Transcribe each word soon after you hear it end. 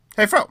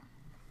Hey, Fro,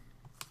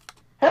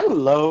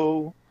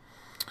 Hello.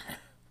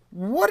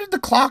 what did the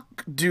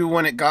clock do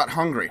when it got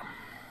hungry?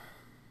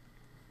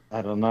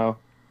 I don't know.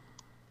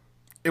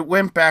 It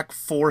went back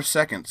 4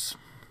 seconds.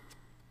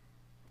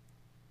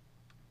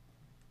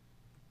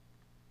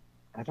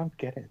 I don't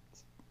get it.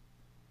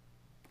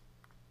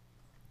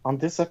 On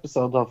this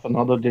episode of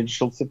Another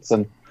Digital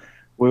Citizen,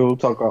 we will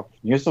talk of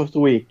News of the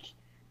Week,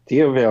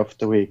 TV of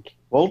the Week,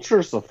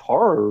 Vultures of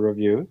Horror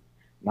Review,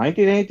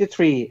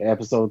 1983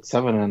 Episode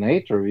 7 and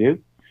 8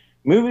 Review,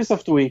 Movies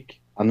of the Week,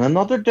 and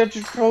another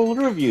digital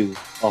review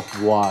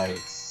of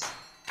Wise.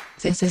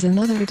 This is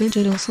another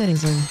digital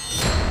citizen.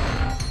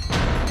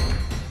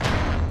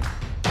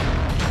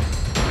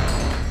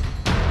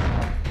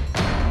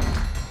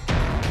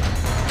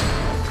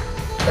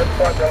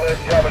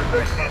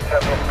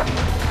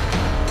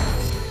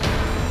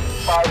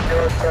 Five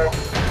George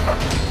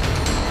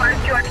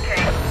K.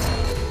 F1.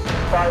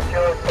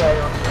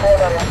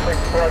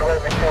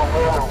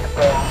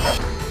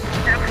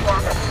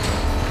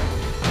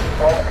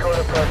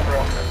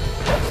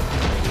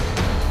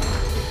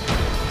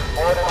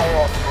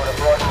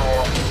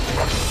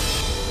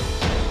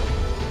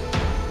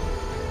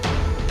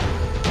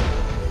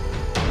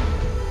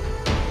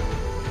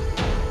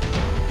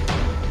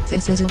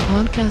 This is a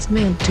podcast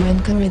meant to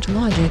encourage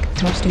logic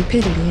through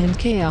stupidity and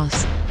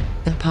chaos.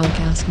 A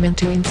podcast meant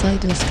to incite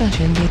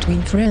discussion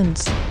between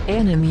friends,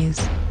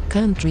 enemies,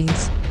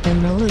 countries,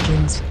 and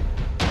religions.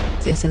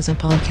 This is a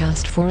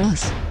podcast for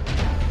us.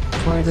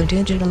 For the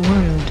digital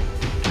world.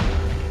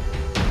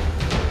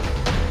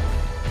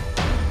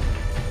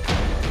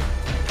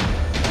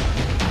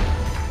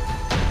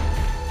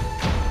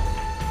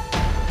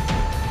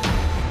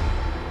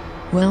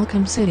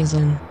 Welcome,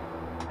 citizen.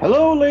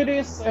 Hello,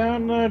 ladies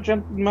and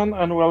gentlemen,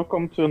 and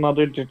welcome to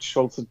another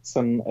Digital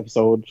Citizen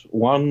episode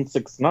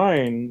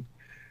 169.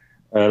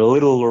 A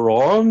little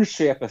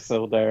raunchy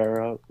episode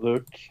there,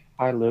 Luke.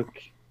 Hi,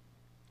 Luke.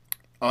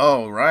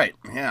 Oh, right.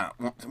 Yeah.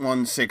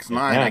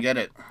 169. Yeah. I get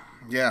it.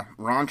 Yeah.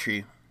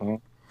 Raunchy.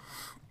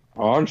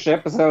 Raunchy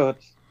episode.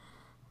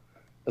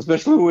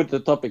 Especially with the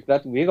topic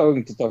that we're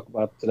going to talk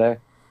about today.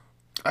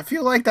 I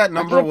feel like that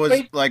number can't was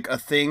wait. like a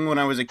thing when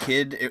I was a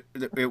kid.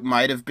 It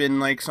might have been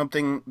like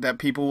something that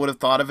people would have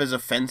thought of as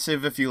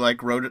offensive if you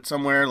like wrote it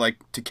somewhere, like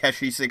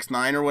Takeshi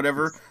 69 or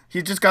whatever.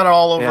 He just got it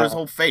all over Yeah. his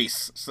whole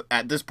face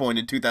at this point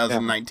in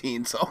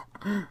 2019. So,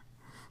 A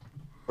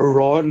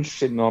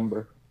raunchy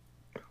number.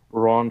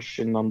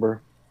 Raunchy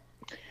number.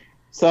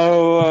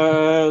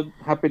 So,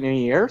 Happy New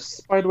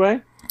Year's, by the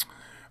way.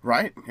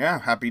 right. Yeah.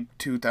 Happy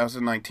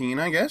 2019,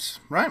 I guess.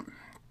 Right.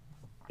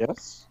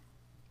 Yes.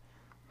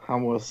 How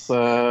was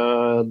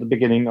the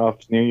beginning of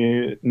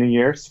New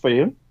Year's for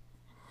you?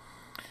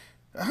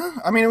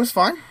 I mean, it was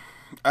fine.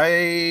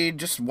 I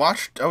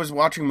was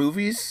watching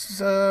movies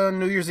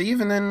New Year's Eve,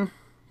 and then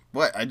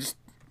I just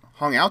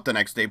hung out the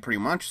next day pretty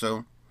much.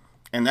 So,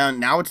 and then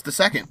now it's the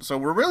second, so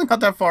we're really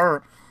not that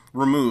far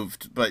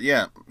removed. But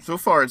yeah, so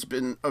far it's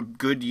been a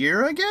good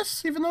year, I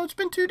guess, even though it's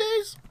been 2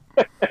 days.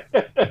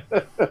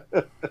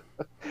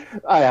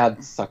 I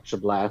had such a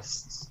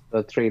blast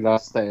the 3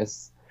 last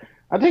days.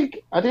 I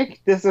think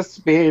this has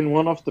been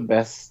one of the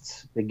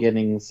best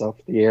beginnings of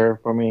the year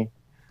for me.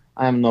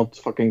 I'm not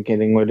fucking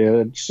kidding with you.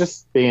 It's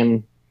just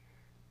been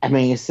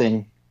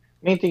amazing.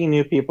 Meeting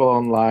new people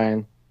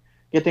online,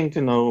 getting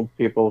to know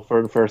people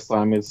for the first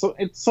time. It's so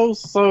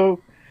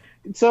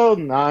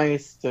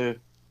nice to,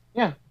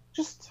 yeah,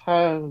 just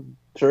have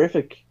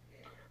terrific.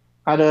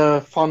 Had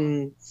a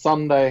fun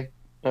Sunday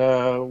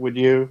with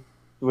you.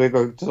 We're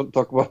going to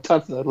talk about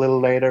that a little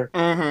later.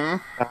 Mm-hmm.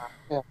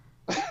 Yeah.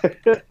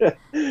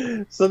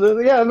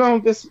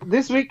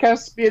 This week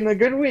has been a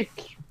good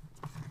week.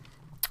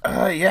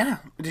 Yeah.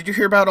 Did you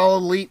hear about All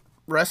Elite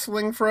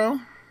Wrestling, Fro?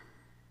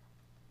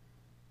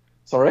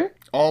 Sorry?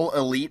 All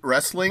Elite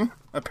Wrestling.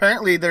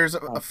 Apparently, there's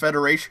a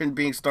federation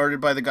being started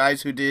by the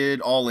guys who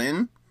did All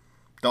In,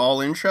 the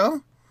All In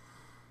show.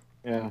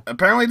 Yeah.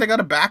 Apparently they got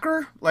a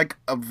backer, like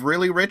a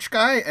really rich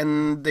guy,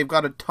 and they've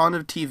got a ton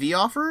of TV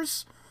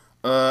offers,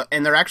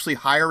 and they're actually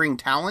hiring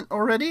talent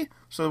already.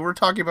 So we're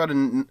talking about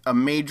a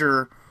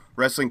major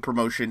wrestling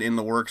promotion in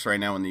the works right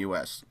now in the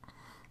U.S.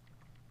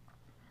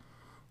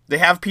 They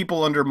have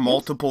people under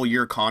multiple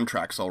year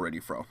contracts already,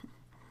 Fro.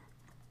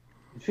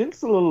 It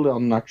feels a little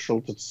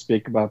unnatural to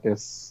speak about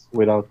this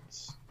without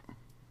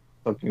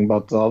talking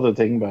about the other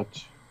thing, but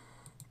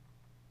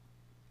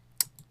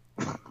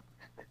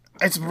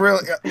It's really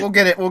we'll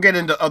get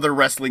into other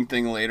wrestling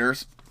thing later.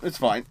 It's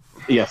fine.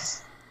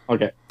 yes.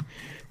 Okay.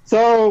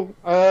 So,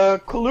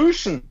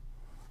 collusion.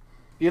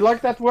 Do you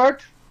like that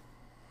word?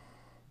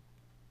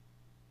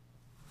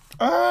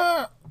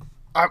 Uh,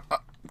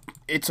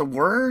 it's a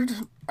word.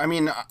 I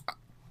mean,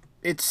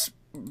 it's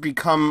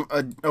become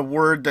a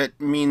word that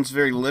means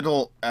very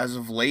little as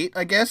of late,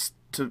 I guess,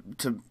 to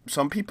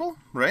some people,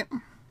 right?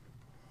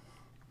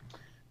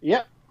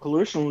 Yeah.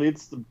 Collusion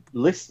leads the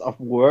list of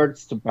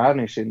words to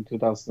banish in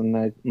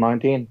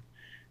 2019.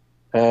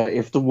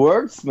 If the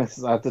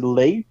wordsmiths at the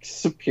Lake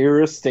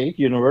Superior State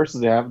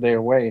University have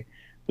their way,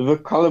 the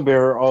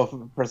caliber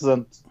of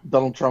President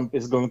Donald Trump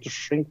is going to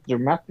shrink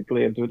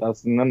dramatically in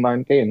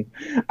 2019.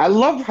 I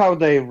love how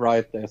they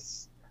write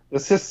this.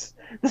 This is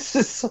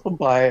so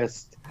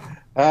biased.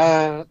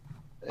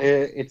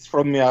 It's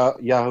from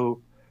Yahoo.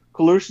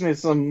 Collusion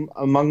is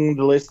among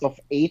the list of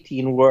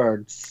 18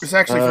 words. It's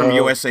actually from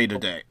USA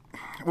Today.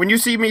 When you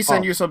see me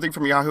send you something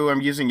from Yahoo,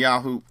 I'm using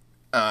Yahoo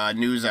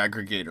News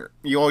Aggregator.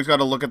 You always got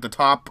to look at the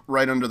top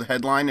right under the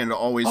headline, and it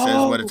always says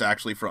what it's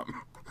actually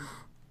from.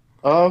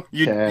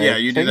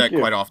 Okay. You do that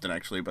quite often,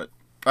 actually, but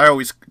I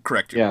always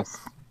correct you. Yes.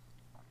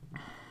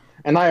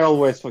 And I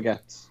always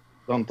forget,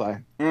 don't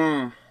I?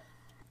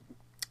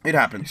 It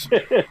happens.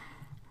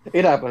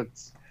 It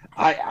happens.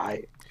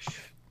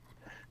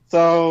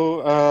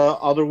 So,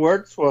 other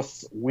words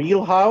was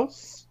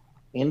wheelhouse,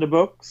 in the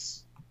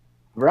books,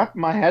 wrap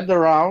my head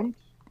around,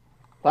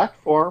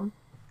 platform,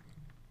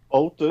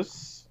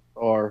 POTUS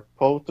or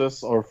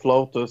FLOTUS or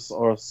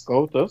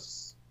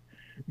SCOTUS,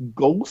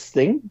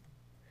 ghosting.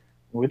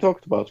 We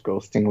talked about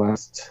ghosting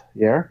last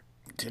year.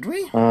 Did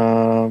we?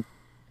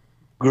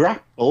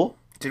 Grapple.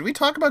 Did we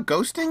talk about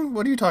ghosting?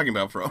 What are you talking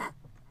about, bro?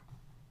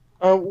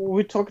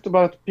 We talked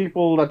about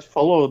people that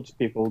followed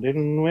people,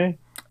 didn't we?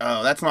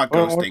 Oh, that's not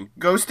ghosting.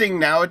 Ghosting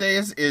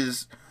nowadays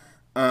is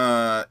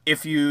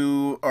if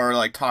you are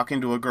like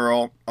talking to a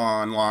girl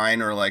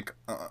online or like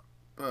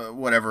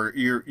whatever,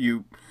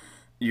 you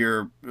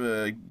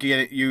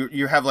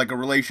have like a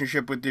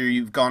relationship with her,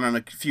 you've gone on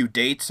a few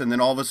dates, and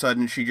then all of a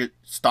sudden she just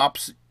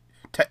stops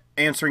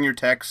answering your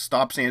texts,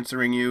 stops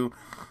answering you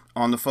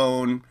on the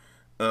phone,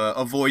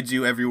 avoids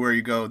you everywhere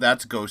you go.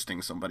 That's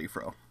ghosting somebody,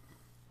 bro.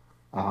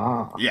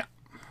 Ah. Yeah.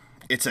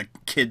 It's a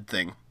kid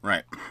thing,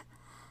 right?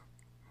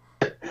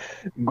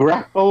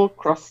 Grapple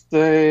crossed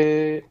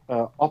the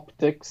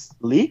optics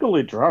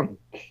legally drunk.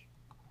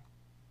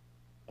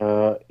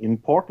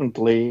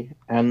 Importantly,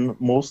 and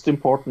most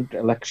important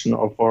election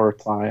of our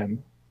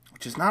time.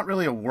 Which is not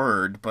really a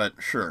word, but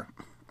sure.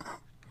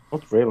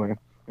 Not really.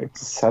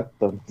 It's a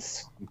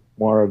sentence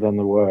more than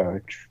a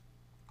word.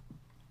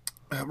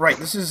 Right.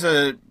 This is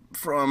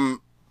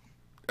from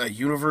a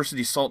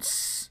University Salt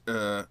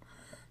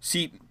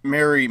St.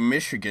 Mary,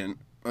 Michigan,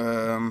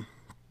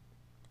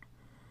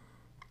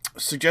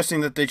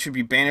 suggesting that they should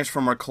be banished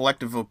from our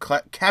collective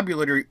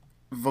vocabularies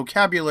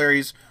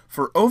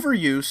for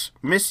overuse,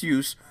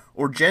 misuse,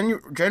 or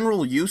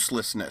general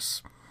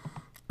uselessness.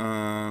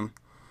 The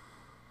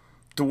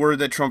word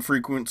that Trump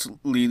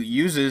frequently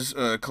uses,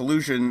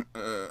 collusion,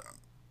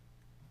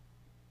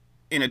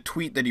 in a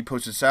tweet that he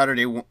posted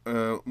Saturday,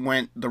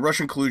 went, "The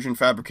Russian collusion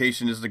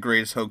fabrication is the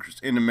greatest hoax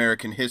in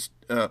American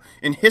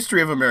in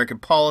history of American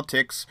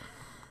politics."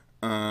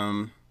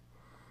 The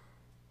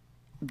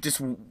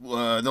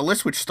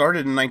list, which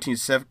started in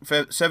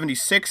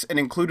 1976 and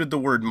included the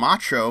word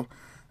macho,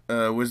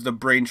 was the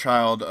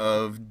brainchild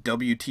of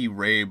W.T.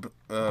 Rabe,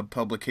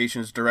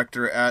 publications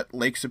director at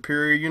Lake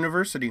Superior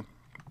University.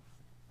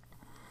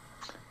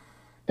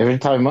 Every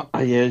time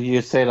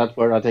you say that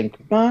word, I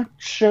think,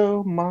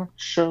 macho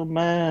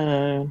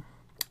man.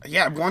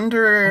 Yeah, I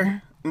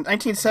wonder, in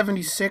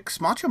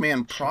 1976, Macho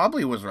Man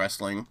probably was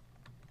wrestling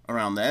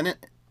around then.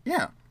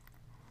 Yeah.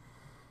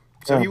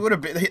 So he would have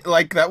been,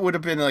 like, that would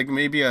have been, like,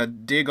 maybe a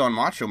dig on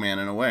Macho Man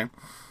in a way.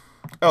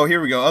 Oh, here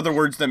we go. Other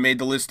words that made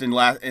the list in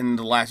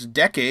the last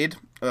decade.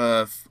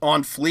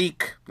 On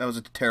fleek. That was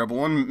a terrible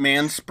one.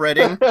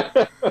 Man-spreading.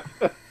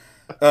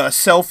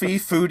 Selfie,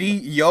 foodie,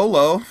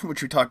 YOLO,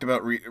 which we talked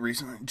about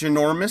recently.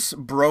 Ginormous,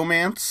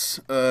 bromance,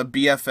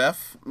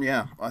 BFF.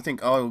 Yeah, I think,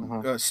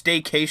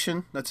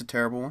 staycation. That's a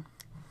terrible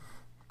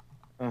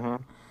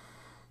one.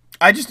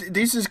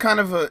 This is kind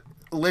of a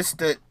list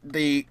that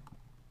they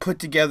put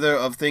together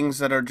of things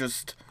that are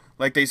just,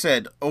 like they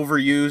said,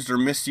 overused or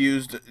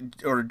misused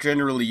or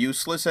generally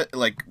useless.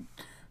 Like,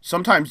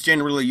 sometimes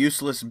generally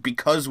useless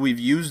because we've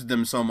used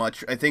them so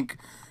much. I think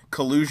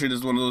collusion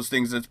is one of those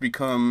things that's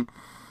become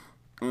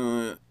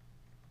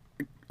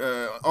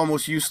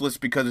almost useless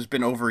because it's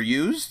been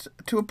overused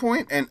to a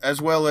point, and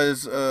as well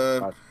as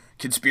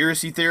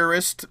conspiracy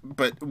theorist,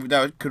 but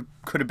that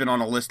could have been on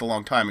a list a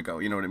long time ago.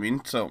 You know what I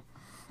mean? So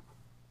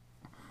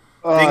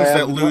things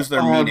that lose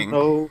their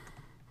meaning.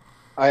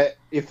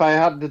 If I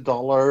had the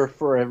dollar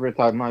for every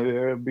time I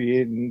were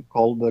being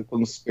called a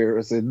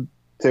conspiracy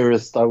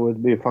theorist, I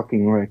would be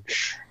fucking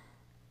rich.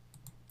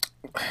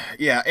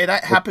 Yeah, it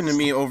happened to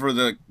me over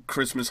the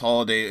Christmas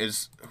holiday.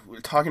 Is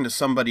talking to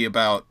somebody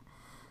about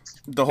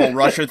the whole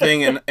Russia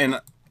thing,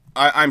 and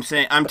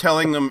I'm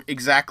telling them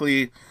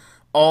exactly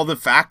all the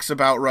facts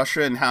about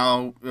Russia and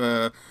how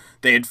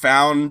they had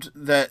found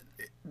that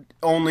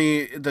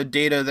only the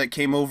data that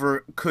came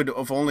over could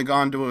have only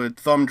gone to a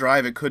thumb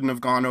drive. It couldn't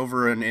have gone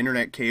over an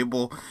internet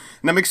cable.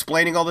 And I'm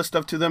explaining all this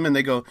stuff to them, and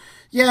they go,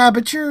 "Yeah,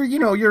 but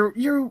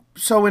you're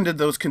so into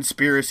those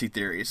conspiracy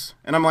theories."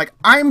 And I'm like,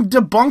 "I'm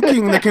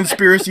debunking the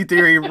conspiracy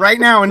theory right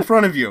now in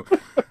front of you.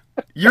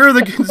 You're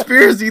the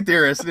conspiracy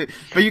theorist."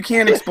 But you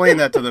can't explain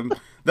that to them.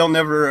 It'll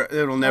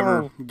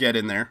never get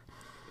in there.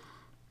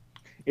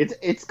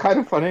 It's kind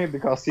of funny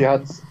because you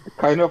had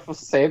kind of the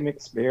same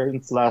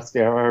experience last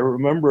year. I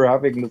remember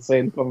having the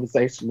same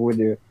conversation with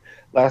you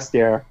last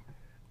year.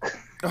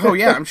 Oh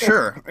yeah, I'm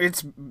sure.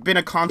 It's been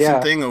a constant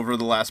Yeah. thing over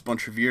the last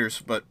bunch of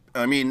years, but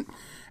I mean,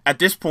 at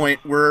this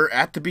point, we're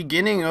at the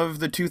beginning of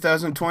the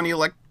 2020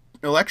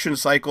 election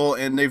cycle,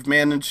 and they've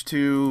managed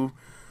to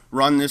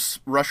run this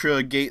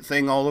Russia Gate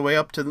thing all the way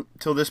up to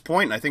till this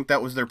point. I think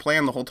that was their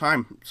plan the whole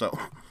time. So,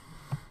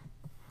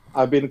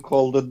 I've been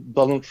called a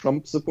Donald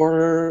Trump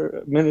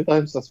supporter many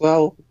times as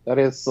well. That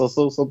is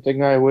also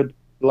something I would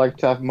like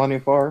to have money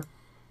for.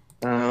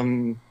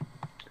 Um,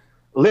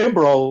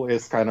 Liberal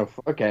is kind of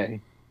okay.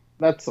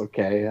 That's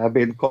okay. I've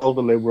been called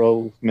a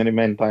liberal many,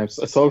 many times.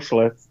 A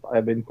socialist,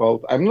 I've been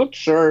called. I'm not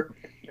sure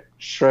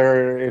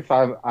if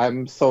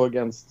I'm so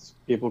against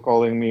people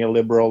calling me a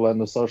liberal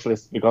and a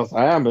socialist because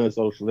I am a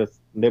socialist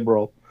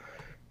liberal.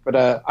 But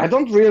I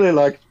don't really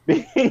like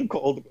being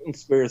called a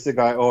conspiracy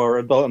guy or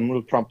a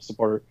Donald Trump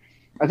supporter.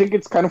 I think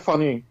it's kind of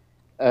funny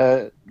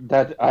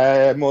that I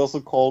am also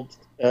called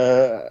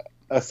a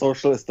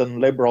socialist and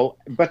liberal,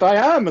 but I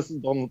am a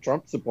Donald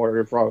Trump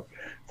supporter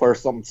for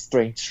some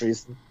strange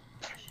reason.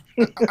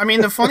 I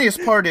mean, the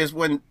funniest part is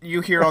when you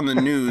hear on the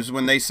news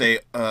when they say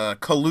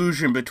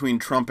collusion between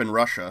Trump and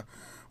Russia.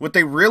 What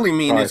they really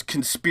mean is Right.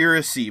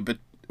 conspiracy,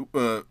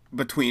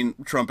 between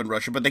Trump and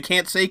Russia. But they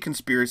can't say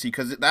conspiracy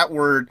because that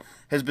word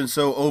has been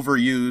so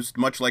overused,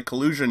 much like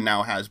collusion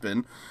now has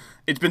been.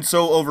 It's been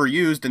so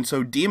overused and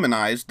so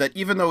demonized that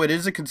even though it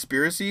is a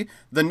conspiracy,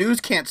 the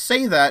news can't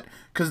say that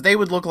because they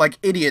would look like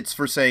idiots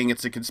for saying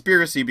it's a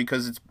conspiracy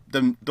because it's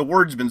the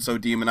word's been so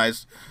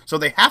demonized. So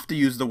they have to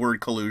use the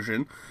word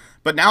collusion.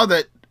 But now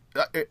that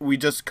we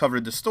just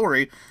covered the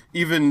story,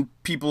 even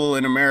people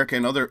in America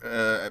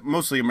and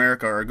mostly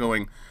America, are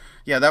going,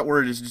 yeah, that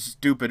word is just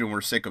stupid and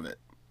we're sick of it.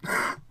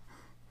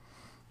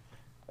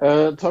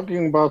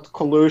 Talking about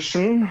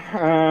collusion,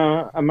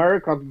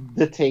 America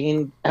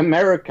detained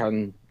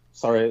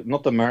Sorry,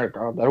 not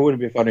America. That would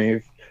be funny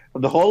if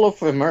the whole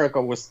of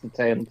America was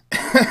detained.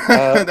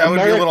 That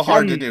would be a little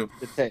hard to do.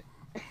 Detained.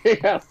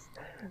 Yes,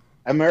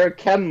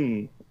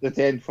 American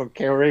detained for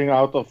carrying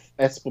out of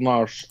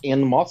espionage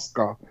in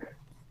Moscow.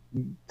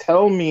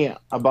 Tell me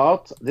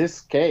about this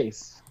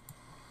case.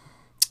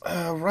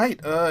 Right.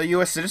 A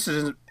U.S.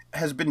 citizen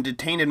has been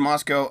detained in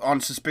Moscow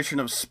on suspicion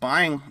of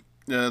spying,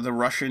 the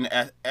Russian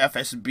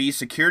FSB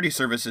security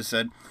services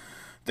said.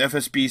 The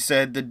FSB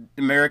said the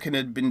American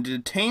had been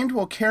detained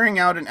while carrying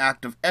out an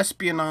act of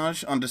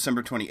espionage on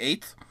December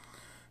 28th.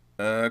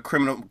 A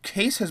criminal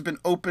case has been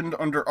opened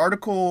under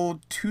Article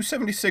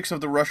 276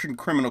 of the Russian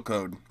Criminal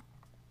Code,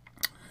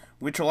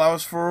 which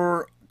allows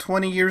for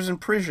 20 years in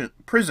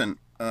prison,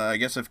 I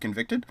guess if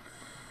convicted.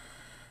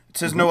 It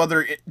says no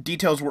other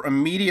details were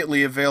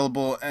immediately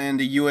available, and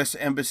the U.S.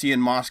 Embassy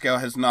in Moscow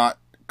has not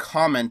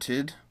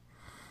commented.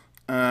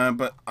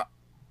 But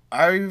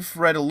I've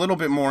read a little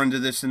bit more into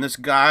this, and this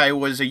guy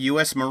was a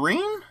U.S.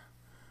 Marine?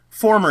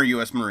 Former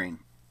U.S. Marine.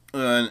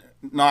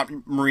 Not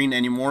Marine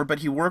anymore, but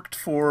he worked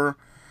for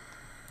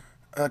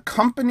a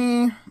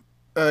company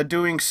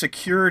doing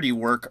security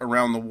work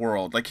around the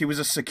world. Like, he was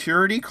a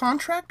security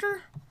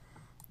contractor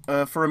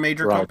for a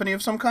major Right. company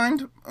of some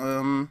kind.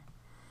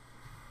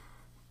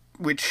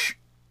 Which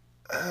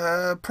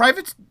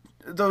private,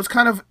 those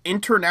kind of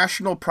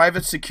international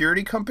private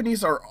security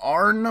companies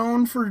are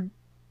known for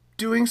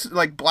doing,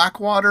 like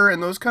Blackwater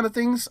and those kind of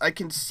things. I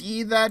can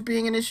see that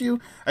being an issue.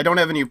 I don't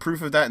have any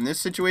proof of that in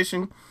this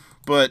situation,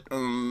 but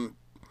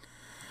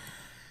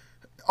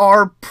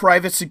are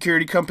private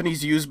security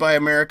companies used by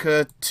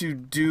America to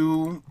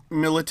do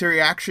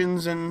military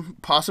actions and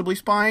possibly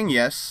spying?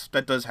 Yes,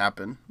 that does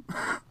happen.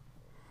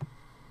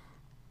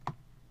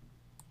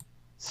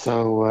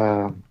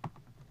 So,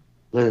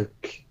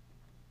 Luke,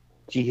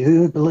 do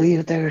you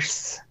believe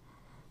there's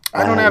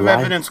I don't have life?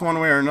 evidence one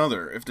way or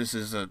another if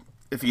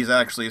he's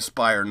actually a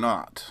spy or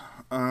not.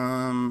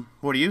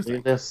 What do you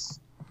think? This?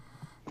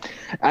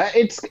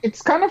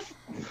 It's kind of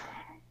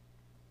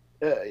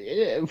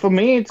for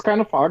me. It's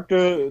kind of hard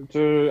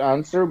to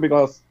answer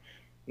because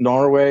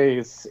Norway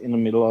is in the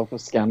middle of a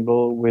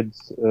scandal with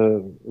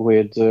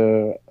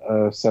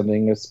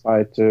sending a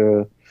spy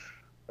to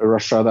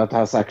Russia that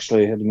has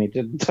actually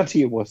admitted that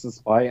he was a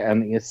spy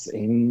and is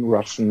in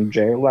Russian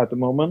jail at the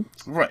moment.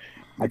 Right.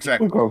 I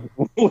think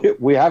Exactly.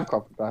 we have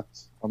covered that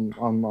on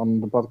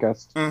the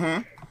podcast.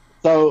 Mm-hmm.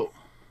 So,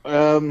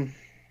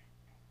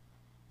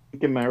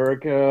 think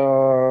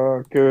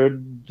America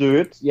could do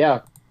it?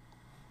 Yeah.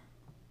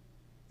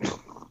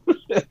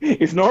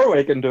 If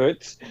Norway can do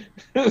it,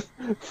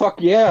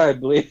 fuck yeah, I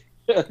believe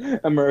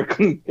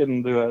America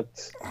can do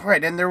it.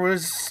 Right, and there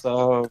was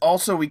So,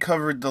 also, we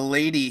covered the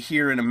lady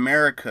here in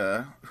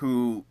America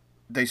who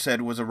they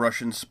said was a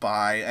Russian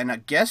spy, and I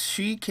guess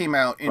she came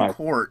out in Right.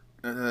 court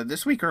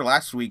this week or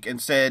last week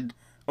and said,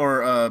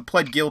 or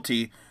pled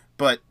guilty,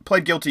 but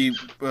pled guilty.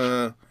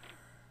 What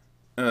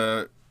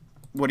do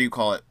you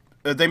call it?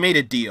 They made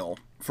a deal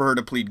for her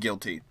to plead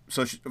guilty,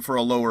 so for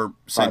a lower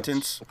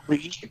sentence.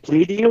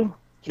 plea deal?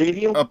 Plea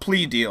deal? A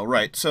plea deal,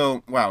 right?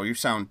 So, wow, you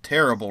sound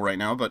terrible right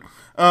now, but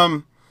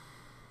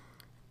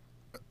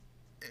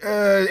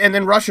And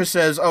then Russia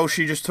says, oh,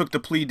 she just took the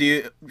plea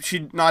deal.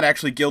 She's not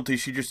actually guilty.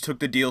 She just took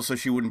the deal so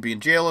she wouldn't be in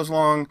jail as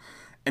long.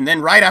 And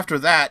then right after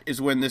that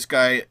is when this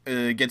guy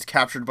gets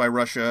captured by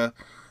Russia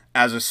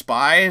as a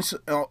spy.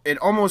 So it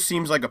almost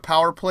seems like a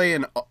power play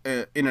in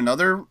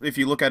another, if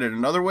you look at it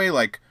another way,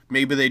 like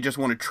maybe they just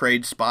want to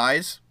trade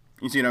spies.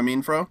 You see what I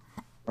mean, Fro?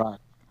 Right.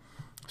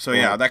 So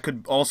yeah, that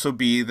could also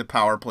be the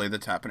power play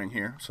that's happening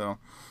here. So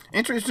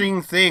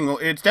interesting thing.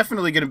 It's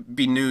definitely going to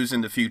be news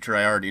in the future.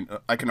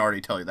 I can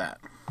already tell you that.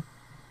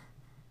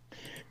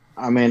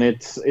 I mean,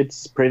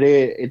 it's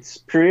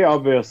pretty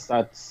obvious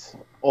that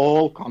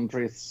all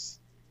countries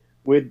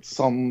with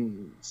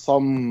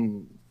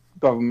some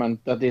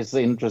government that is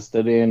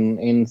interested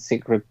in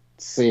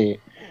secrecy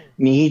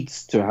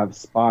needs to have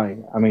spy.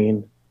 I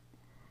mean,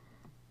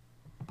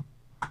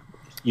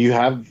 you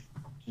have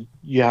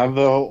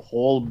a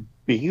whole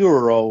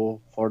bureau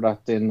for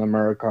that in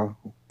America.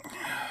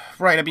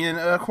 Right. I mean,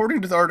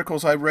 according to the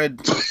articles I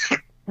read,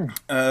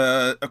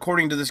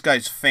 according to this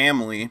guy's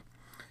family,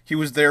 he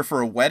was there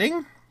for a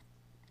wedding,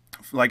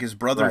 like his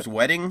brother's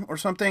wedding or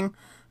something,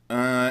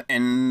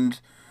 and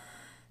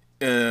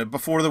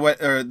before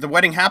the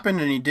wedding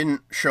happened and he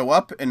didn't show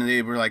up, and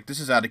they were like, "This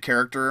is out of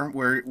character.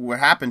 What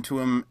happened to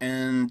him?"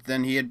 And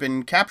then he had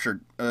been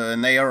captured,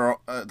 and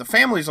the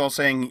family's all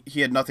saying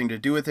he had nothing to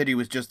do with it. He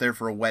was just there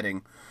for a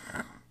wedding.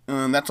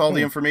 That's all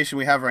the information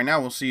we have right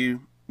now. We'll see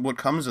what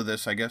comes of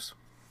this, I guess.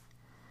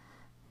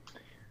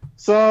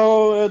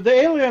 So the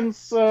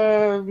aliens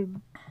are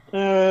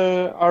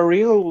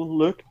real.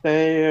 Look,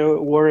 they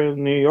were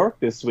in New York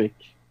this week.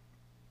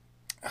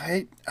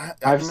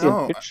 I've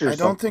seen pictures. I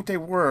don't think they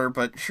were,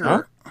 but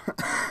sure.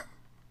 Huh?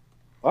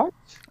 What?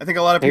 I think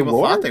a lot of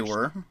people They thought they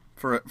weren't?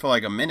 were for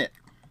like a minute.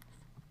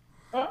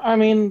 I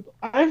mean,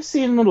 I've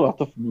seen a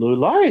lot of blue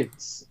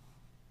lights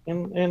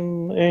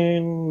in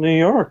New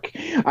York.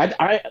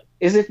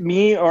 Is it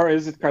me, or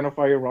is it kind of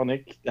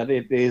ironic that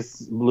it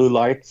is blue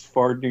lights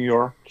for New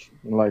York,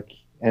 like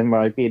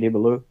NYPD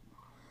Blue?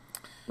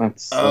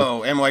 That's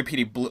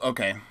NYPD Blue.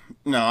 Okay,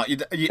 no,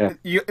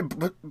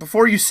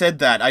 before you said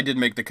that, I did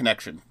make the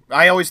connection.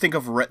 I always think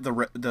of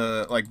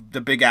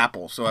the Big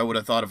Apple, so I would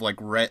have thought of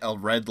like a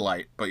red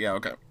light. But yeah,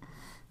 okay.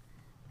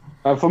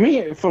 For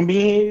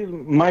me,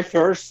 my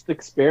first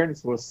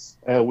experience was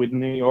with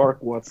New York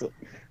was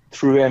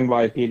through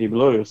NYPD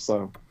Blue.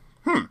 So.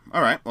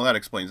 All right. Well, that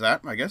explains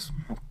that, I guess.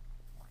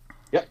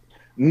 Yeah.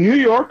 New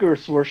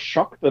Yorkers were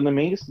shocked and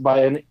amazed by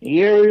an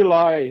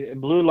eerie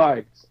blue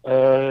light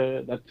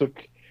that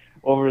took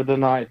over the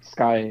night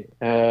sky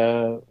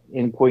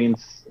in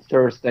Queens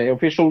Thursday.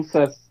 Officials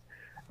says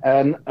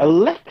an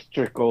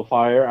electrical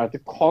fire at the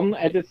Con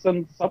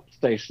Edison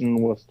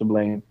substation was to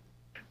blame,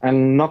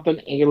 and not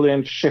an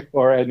alien ship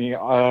or any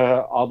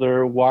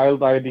other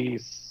wild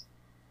ideas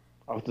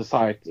of the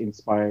site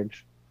inspired.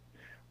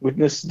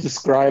 Witness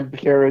described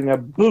hearing a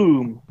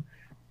boom,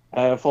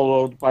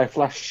 followed by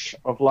flash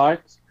of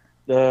light.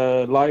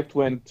 The light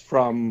went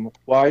from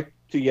white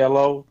to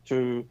yellow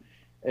to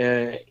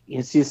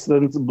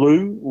incessant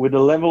blue, with a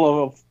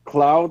level of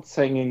clouds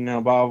hanging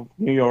above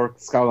New York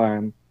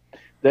skyline.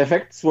 The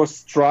effects were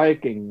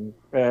striking.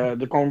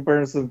 The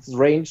comparisons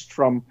ranged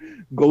from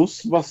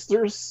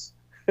Ghostbusters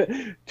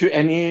to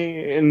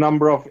any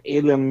number of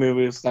alien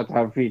movies that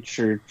have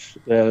featured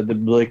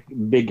the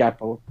Big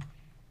Apple.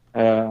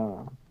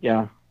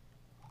 Yeah,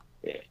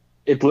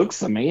 it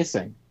looks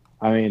amazing.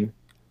 I mean,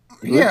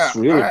 it looks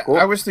really cool.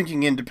 I was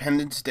thinking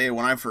Independence Day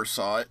when I first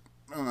saw it.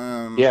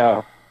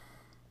 Yeah.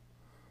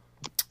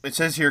 It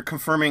says here,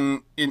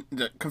 confirming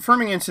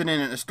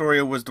incident in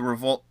Astoria was the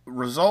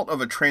result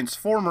of a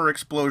transformer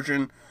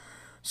explosion,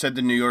 said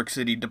the New York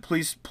City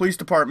police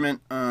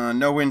department.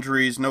 No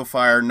injuries, no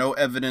fire, no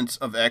evidence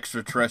of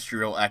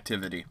extraterrestrial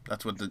activity.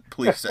 That's what the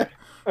police said.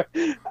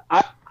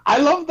 I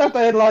love that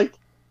they like,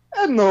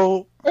 and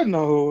no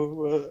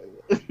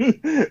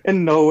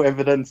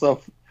evidence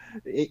of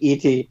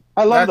ET.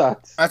 I love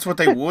that. That's what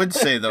they would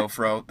say, though,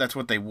 Fro. That's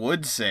what they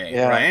would say,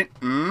 right?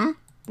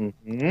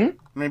 Mm-hmm.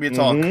 Maybe it's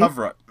all a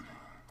cover-up.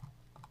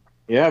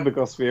 Yeah,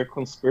 because we are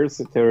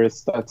conspiracy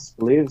theorists that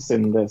believes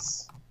in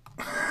this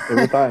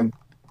every time.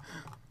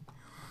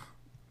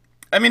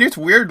 I mean, it's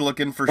weird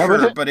looking for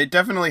sure, but it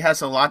definitely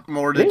has a lot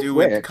more to do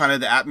with kind of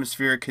the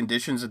atmospheric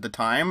conditions at the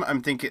time.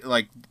 I'm thinking,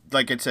 like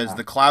it says,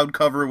 the cloud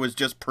cover was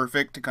just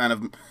perfect to kind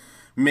of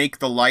make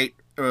the light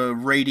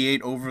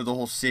radiate over the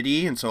whole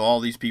city, and so all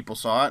these people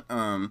saw it.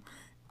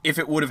 If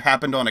it would have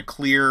happened on a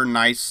clear,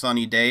 nice,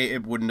 sunny day,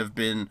 it wouldn't have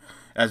been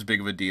as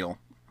big of a deal.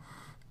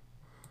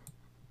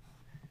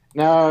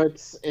 No,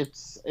 it's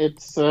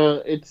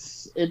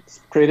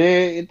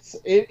pretty.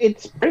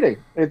 It's pretty.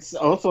 It's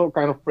also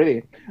kind of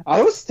pretty.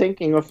 I was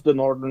thinking of the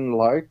Northern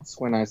Lights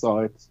when I saw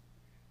it,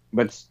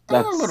 but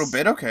that's a little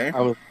bit okay.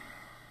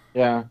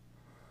 Yeah,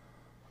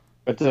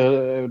 but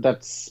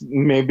that's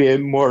maybe a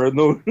more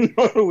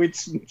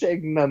Norwegian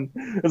thing than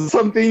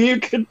something you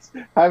could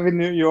have in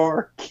New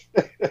York.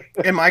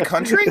 In my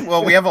country,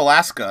 well, we have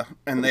Alaska,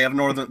 and they have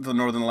the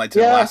Northern Lights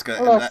in Alaska.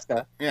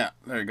 Alaska. Yeah,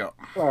 there you go.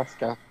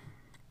 Alaska.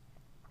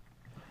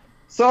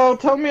 So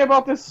tell me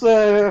about this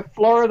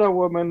Florida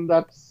woman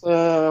that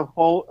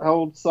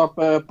holds up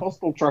a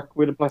postal truck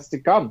with a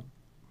plastic gun.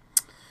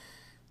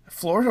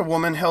 Florida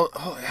woman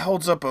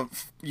holds up a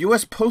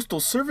U.S. Postal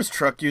Service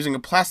truck using a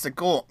plastic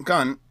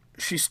gun.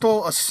 She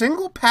stole a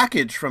single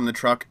package from the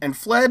truck and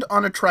fled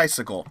on a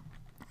tricycle.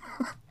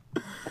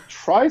 A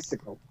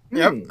tricycle?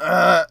 Yep.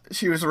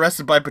 She was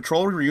arrested by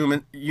patrol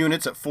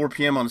units at 4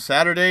 p.m. on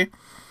Saturday.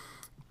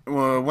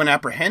 When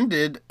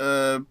apprehended,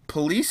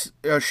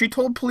 she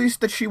told police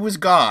that she was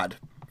God,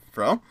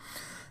 bro.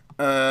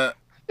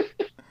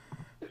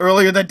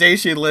 Earlier that day,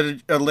 she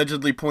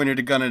allegedly pointed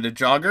a gun at a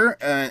jogger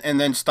and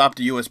then stopped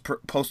a U.S.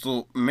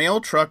 postal mail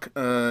truck,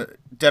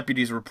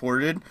 deputies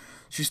reported.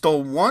 She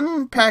stole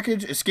one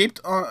package, escaped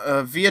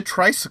via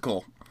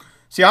tricycle.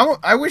 See,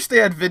 I wish they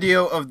had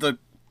video of the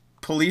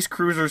police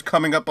cruisers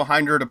coming up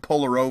behind her to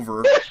pull her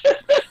over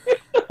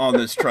on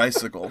this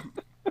tricycle.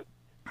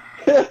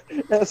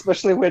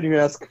 Especially when you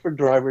ask for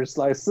driver's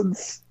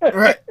license.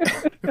 Right.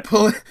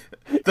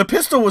 The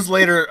pistol was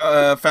later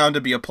found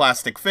to be a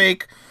plastic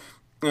fake.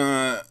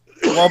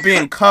 While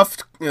being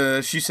cuffed,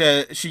 she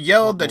said she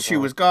yelled that she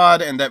was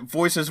God and that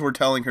voices were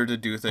telling her to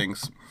do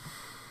things.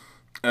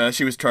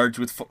 She was charged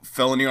with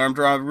felony armed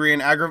robbery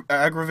and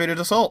aggravated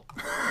assault.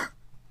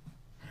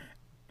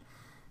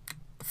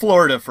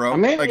 Florida,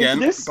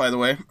 again, by the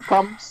way.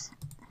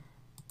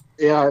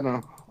 Yeah, I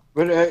know.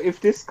 But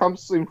if this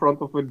comes in front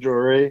of a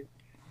jury,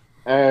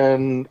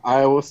 and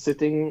I was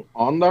sitting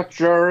on that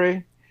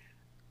jury,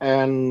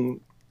 and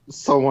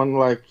someone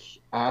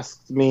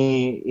asked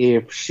me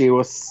if she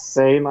was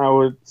sane, I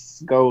would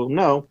go,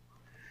 no.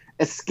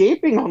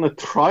 Escaping on a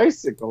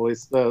tricycle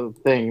is the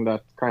thing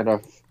that kind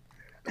of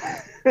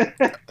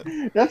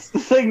that's the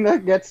thing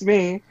that gets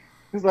me.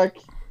 It's like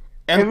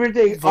and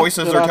everything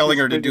voices are telling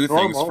her to do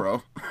normal. Things,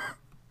 bro.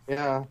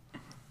 Yeah.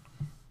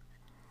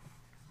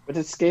 But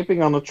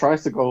escaping on a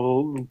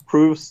tricycle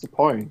proves the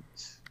point.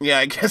 Yeah,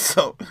 I guess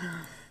so.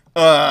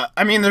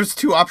 I mean, there's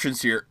two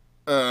options here.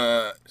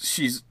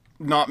 She's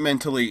not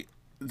mentally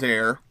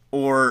there,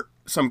 or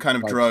some kind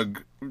of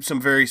drug,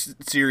 some very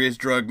serious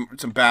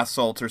drug, some bath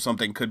salts or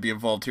something could be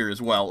involved here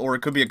as well. Or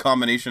it could be a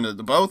combination of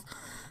the both.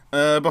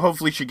 But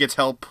hopefully she gets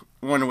help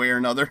one way or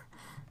another.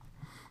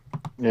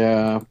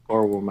 Yeah,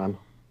 poor woman.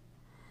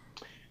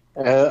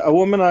 A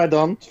woman I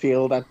don't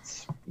feel that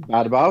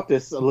bad about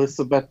is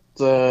Elizabeth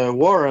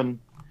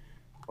Warren,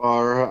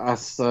 or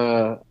as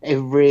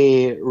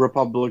every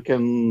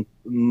Republican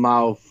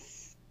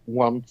mouth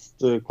wants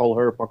to call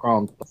her,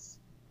 Pocahontas.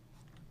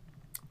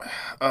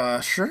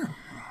 Sure.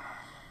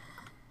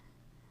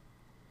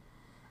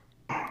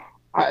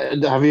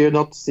 Have you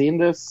not seen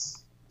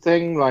this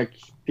thing? Like,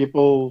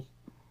 people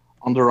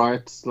on the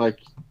right,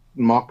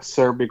 mocks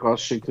her because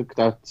she took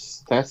that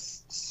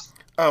test.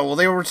 Oh, well,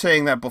 they were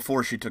saying that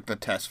before she took the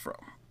test,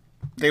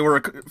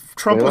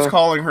 Trump was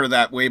calling her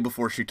that way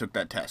before she took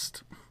that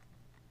test.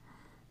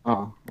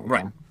 Oh, okay.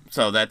 Right.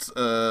 So that's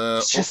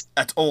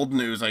that's old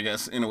news, I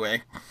guess, in a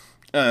way.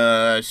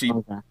 She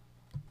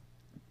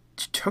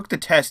took the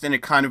test, and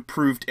it kind of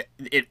proved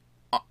it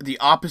the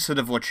opposite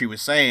of what she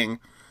was saying,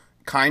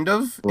 kind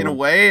of, in a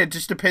way. It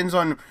just depends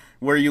on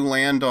where you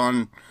land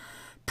on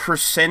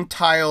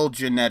percentile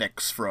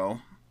genetics,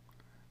 bro.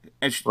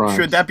 And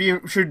should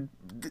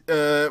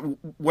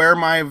where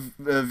my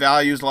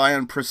values lie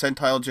on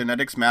percentile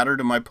genetics matter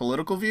to my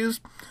political views?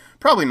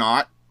 Probably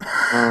not.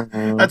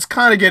 That's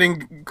kind of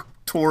getting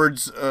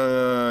towards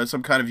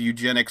some kind of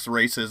eugenics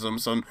racism,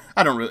 so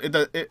I don't really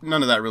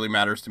none of that really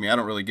matters to me. I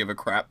don't really give a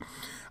crap.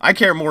 I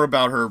care more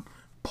about her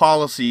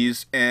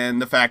policies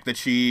and the fact that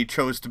she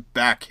chose to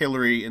back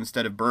Hillary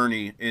instead of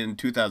Bernie in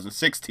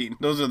 2016.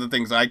 Those are the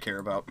things I care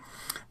about.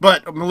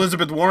 But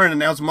Elizabeth Warren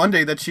announced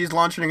Monday that she's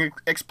launching an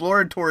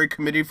exploratory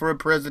committee for a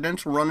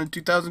presidential run in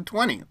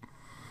 2020.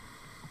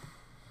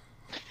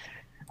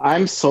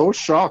 I'm so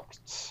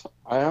shocked.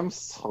 I am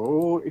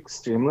so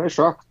extremely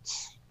shocked.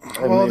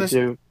 Well,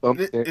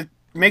 it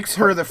makes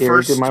her the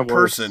first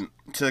person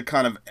to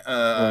kind of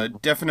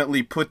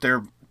definitely put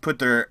their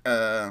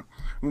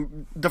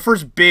the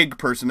first big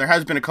person. There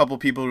has been a couple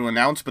people who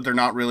announced, but they're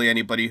not really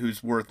anybody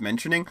who's worth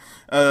mentioning.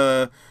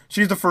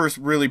 She's the first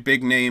really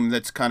big name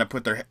that's kind of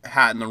put their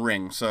hat in the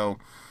ring. So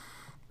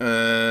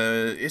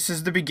this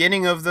is the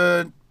beginning of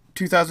the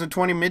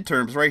 2020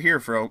 midterms right here,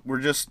 bro.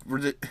 We're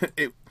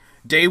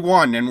day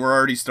one, and we're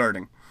already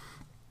starting.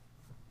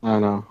 I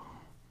know.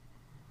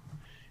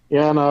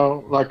 Yeah,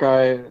 no. Like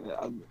I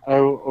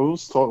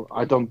was told.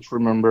 I don't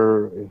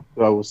remember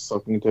who I was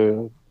talking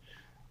to.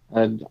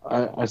 And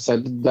I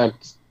said that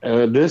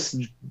this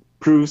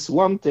proves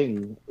one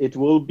thing. It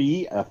will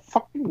be a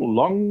fucking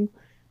long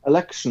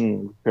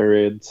election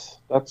period.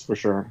 That's for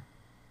sure.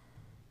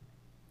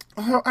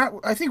 Well,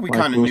 I think we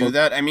kind of knew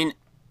that. I mean,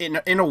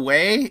 in a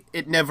way,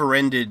 it never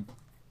ended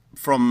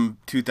from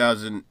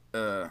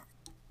 2016.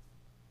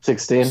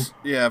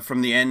 Yeah,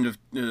 from the end of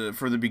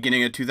for the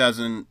beginning of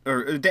 2000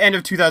 or the end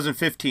of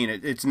 2015,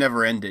 it's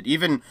never ended.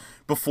 Even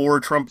before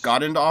Trump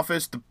got into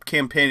office, the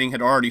campaigning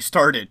had already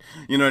started.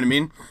 You know what I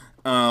mean?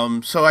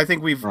 So I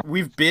think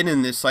we've been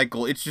in this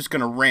cycle. It's just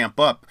going to ramp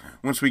up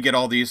once we get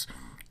all these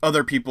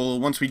other people.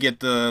 Once we get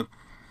the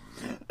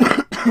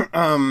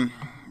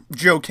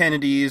Joe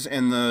Kennedys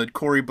and the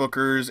Cory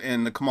Bookers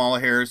and the Kamala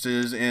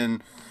Harrises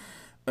and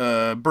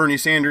Bernie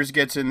Sanders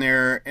gets in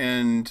there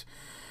and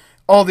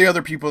all the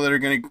other people that are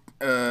going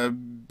to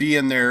be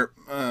in there,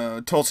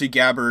 Tulsi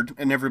Gabbard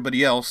and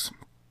everybody else.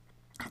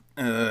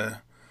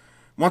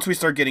 Once we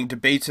start getting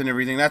debates and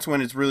everything, that's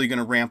when it's really going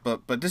to ramp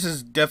up. But this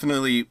is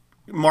definitely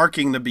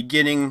marking the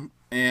beginning,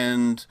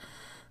 and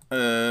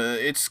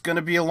it's going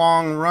to be a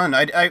long run.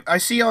 I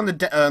see on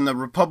the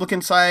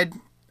Republican side,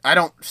 I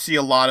don't see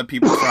a lot of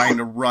people trying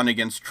to run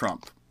against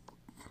Trump.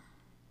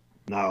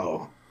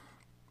 No.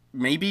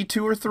 Maybe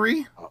 2 or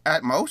 3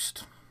 at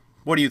most.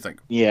 What do you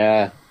think?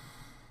 Yeah.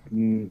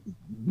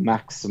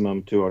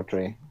 Maximum 2 or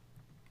 3.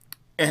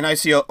 And I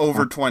see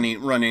over 20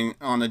 running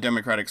on the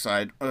Democratic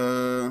side.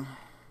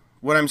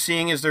 What I'm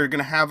seeing is they're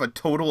going to have a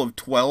total of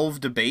 12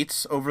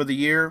 debates over the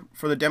year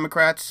for the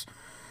Democrats,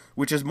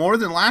 which is more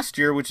than last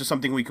year, which is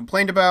something we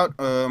complained about.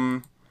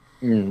 And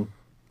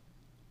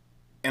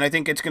I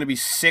think it's going to be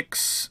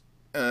 6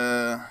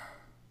 and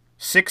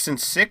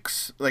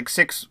 6, like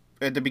 6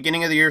 at the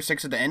beginning of the year,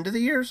 6 at the end of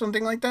the year,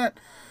 something like that.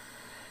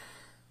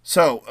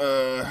 So,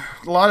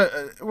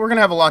 we're going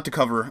to have a lot to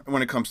cover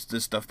when it comes to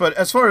this stuff. But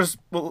as far as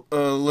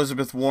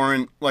Elizabeth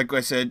Warren, like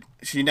I said,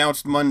 she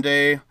announced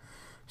Monday,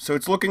 so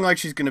it's looking like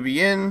she's going to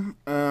be in.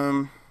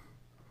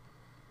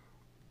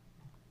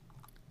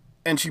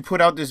 And she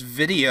put out this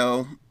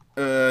video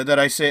that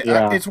I say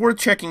it's worth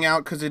checking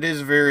out because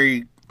it's a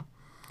very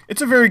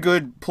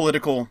good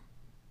political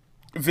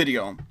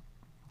video.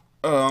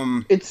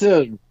 It's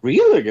a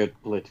really good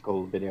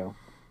political video.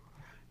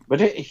 But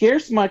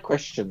here's my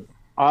question.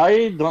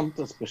 I don't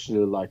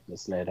especially like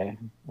this lady,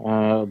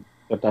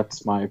 but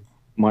that's my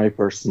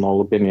personal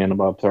opinion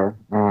about her.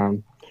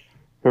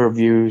 Her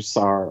views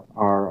are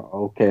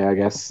okay, I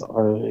guess.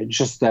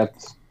 Just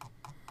that,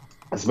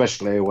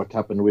 especially what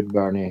happened with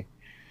Bernie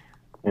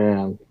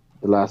the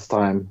last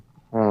time.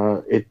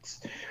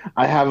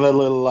 I have a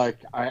little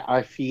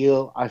I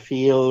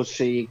feel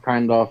she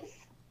kind of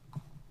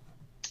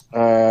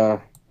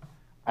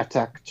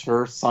attacked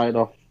her side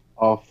of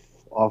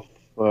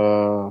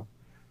the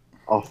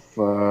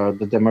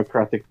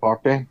Democratic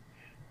Party,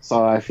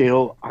 so I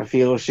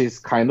feel she's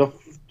kind of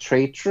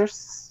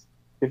traitorous,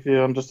 if you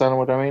understand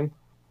what I mean.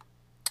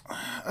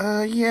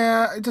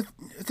 Yeah. The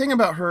thing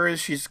about her is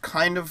she's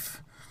kind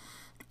of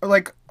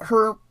like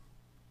her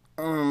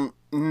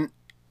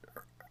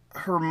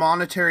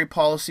monetary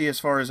policy as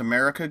far as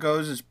America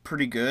goes is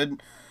pretty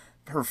good.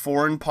 Her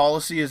foreign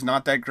policy is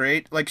not that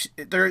great. Like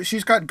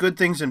she's got good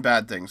things and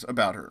bad things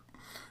about her,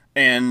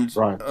 and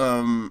right.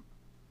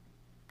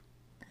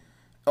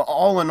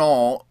 All in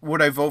all,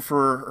 would I vote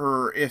for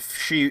her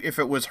if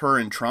it was her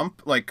and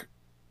Trump? Like,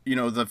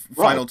 the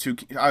final two,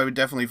 I would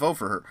definitely vote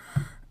for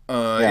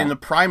her. In the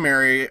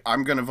primary,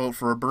 I'm going to vote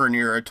for a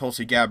Bernie or a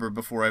Tulsi Gabbard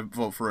before I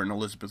vote for an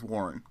Elizabeth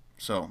Warren.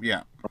 So,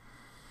 yeah.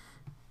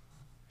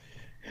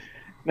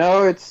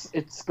 No,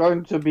 it's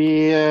going to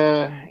be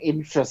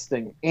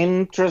interesting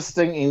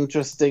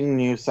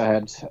news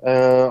ahead.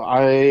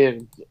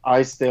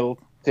 I still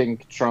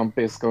think Trump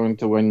is going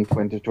to win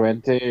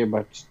 2020,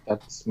 but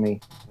that's me.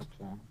 But,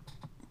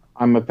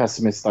 I'm a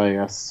pessimist, I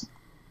guess.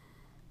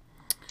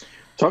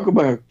 Talk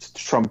about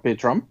Trumpy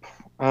Trump.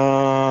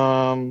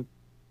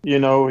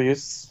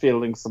 His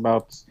feelings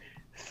about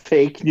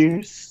fake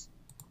news.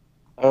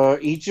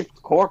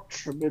 Egypt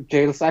court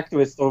jails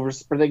activists over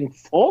spreading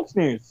false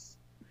news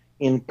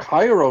in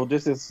Cairo.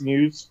 This is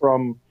news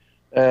from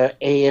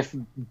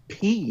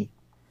AFP.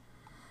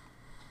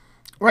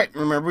 Right.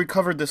 Remember, we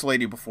covered this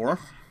lady before.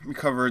 We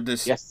covered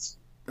this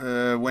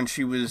when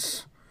she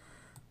was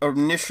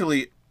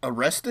initially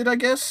arrested, I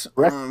guess.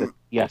 Arrested,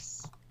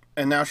 yes.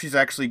 And now she's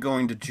actually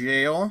going to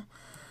jail.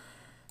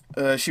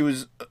 She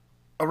was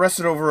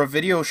arrested over a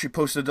video she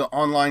posted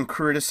online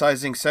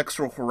criticizing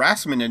sexual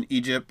harassment in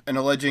Egypt and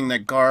alleging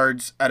that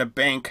guards at a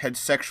bank had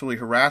sexually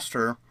harassed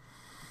her.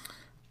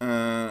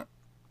 The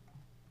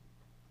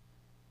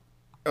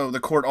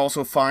court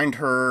also fined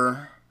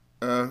her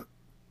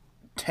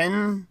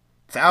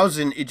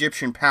 10,000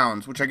 Egyptian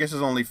pounds, which I guess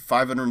is only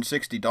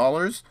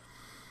 $560.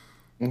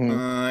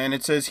 And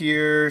it says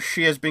here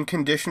she has been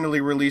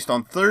conditionally released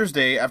on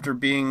Thursday after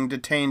being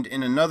detained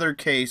in another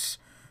case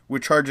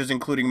with charges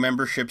including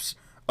memberships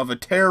of a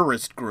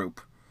terrorist group.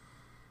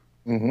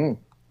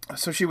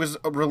 So she was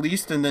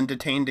released and then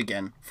detained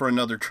again for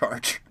another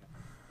charge.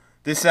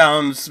 This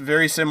sounds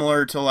very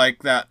similar to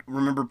like that,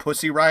 remember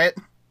Pussy Riot?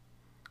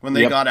 When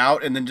they got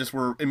out and then just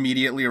were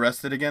immediately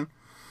arrested again?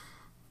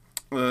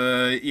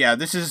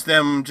 This is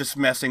them just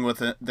messing with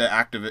the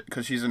activist,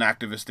 because she's an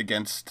activist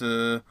against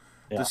the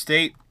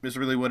state, is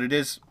really what it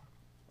is.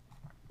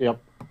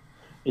 Yep.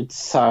 It's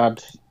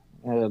sad.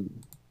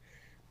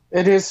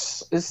 It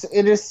is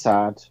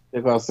sad,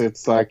 because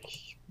it's like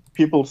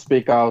people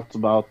speak out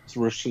about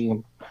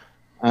regime,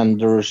 and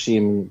the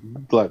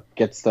regime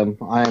gets them.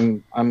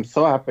 I'm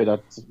so happy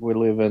that we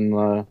live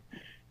in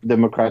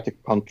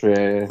democratic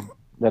country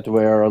that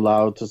we're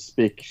allowed to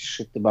speak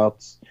shit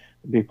about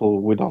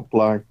people we don't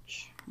like.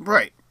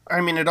 Right. I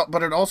mean,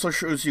 but it also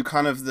shows you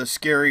kind of the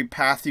scary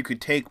path you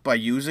could take by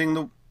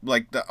using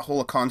the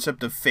whole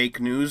concept of fake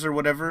news or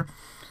whatever.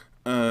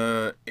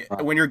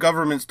 When your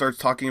government starts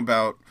talking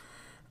about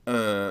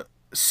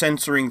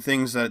censoring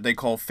things that they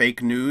call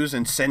fake news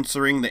and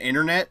censoring the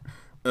internet,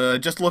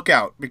 just look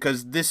out,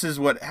 because this is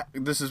what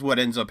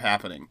ends up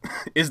happening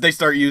is they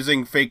start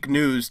using fake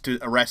news to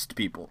arrest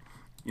people.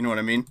 You know what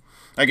I mean?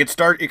 Like it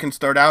can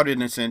start out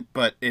innocent,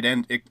 but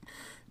it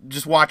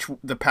just watch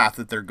the path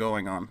that they're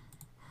going on.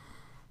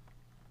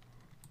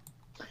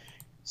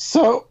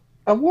 So,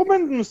 a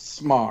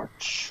women's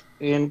march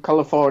in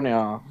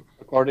California,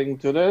 according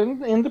to the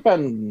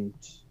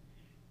Independent,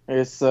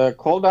 is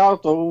called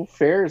out of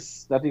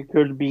fears that it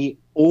could be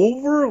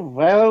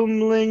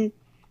overwhelmingly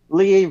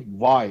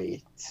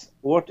white.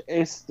 What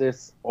is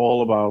this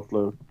all about,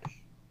 Luke?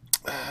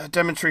 A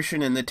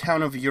demonstration in the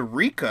town of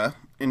Eureka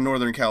in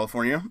Northern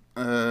California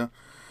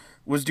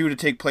was due to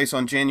take place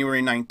on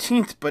January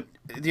 19th, but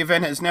the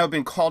event has now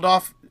been called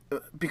off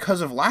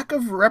because of lack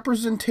of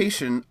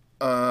representation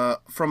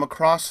from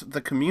across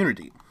the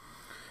community.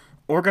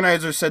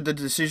 Organizers said the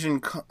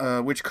decision,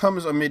 which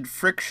comes amid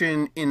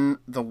friction in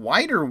the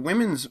wider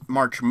women's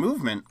march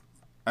movement.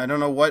 I don't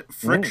know what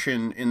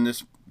friction in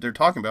this they're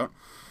talking about.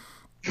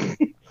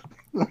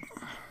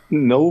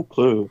 No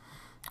clue.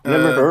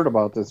 Never heard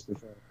about this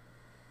before.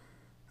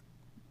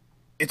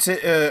 This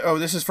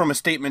is from a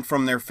statement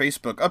from their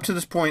Facebook. Up to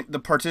this point, the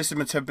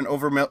participants have been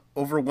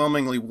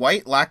overwhelmingly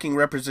white, lacking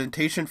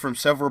representation from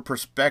several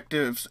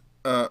perspectives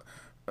in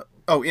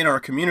our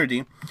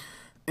community.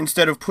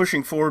 Instead of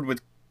pushing forward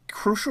with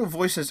crucial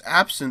voices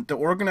absent, the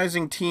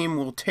organizing team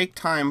will take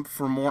time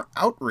for more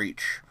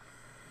outreach.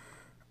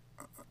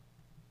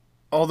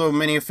 Although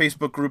many of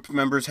Facebook group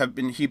members have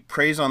been heaped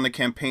praise on the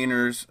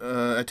campaigners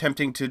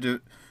attempting to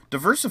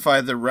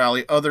diversify the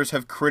rally, others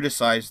have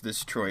criticized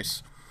this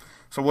choice.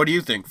 So what do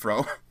you think,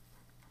 Fro?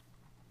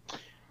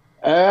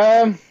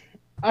 I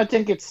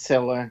think it's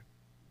silly.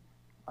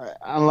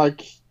 I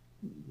like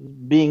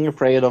being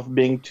afraid of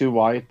being too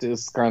white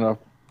is kind of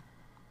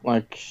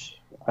like,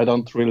 I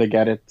don't really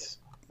get it.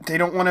 They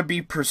don't want to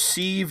be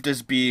perceived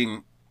as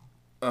being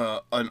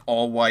an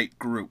all-white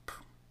group.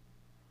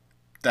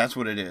 That's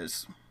what it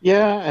is.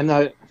 Yeah, and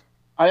I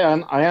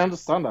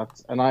understand that,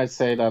 and I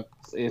say that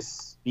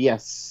is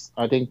BS.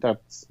 I think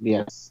that's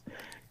BS,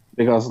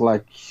 because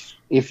like,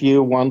 if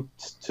you want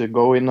to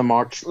go in a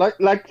march,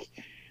 like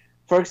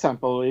for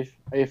example,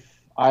 if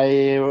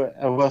I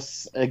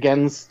was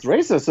against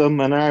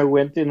racism and I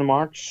went in a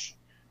march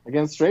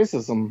against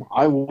racism,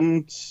 I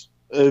wouldn't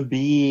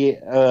be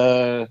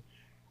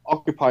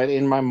occupied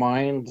in my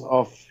mind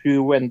of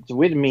who went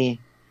with me,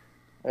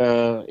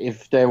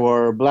 if they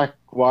were black,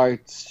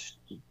 white,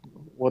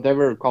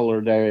 whatever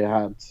color they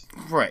had.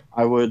 Right.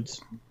 I would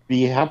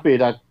be happy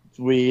that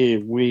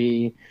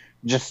we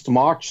just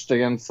marched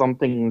against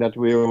something that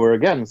we were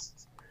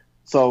against.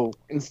 So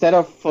instead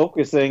of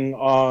focusing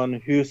on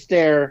who's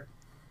there,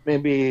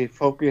 maybe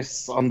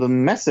focus on the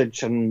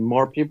message, and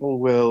more people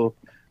will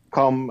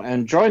come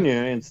and join you,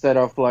 instead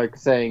of like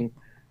saying,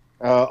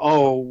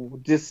 oh,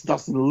 this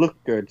doesn't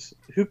look good.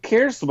 Who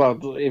cares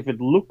about if it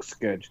looks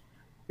good?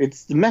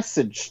 It's the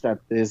message that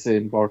is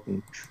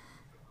important.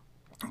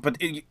 But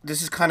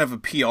this is kind of a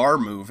PR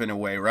move in a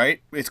way,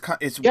 right?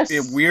 Yes.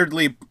 It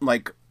weirdly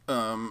like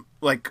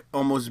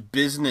almost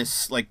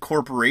business, like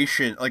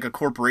corporation, like a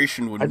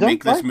corporation would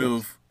make this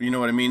move. You know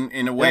what I mean?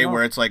 In a way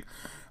where it's like,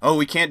 oh,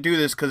 we can't do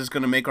this because it's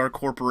going to make our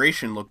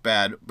corporation look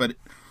bad. But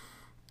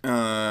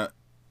I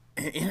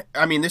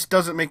mean, this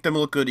doesn't make them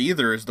look good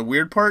either. Is the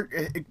weird part?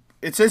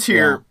 It says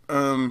here,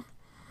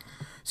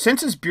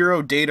 Census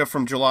Bureau data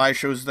from July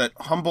shows that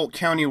Humboldt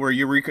County, where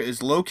Eureka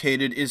is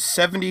located, is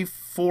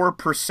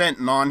 74%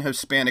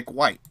 non-Hispanic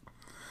white.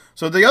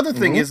 So the other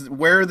thing is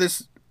where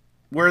this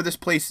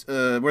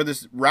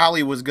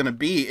rally was going to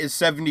be is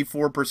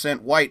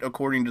 74% white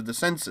according to the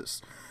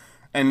census.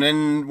 And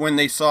then when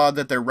they saw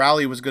that their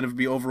rally was going to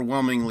be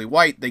overwhelmingly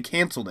white, they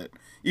canceled it.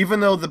 Even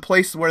though the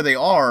place where they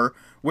are,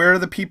 where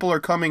the people are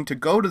coming to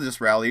go to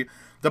this rally,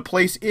 the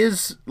place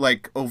is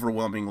like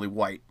overwhelmingly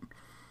white.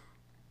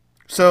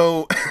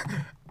 So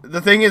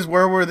the thing is,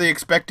 where were they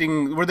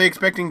expecting? Were they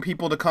expecting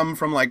people to come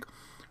from like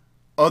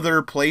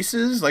other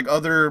places, like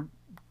other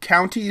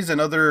counties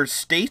and other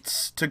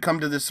states, to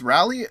come to this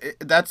rally?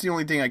 That's the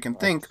only thing I can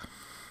think.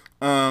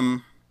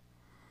 But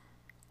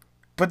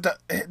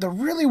the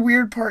really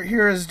weird part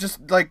here is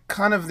just like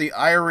kind of the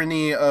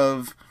irony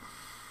of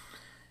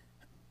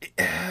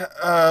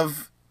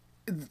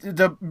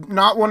the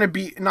not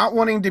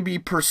wanting to be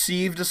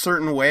perceived a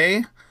certain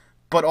way,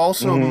 but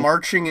also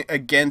marching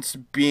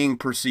against being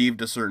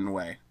perceived a certain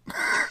way.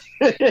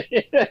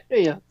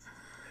 Yeah.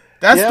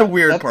 That's the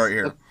weird part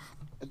here.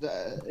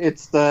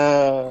 It's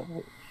the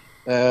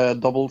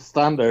double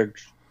standard.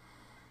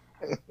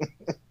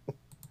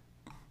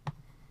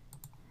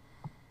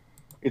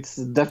 It's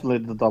definitely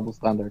the double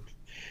standard.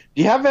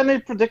 Do you have any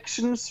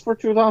predictions for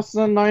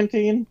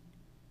 2019?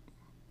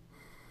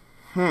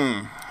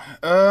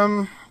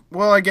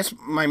 Well, I guess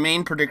my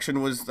main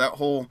prediction was that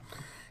whole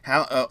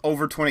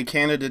over 20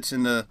 candidates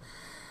in the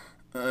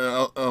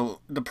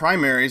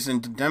primaries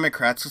and the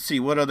Democrats. Let's see,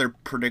 what other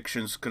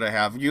predictions could I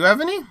have? You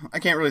have any? I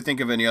can't really think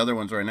of any other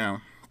ones right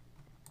now.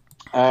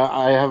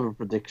 I have a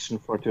prediction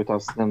for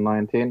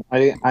 2019.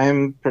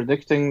 I'm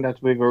predicting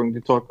that we're going to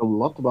talk a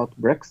lot about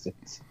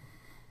Brexit.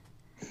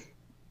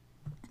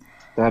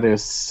 That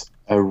is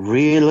a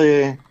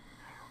really,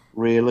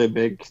 really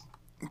big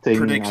thing.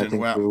 Prediction. I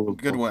think Wow, we will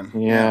good one.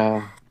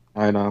 Yeah,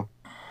 I know.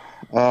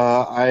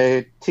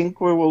 I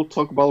think we will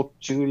talk about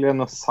Julian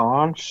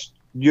Assange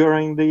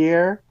during the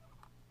year.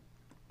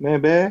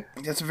 Maybe.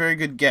 That's a very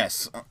good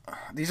guess.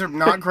 These are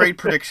not great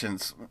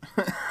predictions.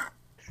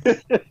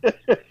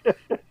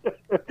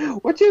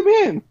 What do you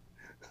mean?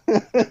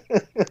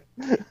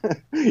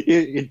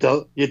 you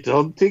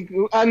don't think?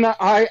 And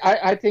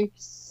I think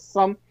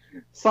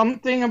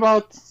something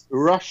about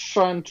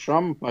Russia and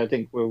Trump. I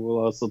think we will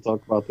also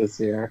talk about this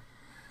year.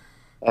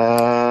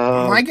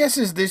 My guess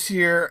is this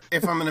year,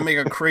 if I'm going to make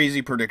a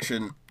crazy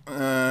prediction,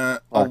 a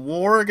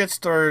war gets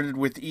started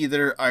with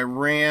either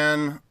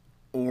Iran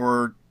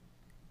or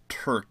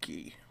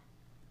Turkey.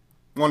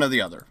 One or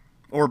the other.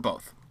 Or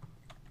both.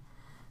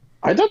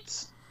 I don't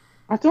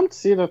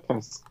see that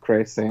as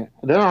crazy.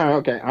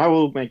 Okay, I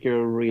will make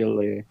a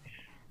really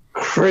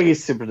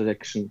crazy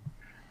prediction.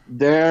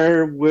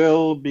 There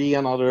will be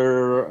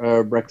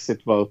another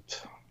Brexit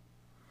vote.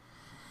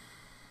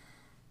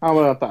 How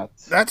about that?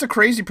 That's a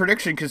crazy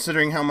prediction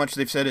considering how much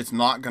they've said it's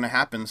not going to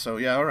happen. So,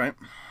 yeah, all right.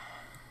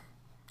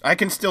 I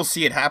can still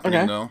see it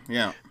happening, though.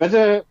 Yeah.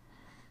 But,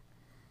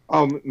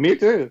 me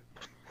too.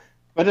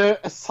 But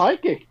a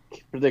psychic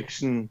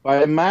prediction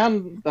by a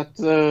man that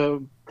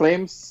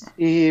claims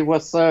he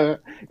was an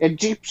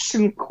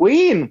Egyptian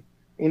queen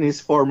in his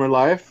former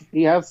life.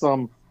 He has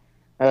some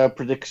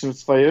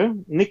predictions for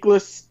you.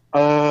 Nicholas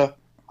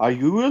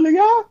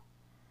Ayulia?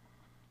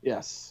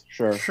 Yes,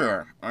 sure.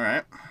 Sure, all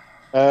right.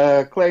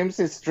 Claims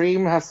his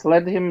dream has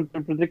led him to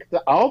predict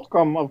the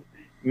outcome of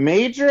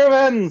major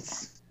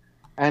events,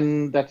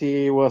 and that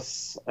he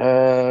was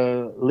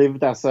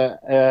lived as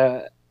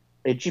a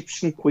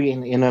Egyptian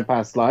queen in a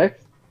past life.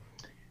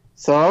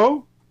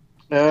 So,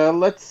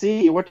 let's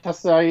see, what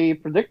has I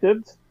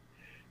predicted?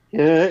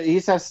 He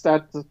says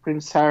that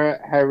Prince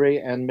Harry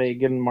and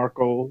Meghan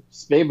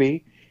Markle's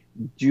baby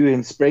due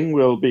in spring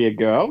will be a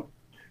girl.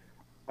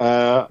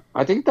 I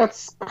think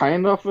that's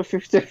kind of a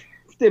 50-50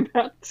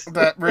 bet.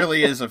 That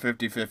really is a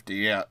 50-50,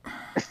 yeah.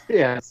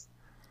 Yes.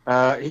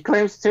 He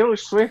claims Taylor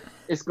Swift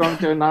is going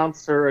to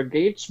announce her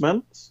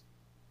engagement.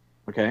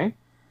 Okay.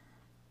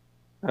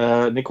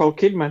 Nicole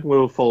Kidman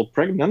will fall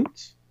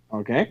pregnant.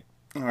 Okay.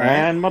 All right.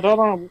 And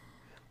Madonna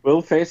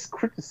will face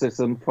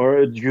criticism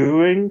for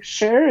doing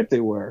charity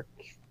work.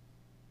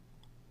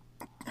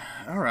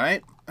 All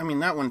right. I mean,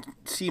 that one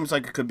seems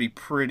like it could be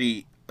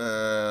pretty...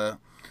 you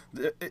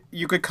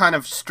could kind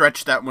of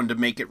stretch that one to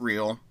make it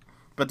real.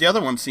 But the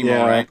other one seemed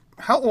all right.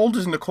 How old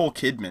is Nicole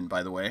Kidman,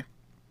 by the way?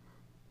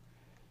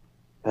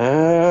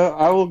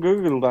 I will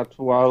Google that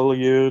while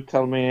you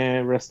tell me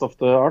the rest of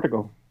the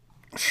article.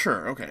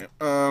 Sure, okay.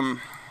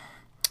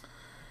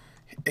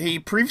 He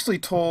previously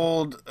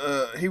told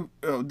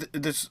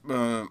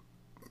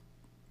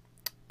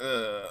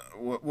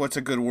what's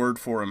a good word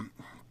for him?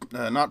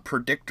 Not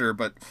predictor,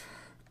 but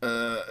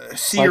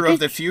seer of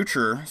the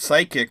future,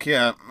 psychic.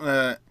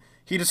 Yeah.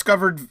 He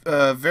discovered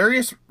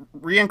various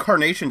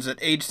reincarnations at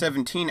age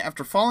 17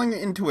 after falling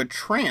into a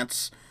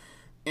trance,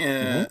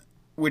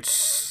 which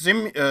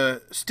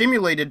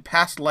stimulated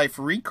past life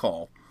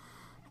recall.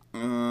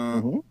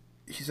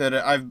 He said,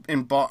 "I've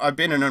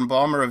been an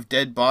embalmer of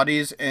dead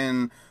bodies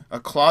and a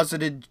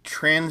closeted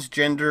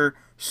transgender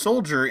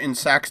soldier in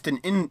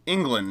Saxton,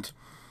 England.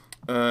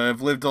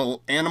 I've lived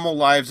animal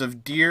lives of a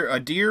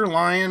deer,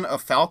 lion, a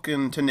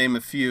falcon, to name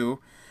a few.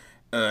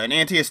 An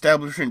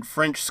anti-establishment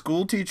French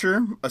school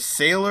teacher, a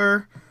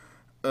sailor,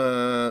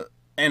 and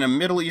a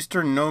Middle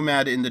Eastern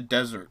nomad in the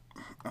desert."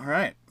 All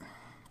right.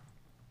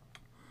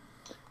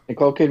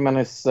 Nicole Kidman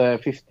is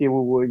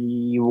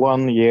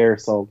 51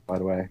 years old, by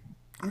the way.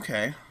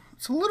 Okay.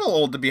 It's a little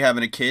old to be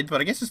having a kid, but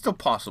I guess it's still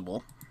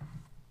possible.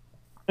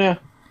 Yeah.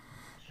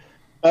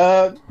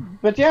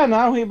 But yeah,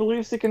 now he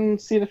believes he can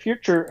see the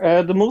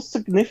future. The most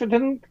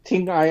significant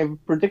thing I have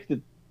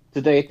predicted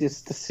to date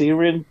is the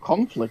Syrian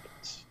conflict.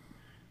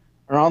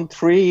 Around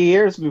 3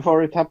 years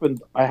before it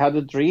happened, I had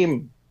a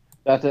dream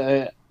that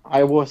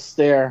I was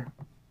there.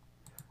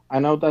 I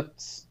know that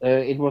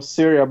it was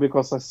Syria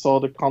because I saw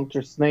the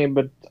country's name,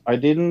 but I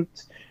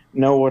didn't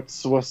know what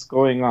was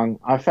going on.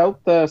 I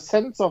felt a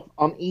sense of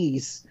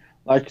unease,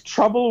 like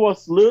trouble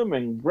was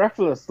looming,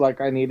 breathless,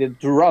 like I needed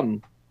to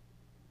run.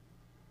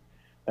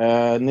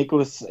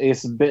 Nicholas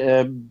is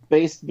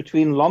based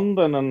between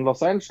London and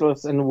Los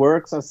Angeles and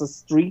works as a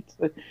street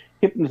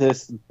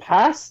hypnotist,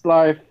 past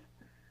life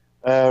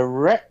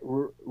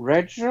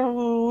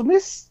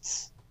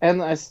regionalist,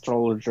 and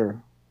astrologer.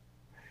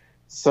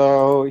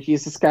 So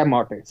he's a scam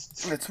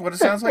artist. That's what it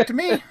sounds like to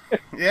me.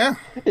 Yeah.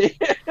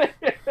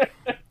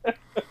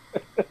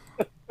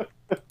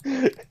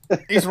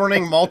 He's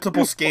running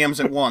multiple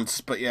scams at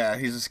once, but yeah,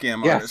 he's a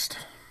scam Yes.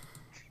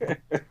 artist.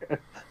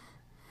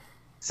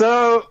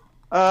 So,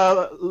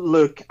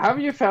 look, have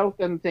you felt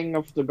anything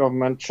of the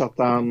government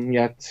shutdown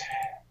yet,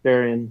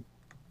 Darian?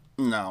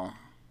 No,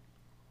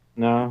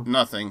 No?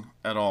 nothing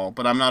at all.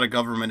 But I'm not a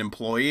government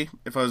employee.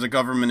 If I was a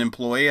government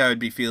employee, I would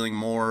be feeling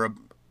more.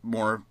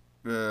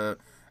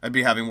 I'd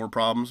be having more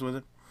problems with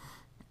it.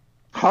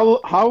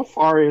 How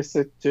far is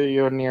it to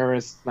your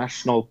nearest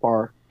national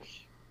park?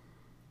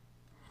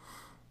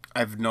 I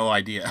have no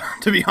idea,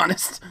 to be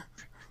honest.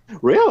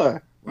 Really?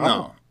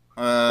 No.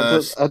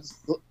 That's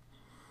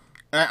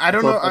I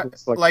don't I know. thought it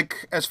was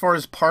Like, as far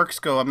as parks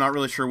go, I'm not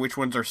really sure which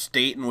ones are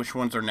state and which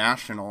ones are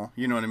national.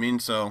 You know what I mean?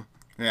 So,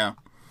 yeah.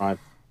 right.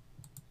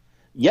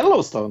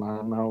 Yellowstone,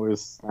 I know,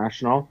 is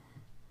national.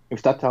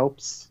 If that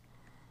helps.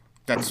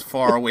 That's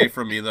far away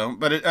from me, though.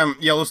 But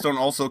Yellowstone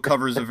also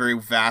covers a very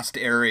vast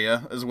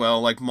area as well,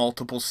 like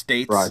multiple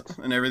states Right.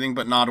 and everything,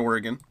 but not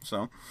Oregon.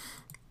 So,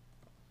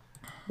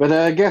 But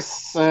I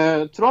guess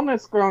Tron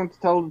is going to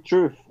tell the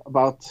truth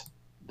about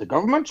the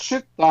government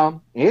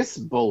shutdown is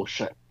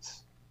bullshit.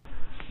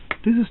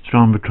 This is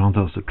John Bertrand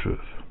tells the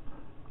truth.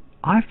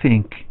 I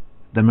think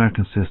the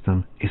American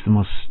system is the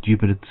most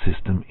stupid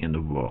system in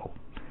the world.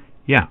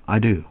 Yeah, I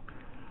do.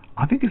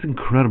 I think it's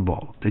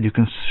incredible that you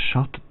can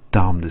shut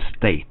down the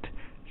state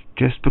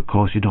just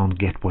because you don't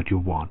get what you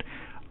want.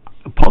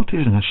 A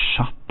politician can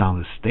shut down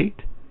the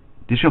state.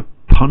 They shall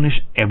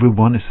punish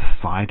everyone in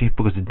society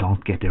because they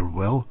don't get their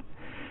will.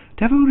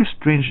 They have a very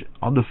strange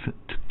other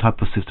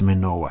type of system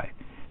in Norway.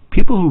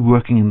 People who are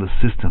working in the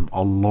system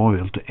are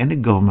loyal to any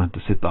government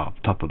to sit up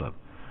top of them.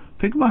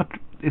 Think about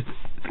if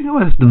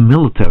the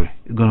military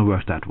is going to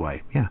work that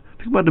way. Yeah,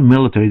 think about the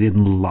military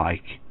didn't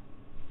like,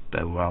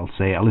 well,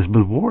 say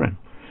Elizabeth Warren.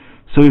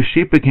 So if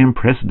she became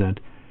president,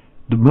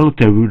 the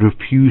military would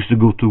refuse to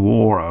go to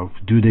war. Or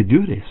do they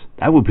do this?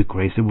 That would be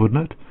crazy,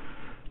 wouldn't it?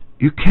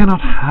 You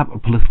cannot have a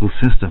political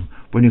system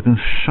when you can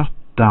shut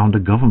down the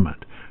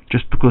government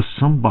just because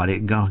somebody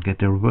can't get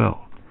their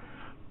will.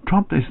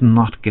 Trump is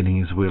not getting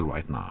his will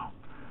right now.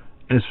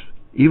 It's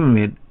even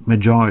with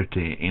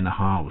majority in the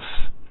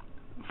House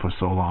for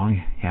so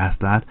long, he has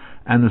that,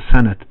 and the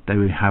Senate they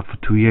will have for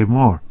 2 years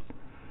more.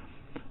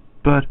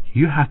 But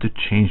you have to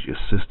change your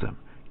system.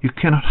 You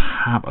cannot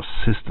have a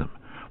system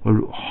where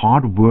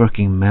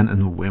hard-working men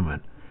and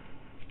women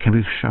can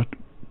be shut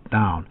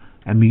down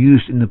and be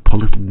used in the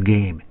political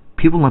game.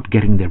 People not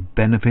getting their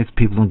benefits,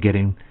 people not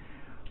getting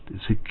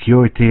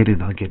security, they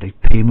not getting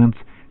payments,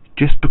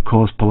 just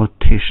because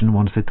politicians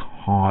want to sit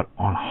hard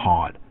on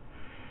hard.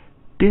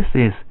 This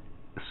is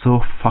so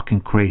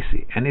fucking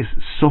crazy, and it's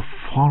so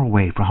far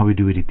away from how we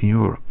do it in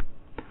Europe.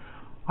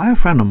 I have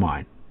a friend of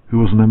mine who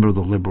was a member of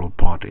the Liberal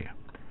Party.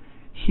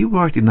 He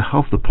worked in the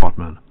health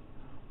department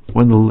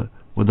when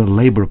the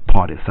Labour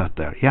Party sat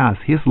there. Yes,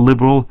 he's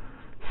liberal,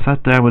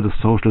 sat there where the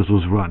Socialist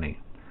was running.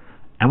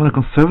 And when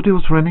the Conservative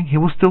was running, he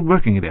was still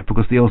working there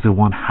because they also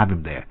want to have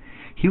him there.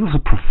 He was a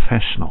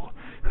professional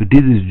who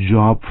did his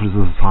job for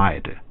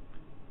society.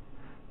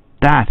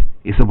 That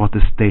is what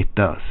the state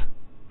does.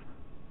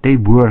 They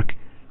work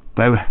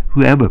by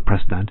whoever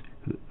president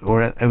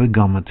or every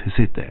government who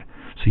sit there.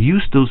 So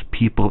use those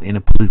people in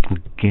a political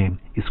game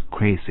is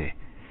crazy.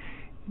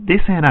 They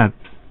say that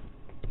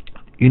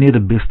you need a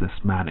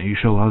businessman and you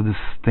should allow the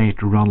state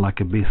to run like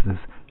a business.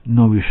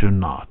 No, you should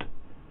not.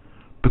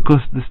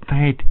 Because the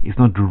state is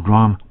not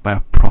run by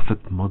a profit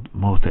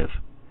motive.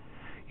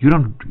 You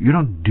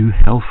don't do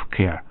health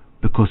care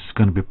because it's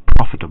going to be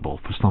profitable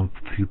for some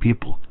few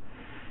people.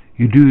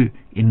 You do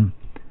and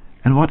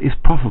what is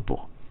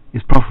profitable?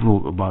 Is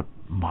profitable about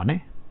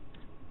money?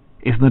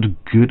 Is not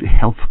good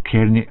health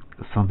care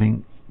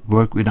something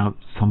work without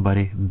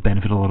somebody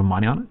benefit a lot of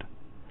money on it?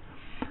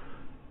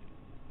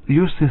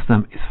 Your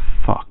system is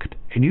fucked,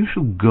 and you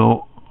should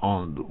go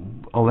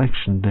on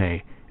election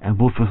day and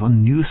vote for a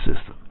new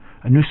system.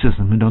 A new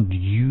system who don't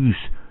use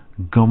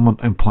government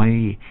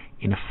employee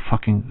in a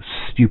fucking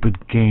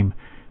stupid game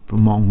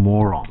among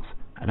morons.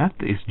 And that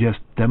is just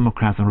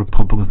Democrats and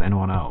Republicans and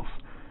anyone else.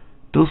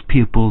 Those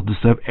people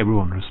deserve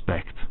everyone's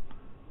respect.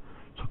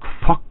 So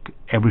fuck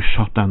every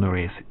shutdown there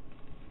is.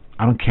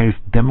 I don't care if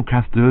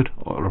Democrats do it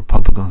or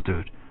Republicans do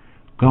it.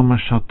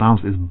 Government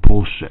shutdowns is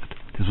bullshit.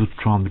 This is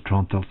Trump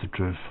tells the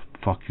truth.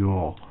 Fuck you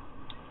all.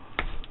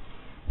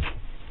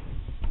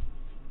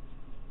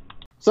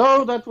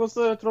 So that was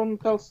Tron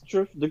tells the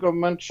truth. The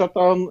government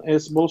shutdown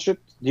is bullshit.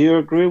 Do you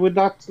agree with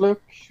that,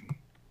 Luke?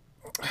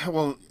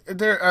 Well,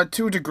 there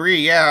to a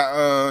degree,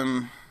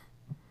 yeah.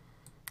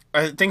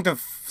 I think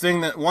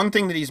one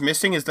thing that he's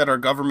missing is that our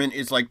government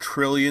is like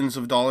trillions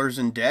of dollars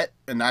in debt,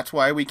 and that's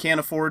why we can't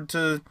afford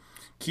to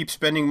keep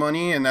spending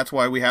money, and that's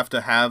why we have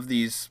to have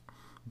these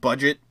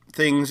budget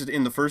things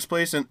in the first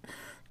place. And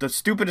the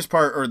stupidest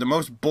part, or the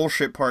most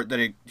bullshit part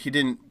that he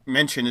didn't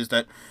mention, is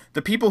that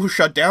the people who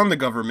shut down the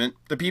government,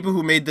 the people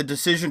who made the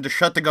decision to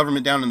shut the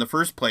government down in the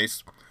first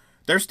place,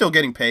 they're still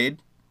getting paid.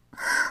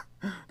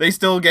 They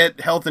still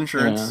get health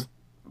insurance,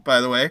 by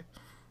the way.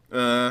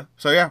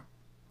 So yeah.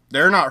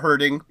 They're not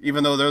hurting,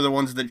 even though they're the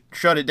ones that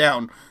shut it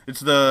down.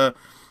 It's the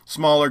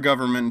smaller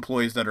government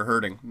employees that are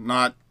hurting,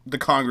 not the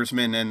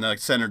congressmen and the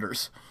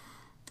senators.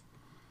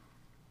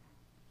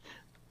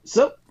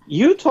 So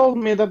you told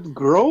me that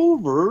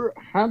Grover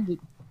had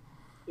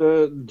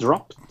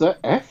dropped the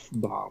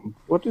F-bomb.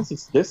 What is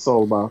this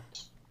all about?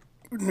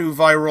 New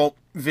viral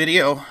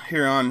video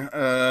here on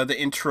the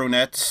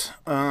intronets.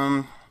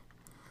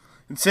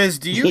 It says,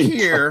 Do you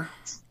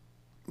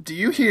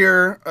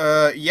hear,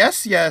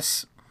 yes,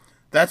 yes,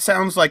 that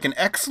sounds like an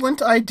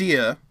excellent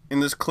idea in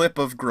this clip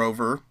of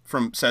Grover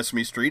from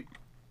Sesame Street?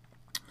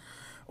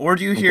 Or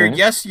do you hear, Okay.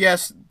 yes,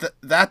 yes,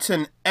 that's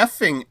an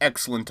effing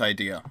excellent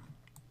idea?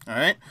 All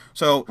right.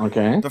 So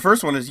Okay. the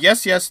first one is,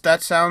 yes, yes,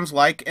 that sounds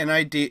like an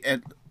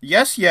idea.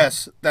 Yes,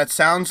 yes, that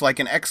sounds like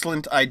an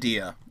excellent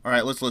idea. All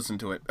right, let's listen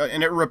to it.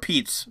 And it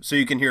repeats so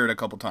you can hear it a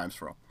couple times,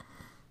 bro.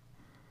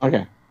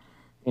 Okay.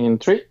 In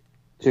 3,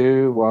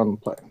 2, 1,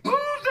 play. Move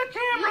the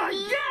camera!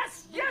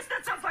 Yes! Yes,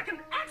 that sounds like an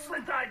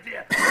excellent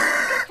idea! Move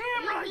the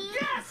camera!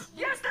 Yes!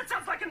 Yes, that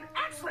sounds like an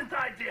excellent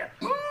idea!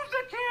 Move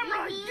the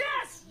camera!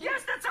 Yes!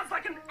 Yes, that sounds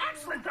like an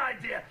excellent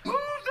idea! Move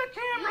the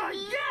camera!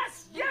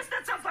 Yes! Yes,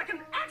 that sounds like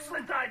an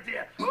excellent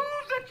idea! Move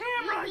the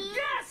camera!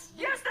 Yes!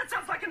 Yes, that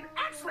sounds like an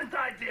excellent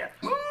idea!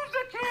 Move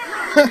the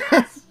camera!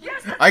 Yes!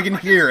 Yes, that I sounds can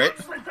like hear an it.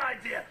 excellent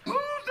idea! Move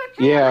the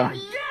camera! Yeah.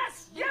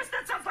 Yes! Yes,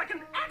 that sounds like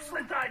an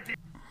excellent idea!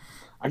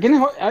 I can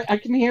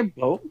hear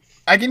both.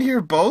 I can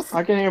hear both,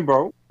 I can hear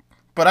both.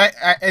 but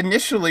I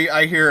initially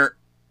I hear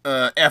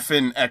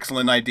effing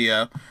excellent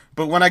idea.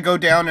 But when I go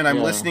down and I'm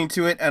Yeah. listening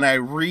to it and I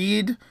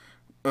read,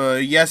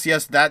 yes,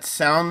 yes, that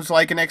sounds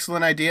like an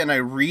excellent idea, and I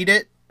read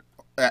it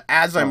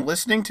as I'm Oh.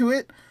 listening to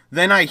it,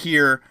 then I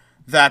hear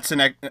that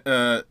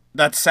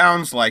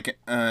sounds like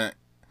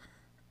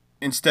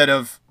instead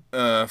of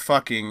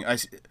fucking.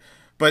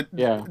 But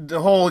Yeah.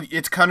 the whole,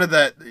 it's kind of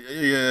that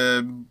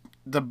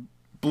the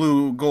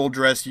blue gold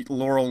dress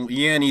Laurel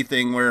Yanny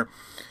thing where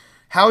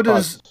how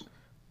does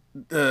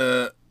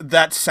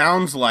that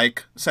sound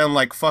like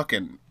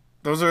fucking.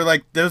 Those are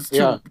like, those two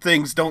Yeah.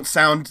 things don't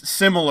sound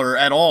similar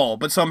at all,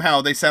 but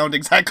somehow they sound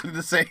exactly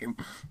the same.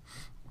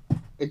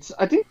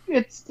 I think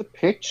it's the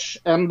pitch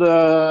and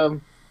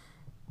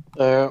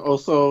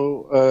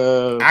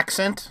also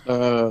Accent?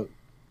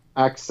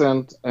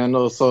 accent and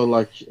also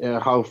like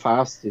how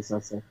fast he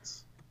says it.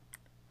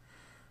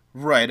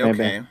 Right, Maybe.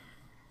 okay.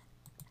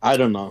 I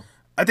don't know.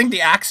 I think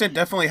the accent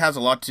definitely has a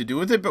lot to do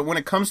with it, but when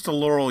it comes to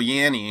Laurel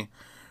Yanny,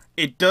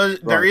 it does.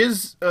 Right. There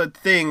is a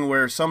thing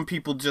where some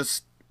people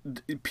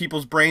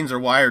people's brains are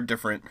wired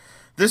different.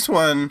 This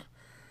one,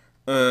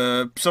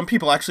 some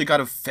people actually got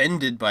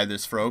offended by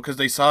this, Fro, because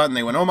they saw it and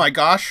they went, "Oh my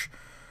gosh,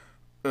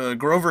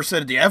 Grover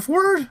said the F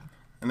word,"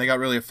 and they got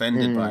really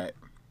offended by it.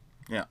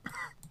 Yeah,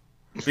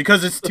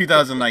 because it's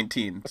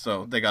 2019,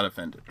 so they got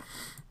offended.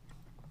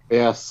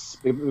 Yes,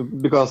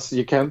 because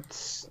you can't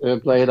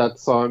play that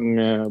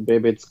song,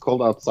 Baby It's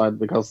Cold Outside,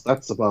 because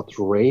that's about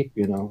rape,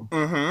 you know.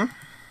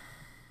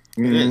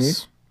 Mm-hmm. It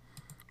is.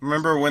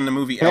 Remember when the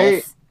movie Hey.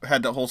 Elf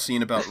had the whole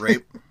scene about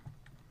rape?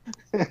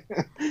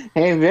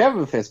 Hey, we have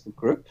a Facebook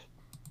group.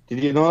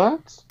 Did you know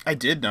that? I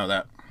did know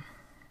that.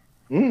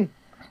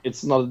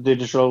 It's not a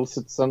digital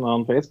citizen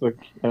on Facebook.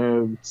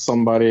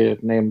 Somebody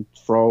named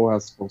Fro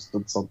has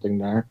posted something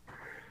there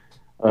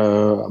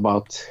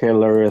about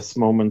hilarious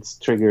moments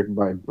triggered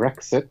by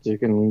Brexit. You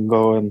can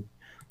go and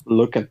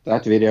look at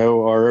that video,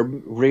 or a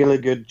really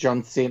good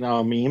John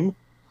Cena meme.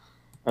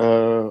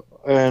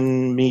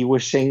 And me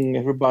wishing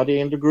everybody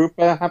in the group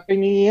a happy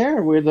new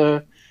year with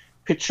a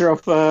picture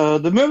of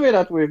the movie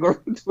that we're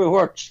going to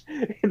watch.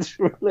 It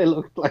really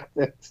looked like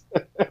that.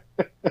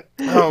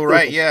 Oh,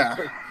 right, yeah.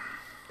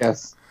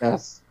 Yes,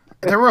 yes.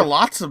 There were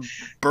lots of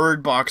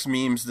Bird Box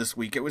memes this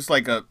week. It was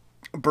like a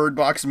Bird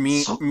Box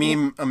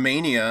meme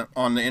mania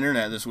on the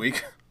internet this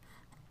week.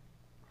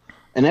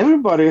 And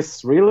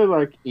everybody's really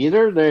like,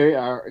 either they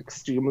are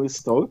extremely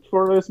stoked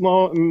for this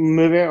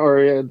movie,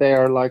 or they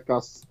are like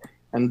us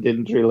and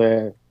didn't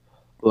really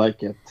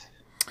like it.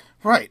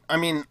 Right. I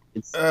mean,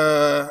 It's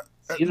and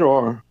either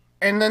or.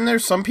 then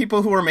there's some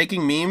people who are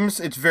making memes.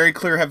 It's very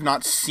clear have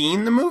not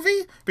seen the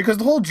movie, because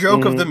the whole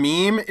joke of the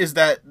meme is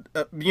that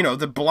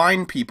the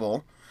blind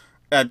people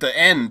at the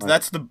end.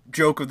 That's the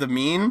joke of the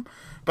meme.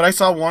 But I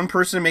saw one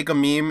person make a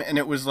meme, and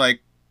it was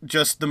like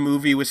just the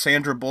movie with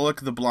Sandra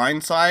Bullock, The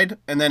Blind Side,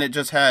 and then it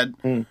just had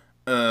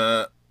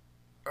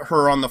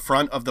her on the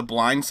front of the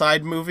Blind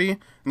Side movie,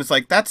 and it's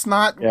like, that's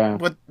not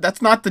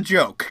that's not the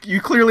joke. You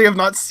clearly have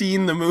not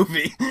seen the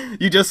movie.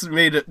 You just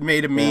made a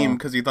meme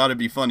because you thought it'd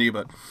be funny,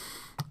 but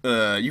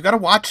you gotta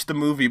watch the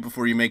movie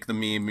before you make the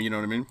meme. You know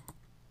what I mean?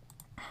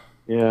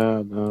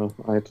 Yeah, no,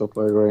 I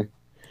totally agree.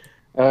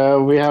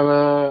 We have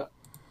a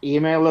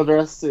email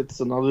address. It's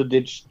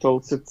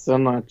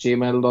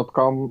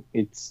anotherdigitalcitizen@gmail.com.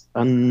 It's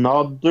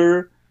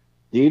another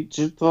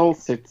digital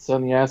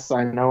citizen. Yes,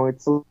 I know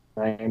it's a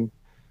name.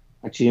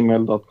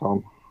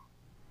 @gmail.com.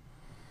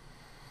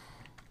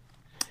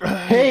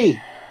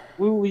 Hey,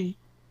 you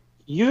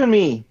and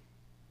me,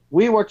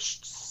 we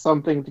watched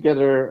something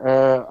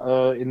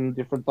together in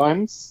different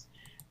times.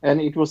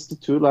 and it was the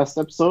 2 last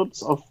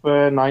episodes of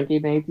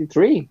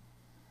 1983.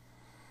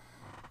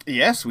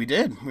 Yes, we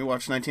did. We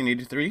watched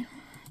 1983,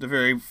 the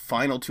very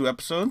final 2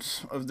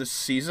 episodes of this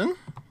season.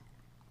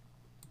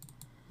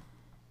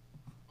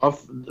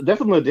 Of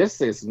definitely this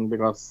season,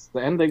 because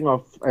the ending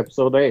of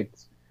episode 8.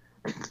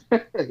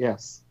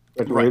 Yes,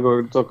 but Right.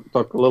 we're going to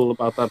talk a little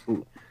about that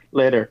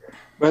later.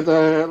 But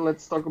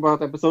let's talk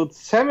about episode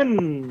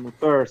 7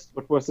 first.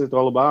 What was it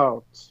all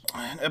about?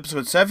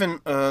 Episode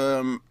 7,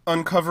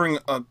 uncovering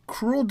a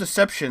cruel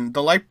deception.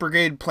 The Light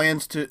Brigade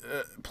plans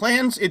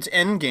its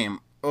endgame.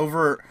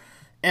 Over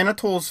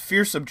Anatol's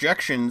fierce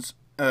objections,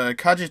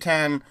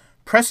 Kajetan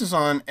presses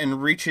on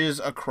and reaches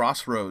a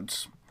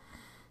crossroads.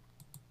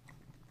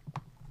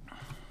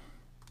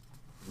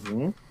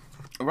 Mhm.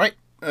 Right.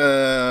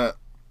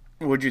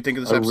 What'd you think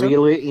of this A episode?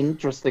 really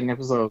interesting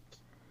episode.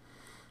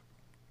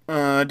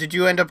 Did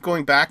you end up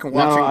going back and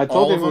No, watching I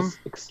all thought it of them? was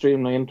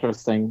extremely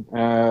interesting.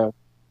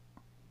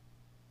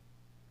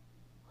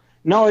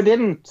 No, I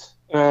didn't.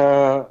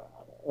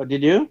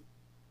 Did you?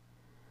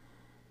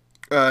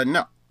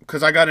 No,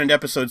 because I got into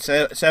episode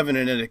 7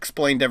 and it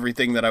explained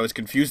everything that I was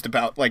confused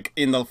about, like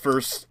in the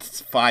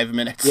first 5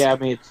 minutes. Yeah,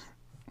 me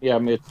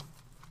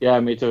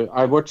too.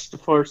 I watched the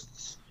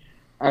first.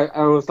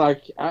 I was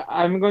like,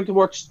 I'm going to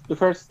watch the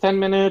first 10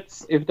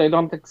 minutes. If they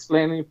don't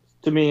explain it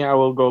to me, I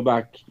will go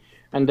back.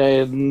 And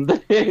then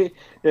they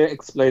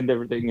explained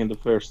everything in the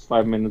first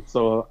 5 minutes.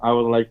 So I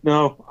was like,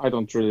 no, I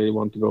don't really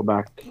want to go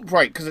back.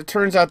 Right, because it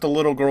turns out the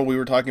little girl we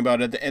were talking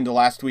about at the end of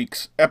last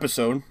week's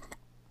episode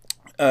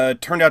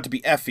turned out to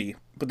be Effie,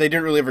 but they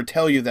didn't really ever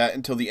tell you that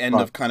until the end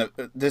of kind of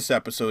this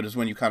episode is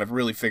when you kind of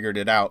really figured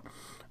it out.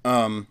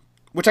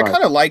 Which I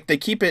kind of like. They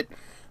keep it,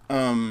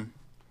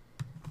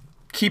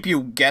 keep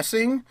you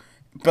guessing,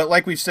 but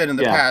like we've said in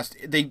the past,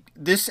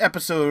 this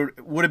episode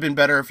would have been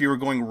better if you were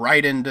going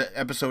right into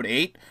episode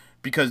 8,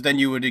 because then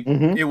you would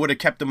it would have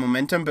kept the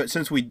momentum. But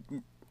since we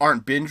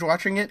aren't binge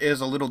watching it, it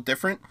is a little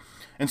different.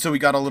 And so we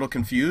got a little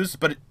confused,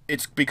 but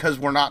it's because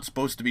we're not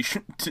supposed to be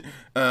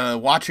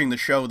watching the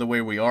show the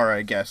way we are,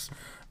 I guess.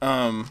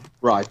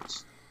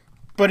 Right.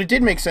 But it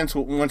did make sense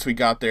once we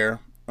got there.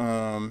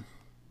 And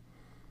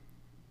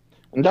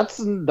that's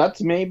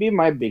maybe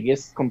my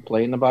biggest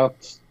complaint about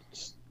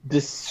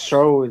this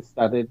show, is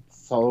that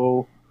it's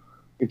so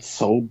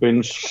bingey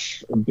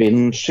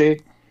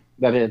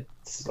that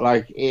it's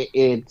like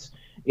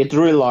it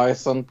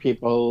relies on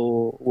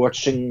people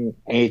watching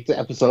 8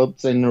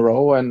 episodes in a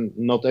row, and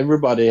not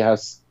everybody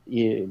has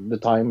the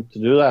time to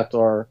do that,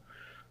 or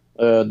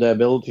the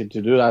ability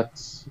to do that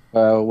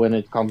when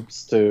it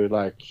comes to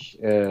like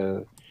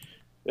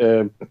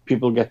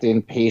people get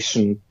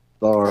impatient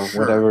or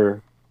Sure.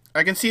 whatever.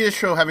 I can see this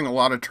show having a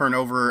lot of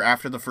turnover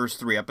after the first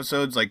 3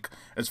 episodes, like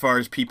as far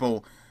as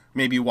people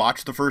maybe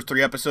watch the first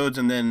 3 episodes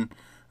and then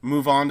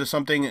move on to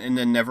something and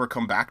then never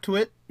come back to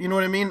it. You know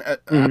what I mean?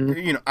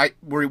 You know,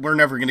 we're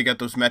never going to get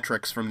those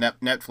metrics from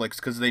Netflix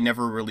because they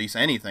never release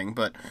anything.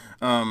 But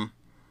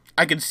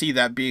I could see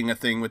that being a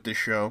thing with this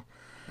show.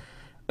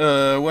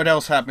 What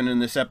else happened in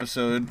this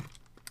episode?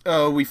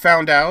 We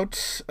found out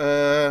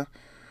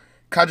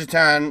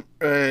Kajetan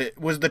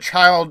was the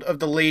child of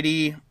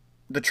the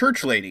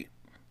church lady.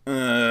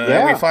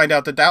 And we find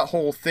out that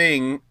whole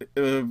thing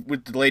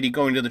with the lady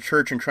going to the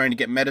church and trying to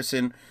get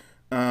medicine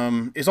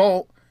is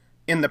all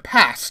in the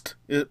past.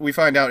 We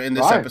find out in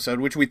this episode,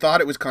 which we thought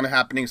it was kind of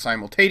happening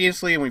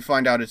simultaneously, and we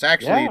find out it's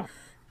actually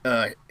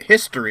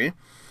history.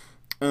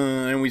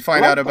 And we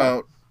find out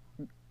about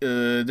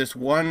this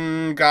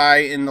one guy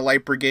in the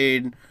Light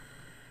Brigade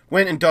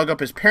went and dug up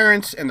his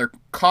parents, and their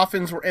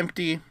coffins were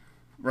empty,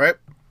 right?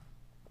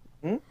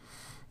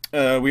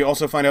 We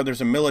also find out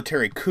there's a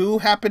military coup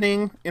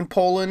happening in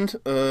Poland,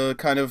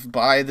 kind of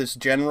by this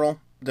general,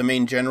 the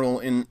main general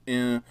in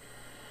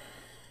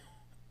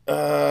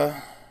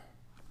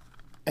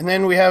and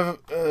then we have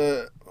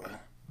there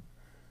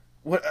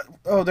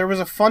was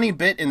a funny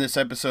bit in this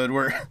episode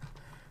where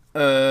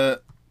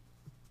the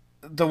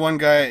one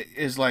guy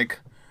is like,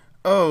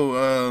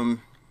 do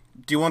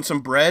you want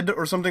some bread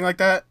or something like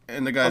that?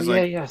 And the guy's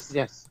like, yes.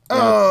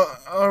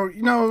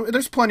 you know,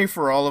 there's plenty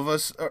for all of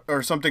us,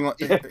 or something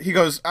like. He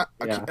goes,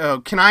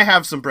 can I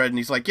have some bread? And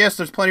he's like, yes,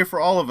 there's plenty for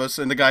all of us.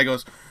 And the guy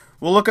goes,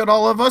 well, look at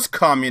all of us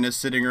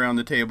communists sitting around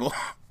the table.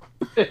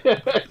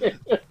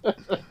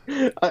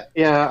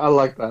 I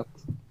like that.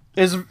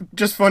 It's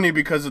just funny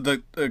because of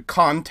the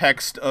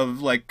context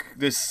of like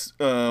this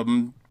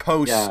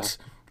post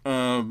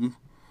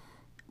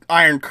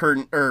Iron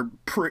Curtain or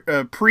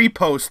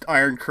pre-post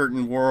Iron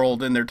Curtain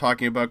world, and they're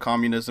talking about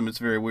communism. It's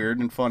very weird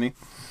and funny.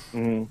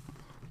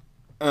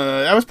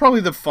 That was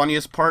probably the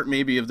funniest part,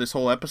 maybe, of this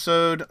whole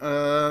episode.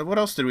 What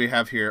else did we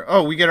have here?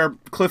 Oh, we get our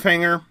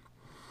cliffhanger,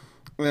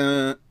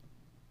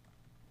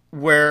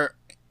 where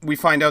we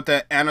find out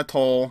that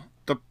Anatol,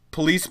 the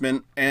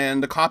policeman,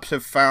 and the cops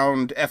have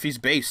found Effie's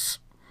base,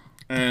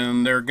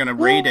 and they're gonna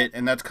raid it,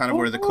 and that's kind of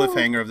where the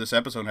cliffhanger of this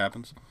episode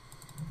happens.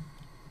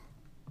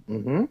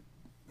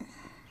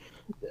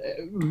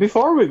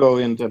 Before we go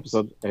into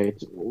episode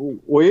 8,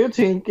 were you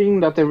thinking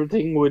that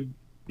everything would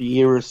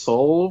be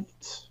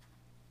resolved.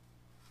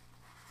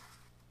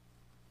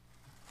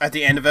 At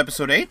the end of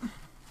episode 8?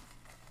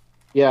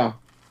 Yeah.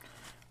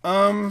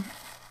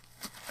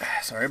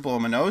 Sorry,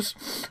 blowing my nose.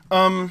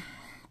 I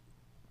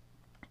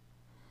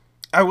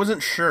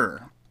wasn't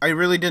sure. I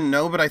really didn't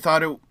know, but I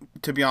thought it,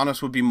 to be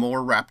honest, would be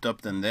more wrapped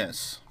up than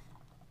this.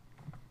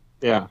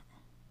 Yeah.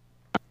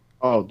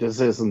 Oh, this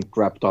isn't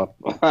wrapped up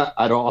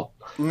at all.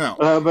 No.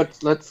 But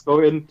let's go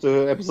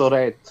into episode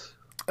 8.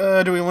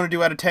 Do we want to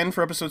do out of 10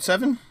 for episode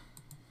 7?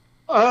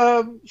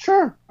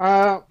 Sure.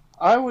 I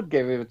would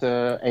give it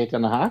a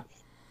 8.5.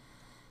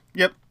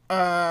 Yep.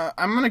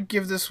 I'm gonna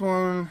give this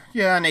one,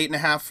 an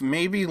 8.5,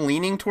 maybe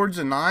leaning towards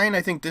a 9.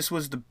 I think this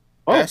was the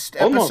best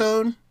almost.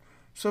 episode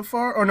so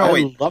far. Oh no, I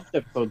wait. loved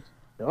episode.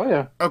 Oh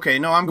yeah. Okay,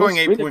 no, I'm going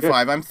It was really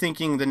 8.5. I'm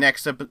thinking the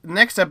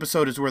next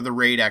episode is where the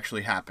raid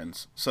actually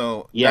happens.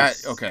 So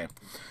Yes. okay.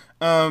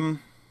 All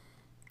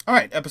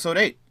right, episode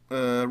 8,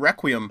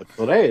 Requiem.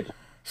 Episode 8.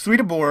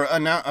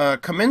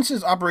 Sweetibor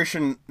commences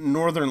Operation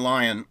Northern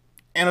Lion.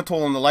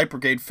 Anatole and the Light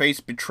Brigade face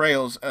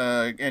betrayals,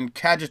 and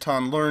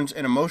Kajetan learns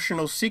an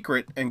emotional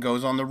secret and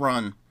goes on the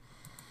run.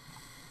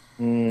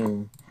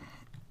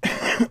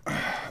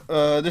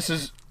 This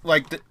is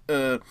like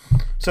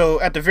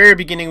so at the very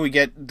beginning we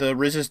get the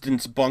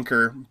Resistance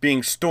bunker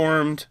being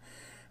stormed.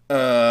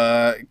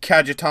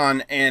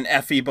 Kajetan and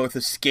Effie both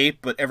escape,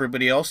 but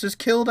everybody else is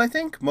killed, I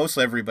think.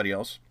 Mostly everybody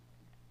else.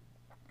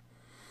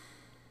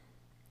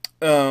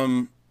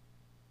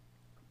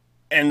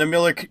 And the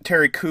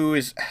military coup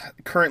is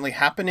currently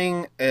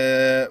happening.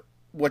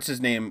 What's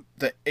his name?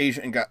 The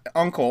Asian guy,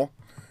 Uncle.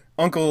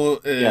 Uncle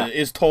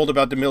is told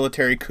about the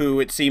military coup,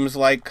 it seems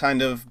like,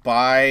 kind of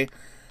by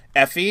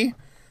Effie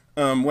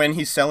when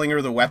he's selling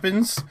her the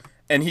weapons.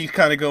 And he's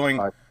kind of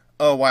going,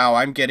 oh, wow,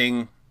 I'm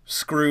getting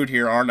screwed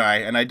here, aren't I?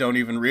 And I don't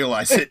even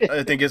realize it,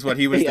 I think is what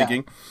he was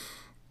thinking.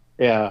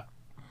 Yeah.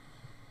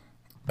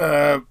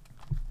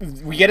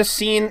 We get a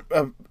scene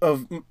of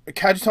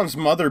Kajetan's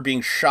mother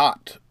being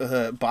shot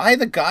by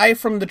the guy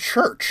from the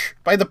church,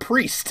 by the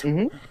priest,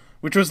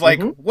 which was like,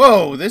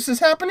 whoa, this is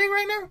happening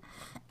right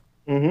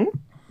now?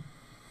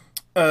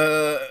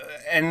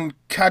 And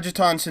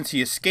Kajetan, since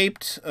he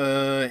escaped,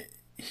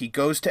 he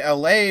goes to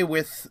L.A.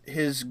 with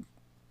his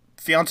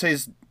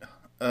fiance's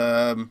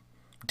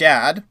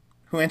dad,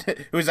 who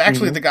is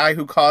actually the guy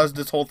who caused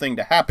this whole thing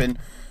to happen,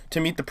 to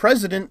meet the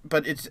president,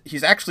 but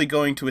he's actually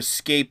going to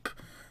escape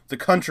the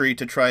country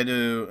to try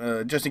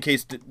to, just in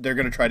case they're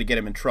going to try to get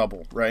him in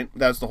trouble, right?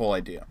 That's the whole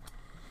idea.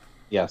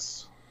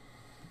 Yes.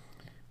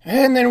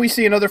 And then we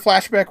see another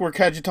flashback where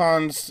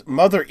Kajetan's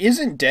mother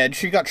isn't dead.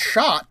 She got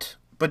shot,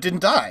 but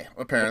didn't die,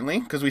 apparently,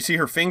 because we see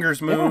her fingers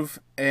move,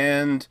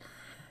 and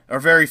our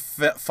very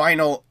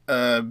final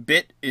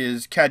bit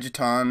is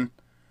Kajetan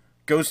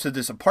goes to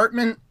this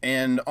apartment,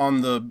 and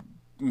on the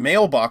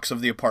mailbox of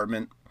the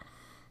apartment,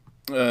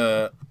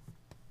 it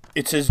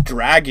says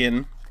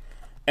dragon.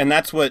 And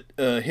that's what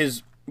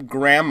his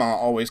grandma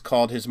always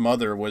called his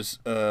mother, was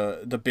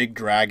the big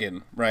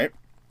dragon, right?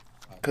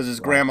 Because his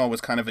grandma was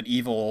kind of an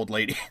evil old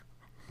lady.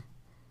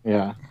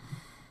 Yeah.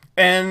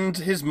 And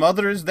his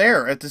mother is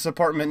there at this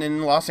apartment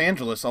in Los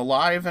Angeles,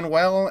 alive and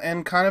well,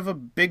 and kind of a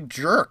big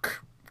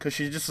jerk. Because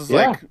she just is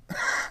like,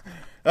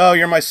 oh,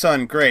 you're my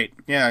son, great.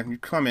 Yeah, you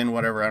come in,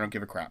 whatever, I don't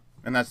give a crap.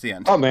 And that's the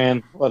end. Oh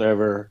man,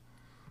 whatever.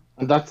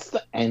 And that's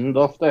the end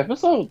of the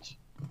episode.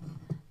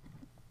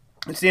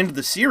 It's the end of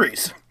the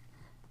series.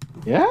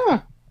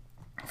 Yeah.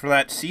 For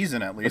that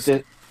season, at least.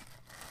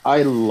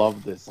 I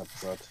love this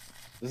episode.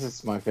 This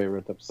is my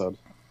favorite episode.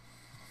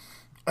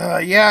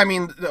 Yeah, I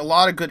mean, a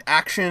lot of good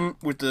action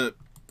with the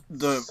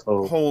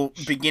whole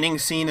beginning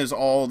scene is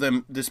all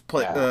them this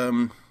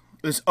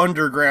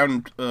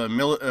underground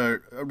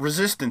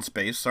resistance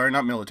base. Sorry,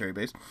 not military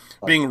base,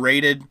 being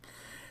raided,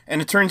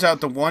 and it turns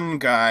out the one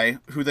guy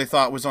who they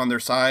thought was on their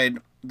side,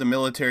 the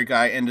military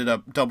guy, ended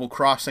up double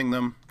crossing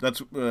them.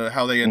 That's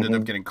how they ended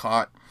up getting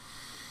caught.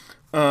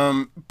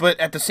 But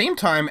at the same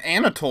time,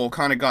 Anatole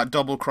kind of got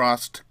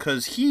double-crossed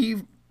because he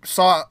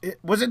saw...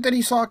 Was it that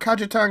he saw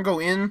Kajetan go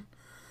in?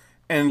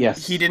 And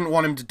he didn't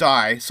want him to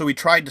die, so he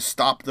tried to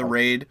stop the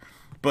raid.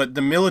 But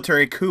the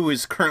military coup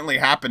is currently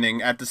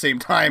happening at the same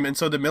time, and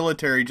so the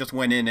military just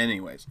went in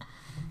anyways.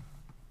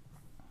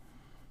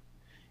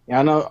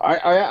 Yeah, no,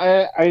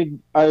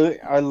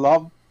 I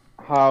love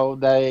how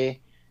they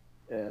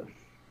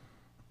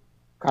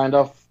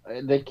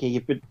they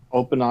keep it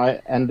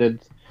open-ended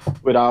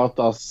without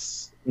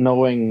us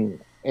knowing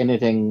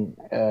anything.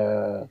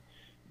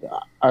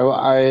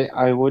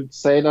 I would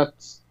say that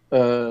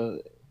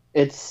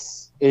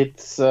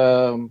it's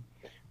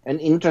an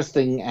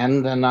interesting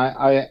end, and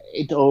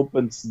it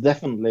opens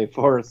definitely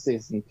for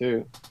season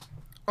 2.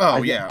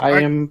 Oh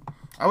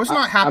I was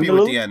not happy with the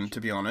little... end, to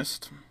be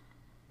honest.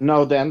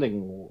 No, the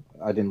ending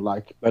I didn't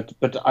like, but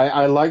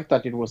I like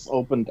that it was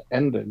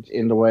open-ended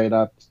in the way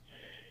that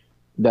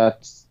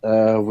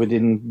we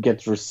didn't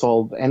get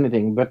resolved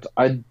anything. But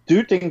I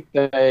do think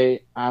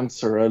they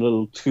answer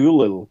too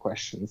little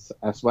questions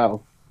as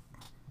well.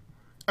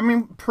 I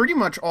mean, pretty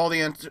much all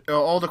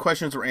the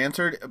questions were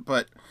answered,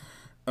 but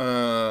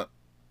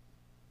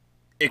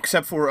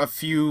except for a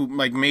few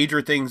like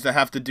major things that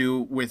have to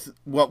do with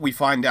what we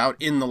find out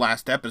in the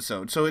last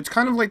episode. So it's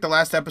kind of like the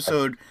last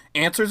episode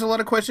answers a lot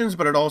of questions,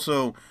 but it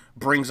also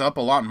brings up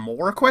a lot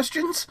more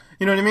questions.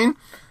 You know what I mean?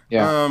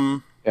 Yeah.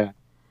 Yeah.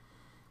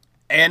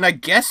 And I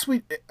guess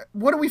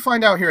what do we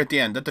find out here at the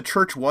end? That the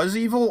church was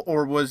evil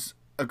or was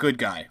a good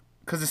guy?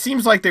 Because it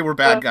seems like they were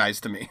bad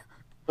guys to me.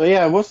 But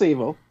yeah, it was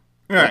evil.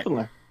 Right.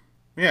 Definitely.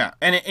 Yeah,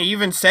 and it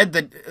even said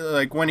that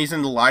like when he's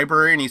in the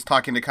library and he's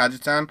talking to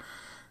Kajitan,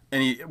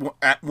 and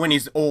when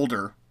he's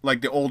older,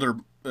 like the older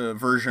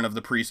version of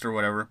the priest or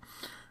whatever,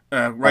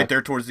 right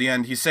there towards the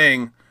end, he's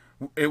saying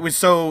it was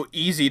so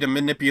easy to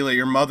manipulate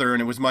your mother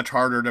and it was much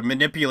harder to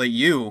manipulate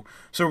you.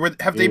 So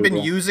have they been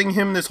using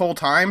him this whole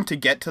time to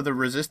get to the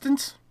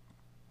resistance?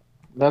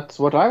 That's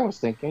what I was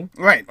thinking.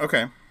 Right,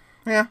 okay.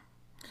 Yeah.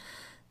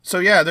 So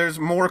yeah, there's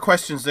more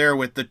questions there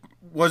with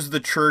was the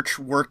church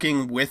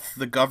working with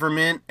the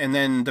government, and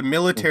then the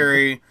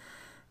military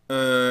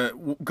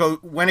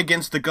went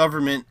against the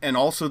government and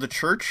also the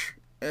church,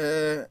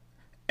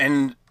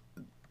 and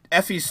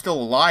Effie's still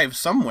alive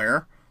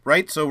somewhere,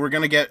 right? So we're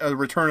gonna get a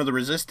return of the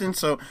resistance.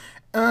 So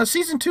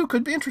season 2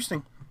 could be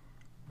interesting.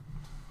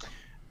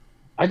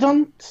 Are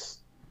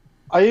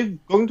you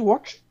going to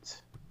watch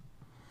it?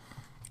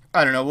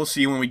 I don't know. We'll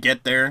see when we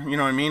get there. You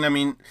know what I mean? I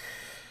mean,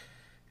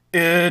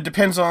 it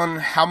depends on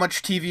how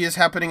much TV is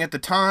happening at the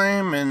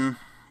time and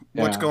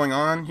what's going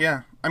on.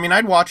 Yeah, I mean,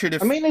 I'd watch it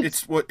if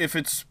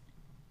it's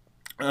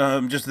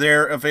just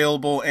there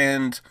available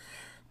and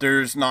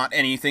there's not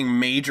anything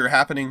major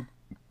happening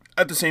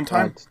at the same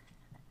time. Right.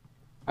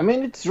 I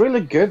mean, it's really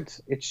good.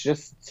 It's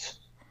just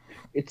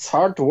it's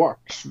hard to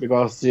watch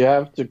because you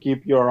have to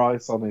keep your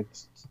eyes on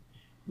it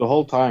the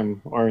whole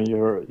time, or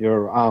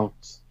you're out.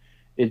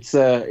 It's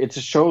a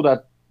show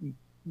that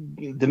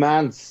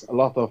demands a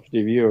lot of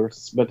the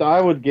viewers, but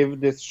I would give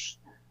this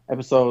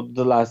episode,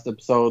 the last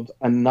episode,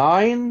 a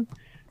 9,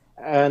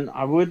 and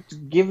I would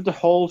give the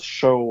whole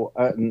show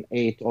an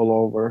 8 all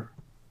over.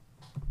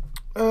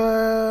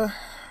 I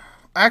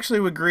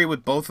actually would agree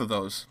with both of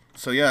those.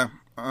 So yeah,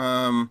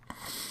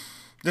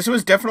 this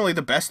was definitely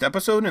the best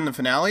episode in the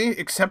finale,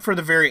 except for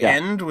the very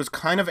end was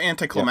kind of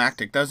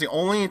anticlimactic. Yes. That was the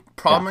only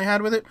problem I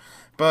had with it,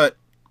 but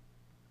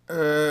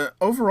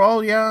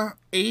overall,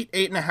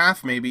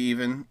 8.5 maybe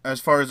even, as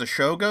far as the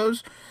show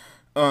goes.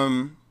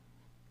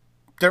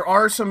 There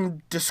are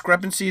some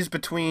discrepancies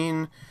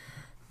between...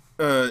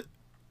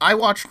 I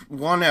watched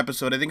one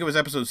episode, I think it was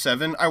episode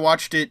 7. I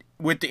watched it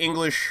with the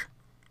English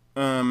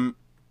dub,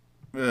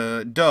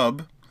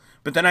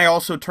 but then I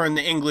also turned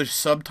the English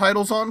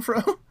subtitles on,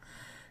 Fro.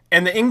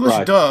 And the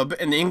English dub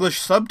and the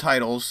English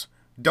subtitles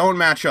don't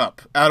match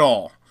up at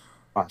all.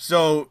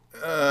 So,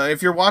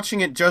 if you're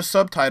watching it just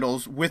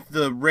subtitles with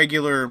the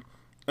regular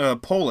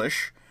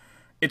Polish,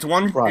 it's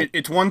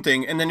one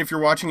thing, and then if you're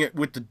watching it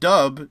with the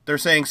dub, they're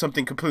saying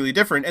something completely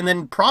different. And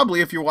then probably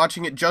if you're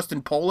watching it just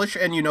in Polish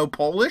and you know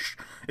Polish,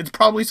 it's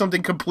probably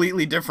something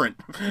completely different.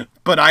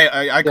 But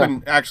I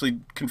couldn't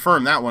actually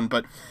confirm that one.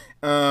 But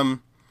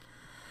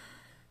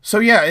so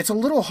yeah, it's a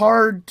little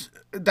hard.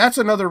 That's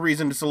another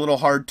reason it's a little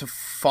hard to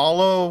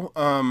follow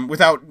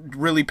without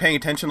really paying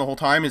attention the whole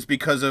time, is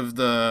because of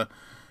the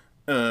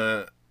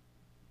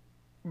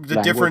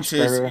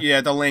differences.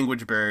 Barrier. The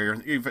language barrier.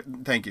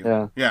 Thank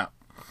you. Yeah.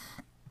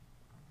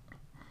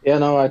 Yeah,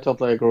 no, I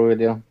totally agree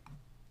with you.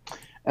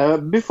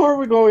 Before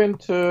we go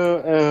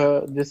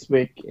into this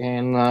week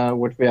and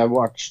what we have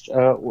watched,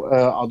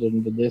 other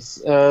than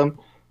this, Hall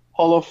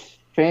of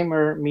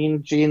Famer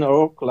Mean Gene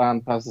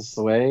Okerlund passes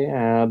away.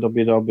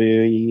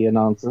 WWE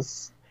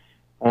announces.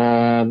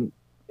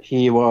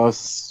 He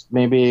was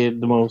maybe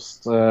the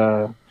most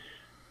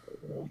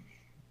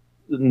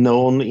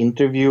known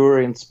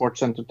interviewer in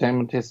sports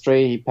entertainment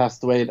history. He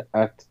passed away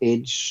at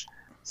age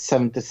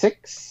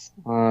 76.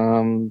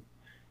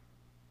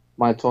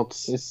 My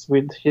thoughts is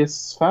with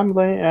his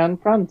family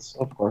and friends,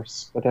 of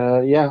course. But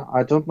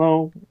I don't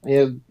know.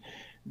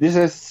 This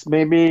is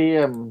maybe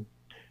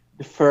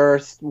the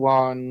first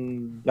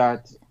one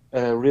that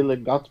really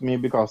got me,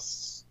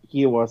 because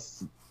he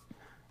was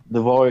the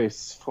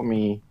voice for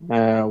me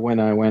when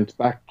I went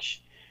back,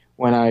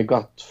 when I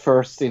got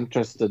first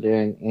interested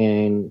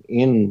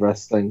in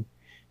wrestling.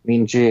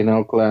 Mean Gene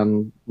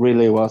Okerlund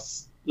really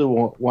was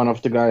one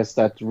of the guys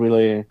that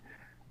really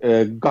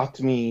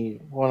got me,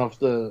 one of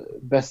the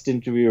best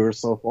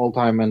interviewers of all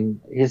time. And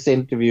his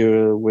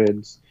interview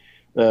with,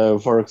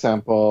 for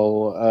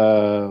example,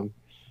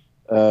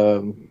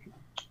 who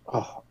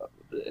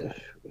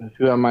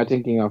am I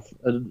thinking of?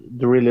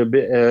 The really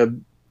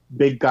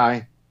big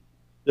guy,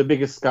 the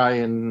biggest guy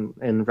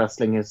in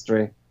wrestling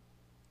history.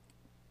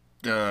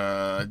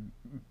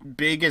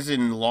 Big as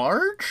in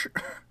large?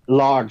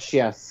 Large,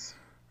 yes.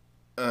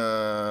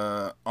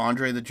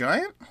 Andre the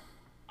Giant?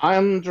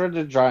 Andre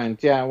the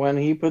Giant, yeah. When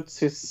he puts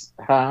his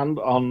hand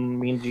on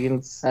Mean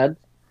Gene's head,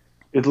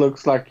 it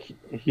looks like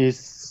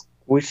he's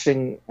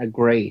squishing a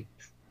grape.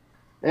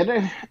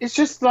 It's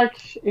just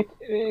like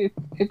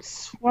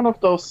it's one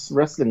of those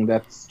wrestling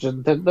that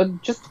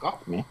just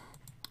got me.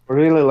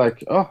 Really,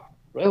 like, oh,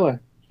 really?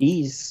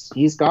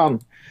 he's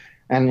gone,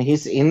 and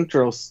his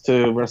intros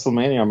to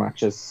WrestleMania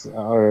matches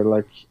are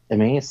like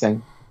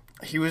amazing.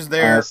 He was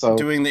there so-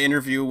 doing the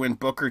interview when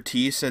Booker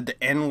T said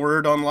the N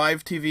word on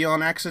live TV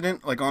on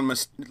accident,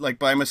 like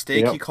by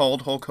mistake. Yep. He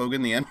called Hulk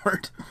Hogan the N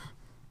word.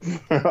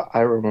 I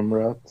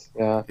remember that.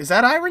 Yeah, Is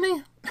that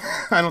irony?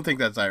 I don't think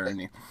that's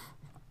irony.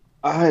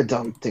 I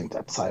don't think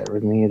that's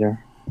irony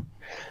either.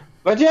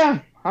 But yeah,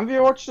 have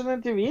you watched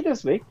any TV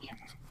this week?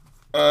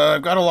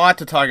 I've got a lot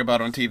to talk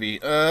about on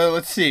TV.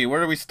 Let's see,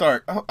 where do we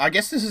start? Oh, I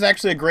guess this is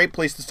actually a great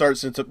place to start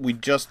since we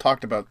just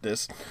talked about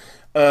this.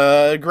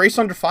 Grace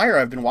Under Fire.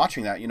 I've been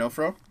watching that,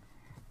 Fro.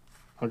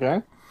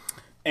 Okay.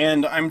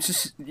 And I'm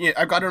just,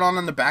 I got it on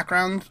in the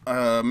background.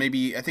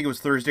 Maybe I think it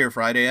was Thursday or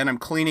Friday, and I'm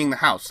cleaning the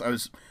house. I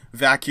was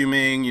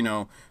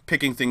vacuuming,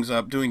 picking things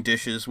up, doing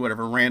dishes,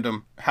 whatever,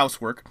 random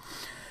housework.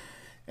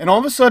 And all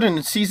of a sudden,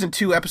 in season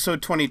 2,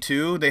 episode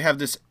 22, they have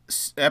this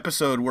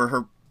episode where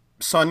her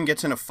son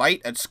gets in a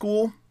fight at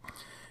school,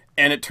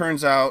 and it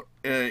turns out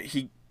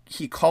he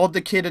called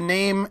the kid a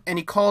name, and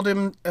he called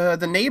him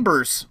the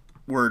neighbor's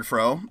word,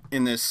 Fro,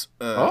 in this,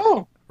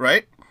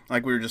 right?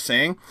 Like we were just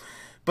saying.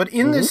 But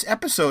in this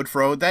episode,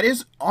 Fro, that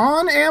is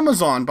on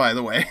Amazon, by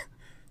the way,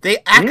 they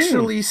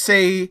actually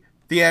say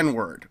the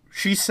N-word.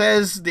 She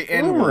says the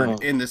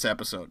N-word in this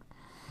episode.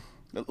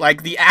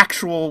 Like they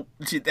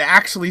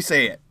actually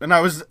say it.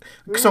 And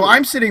so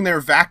I'm sitting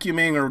there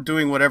vacuuming or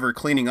doing whatever,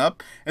 cleaning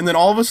up. And then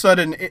all of a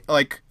sudden,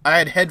 I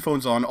had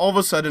headphones on. All of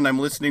a sudden I'm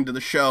listening to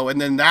the show. And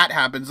then that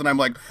happens. And I'm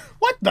like,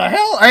 what the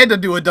hell? I had to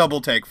do a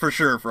double take for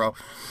sure, bro.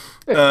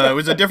 It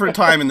was a different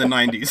time in the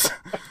 90s.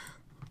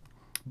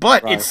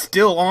 But it's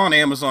still on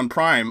Amazon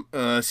Prime,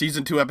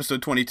 season 2,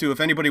 episode 22. If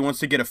anybody wants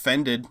to get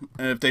offended,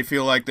 if they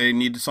feel like they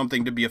need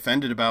something to be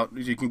offended about,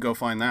 you can go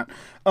find that.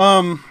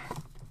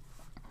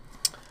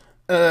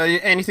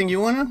 Anything you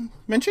want to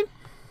mention?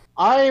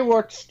 I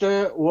watched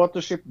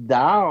Watership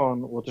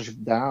Down.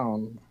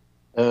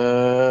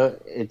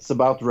 It's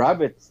about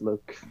rabbits,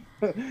 look.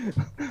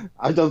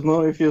 I don't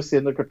know if you've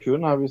seen the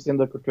cartoon. Have you seen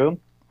the cartoon?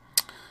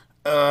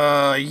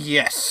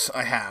 Yes,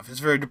 I have. It's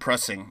very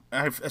depressing,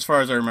 as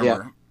far as I remember.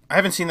 Yeah. I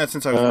haven't seen that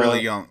since I was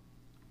really young.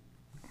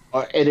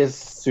 It is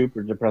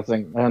super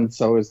depressing, and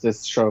so is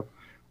this show.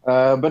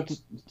 But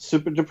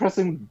super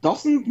depressing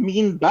doesn't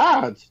mean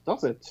bad,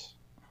 does it?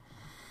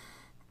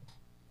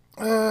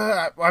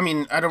 I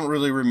mean, I don't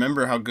really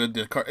remember how good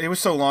it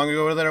was so long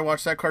ago that I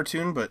watched that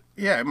cartoon, but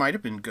yeah, it might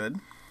have been good.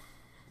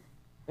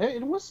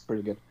 It was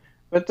pretty good.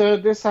 But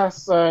this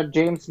has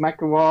James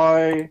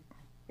McAvoy,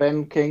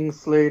 Ben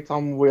Kingsley,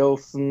 Tom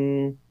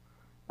Wilson,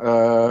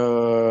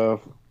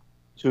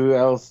 who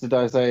else did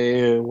I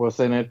say was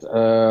in it?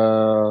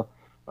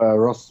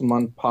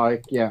 Rosamund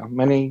Pike. Yeah,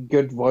 many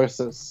good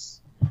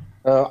voices.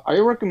 I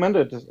recommend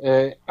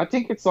it. I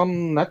think it's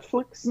on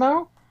Netflix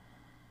now.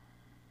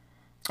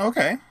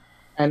 Okay.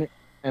 And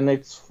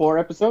it's 4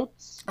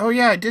 episodes. Oh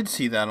yeah, I did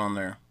see that on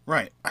there.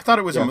 Right. I thought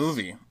it was a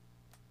movie.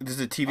 This is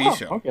a TV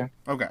show. Okay.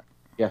 Okay.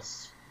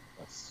 Yes.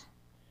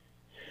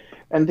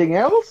 Anything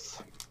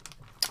else?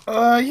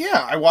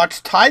 Yeah, I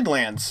watched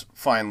Tidelands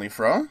finally,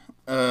 Fro.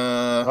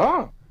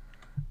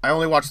 I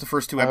only watched the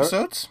first 2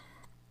 episodes.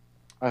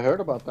 I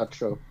heard about that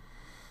show.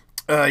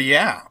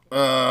 Yeah.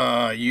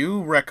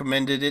 You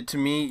recommended it to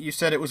me. You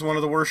said it was one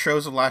of the worst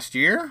shows of last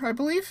year, I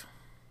believe.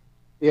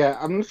 Yeah,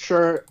 I'm not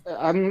sure.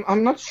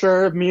 I'm not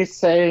sure. Me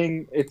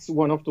saying it's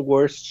one of the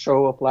worst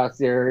show of last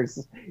year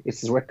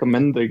is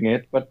recommending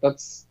it, but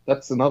that's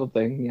another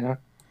thing. Yeah.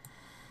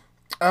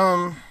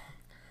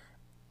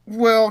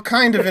 Well,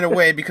 kind of in a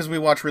way because we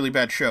watch really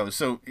bad shows.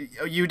 So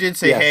you did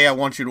say, Yes. "Hey, I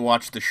want you to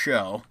watch the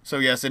show." So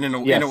yes, and in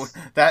a Yes.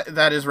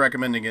 that is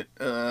recommending it,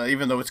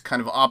 even though it's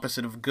kind of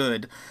opposite of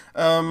good.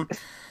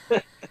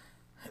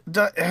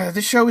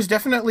 The show is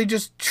definitely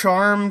just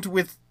charmed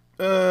with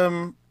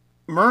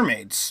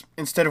mermaids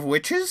instead of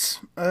witches.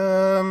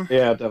 Yeah,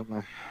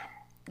 definitely.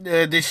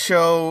 This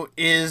show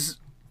is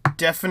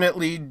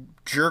definitely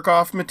jerk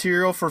off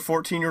material for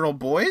 14-year-old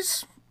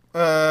boys.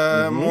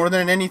 More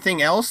than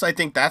anything else, I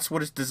think that's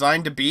what it's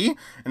designed to be,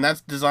 and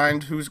that's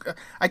designed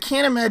I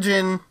can't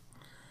imagine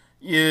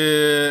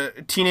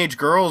teenage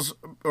girls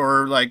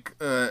or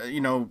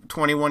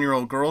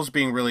 21-year-old girls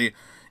being really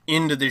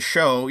into this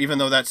show, even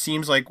though that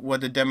seems like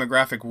what the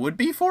demographic would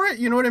be for it.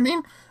 You know what I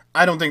mean?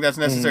 I don't think that's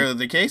necessarily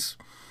the case.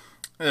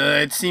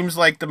 It seems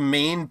like the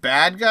main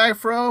bad guy,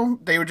 Fro,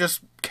 they would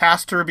just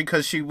cast her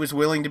because she was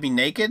willing to be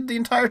naked the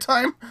entire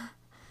time.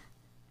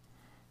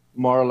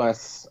 More or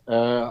less.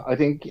 I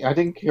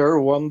think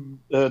her one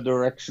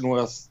direction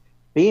was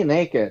be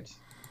naked.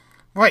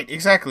 Right,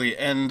 exactly.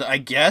 And I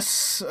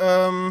guess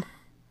in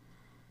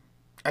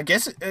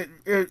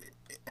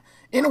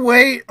a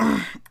way,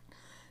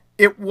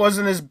 it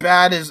wasn't as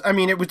bad as, I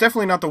mean, it was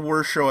definitely not the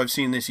worst show I've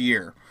seen this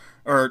year.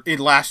 Or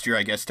last year,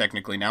 I guess,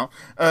 technically now.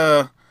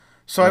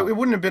 So it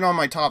wouldn't have been on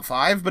my top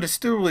 5, but it's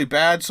still really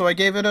bad. So I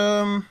gave it,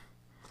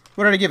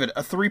 what did I give it?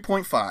 A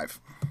 3.5.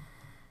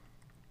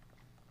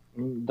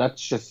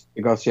 That's just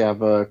because you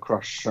have a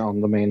crush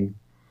on the main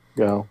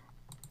girl.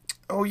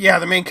 Oh yeah,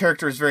 the main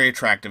character is very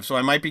attractive, so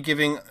I might be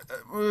giving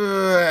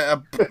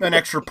an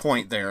extra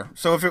point there.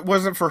 So if it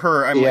wasn't for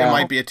her, it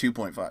might be a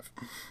 2.5.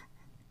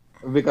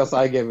 Because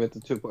I gave it a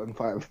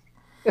 2.5.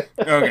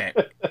 Okay,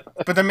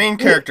 but the main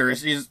character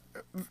is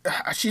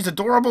she's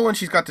adorable and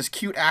she's got this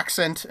cute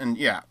accent and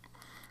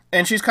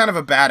and she's kind of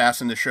a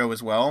badass in the show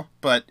as well.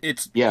 But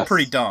it's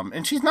pretty dumb,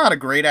 and she's not a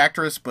great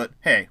actress. But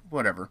hey,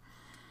 whatever.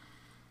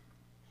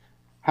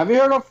 Have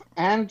you heard of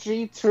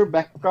Angie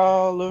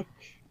Tribeca, Luke?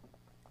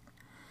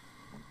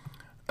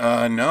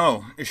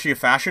 No. Is she a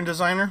fashion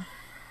designer?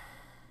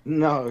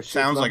 No,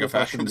 sounds like a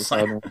fashion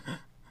designer.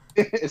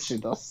 She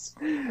does.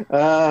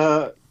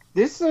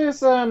 This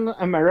is an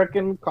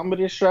American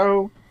comedy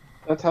show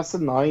that has a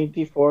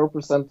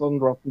 94% on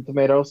Rotten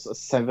Tomatoes, a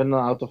 7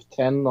 out of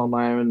 10 on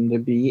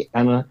IMDb,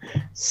 and a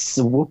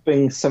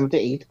whooping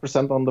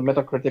 78% on the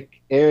Metacritic.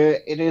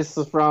 It is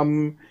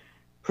from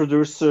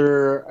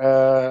producer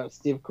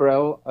Steve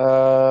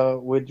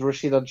Carell with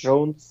Rashida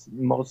Jones,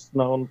 most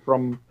known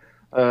from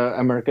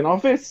American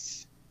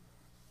Office,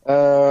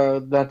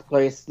 that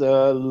plays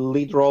the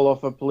lead role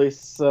of a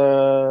police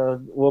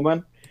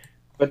woman.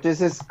 But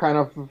this is kind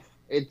of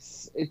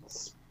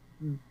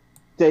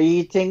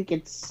they think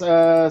it's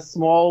a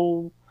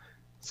small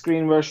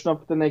screen version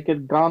of The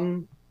Naked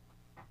Gun.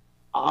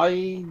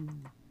 I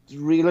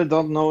really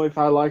don't know if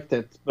I liked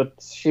it, but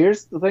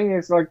here's the thing: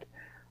 it's like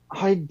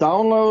I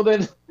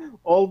downloaded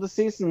all the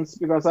seasons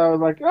because I was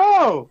like,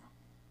 oh,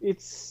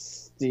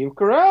 it's Steve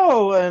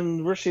Carell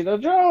and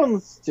Rashida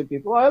Jones, two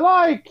people I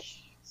like.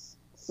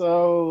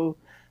 So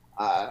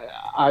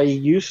I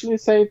usually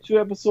say 2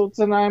 episodes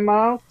and I'm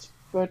out,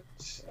 but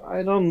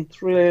I don't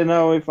really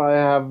know if I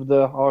have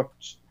the heart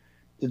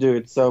to do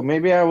it. So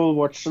maybe I will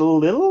watch a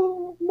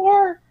little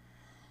more.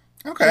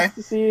 Okay. Just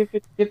to see if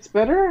it gets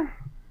better.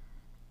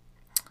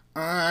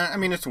 I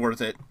mean, it's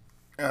worth it.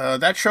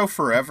 That show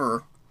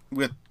Forever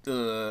with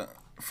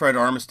Fred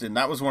Armisen,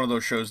 that was one of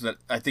those shows that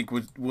I think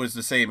was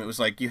the same. It was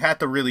like you had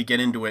to really get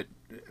into it,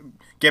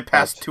 get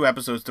past 2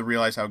 episodes to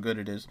realize how good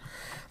it is.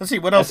 Let's see,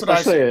 what else did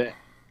I say?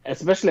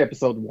 Especially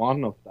episode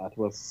 1 of that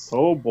was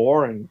so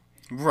boring.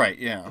 Right,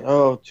 yeah.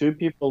 Oh, 2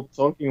 people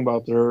talking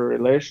about their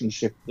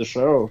relationship, the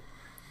show,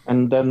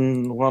 and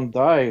then one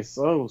dies.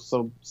 Oh,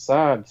 so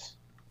sad.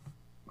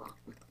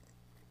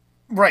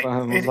 Right,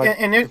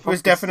 it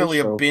was definitely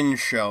a binge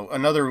show.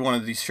 Another one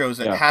of these shows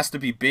that has to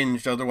be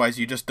binged, otherwise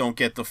you just don't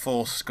get the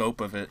full scope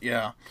of it.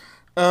 Yeah.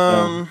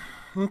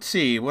 Let's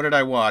see, what did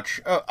I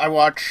watch? I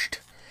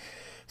watched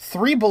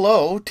 3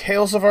 Below: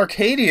 Tales of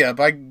Arcadia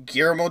by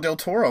Guillermo del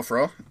Toro,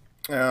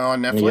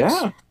 on Netflix.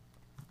 Yeah.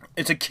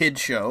 It's a kid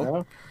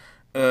show.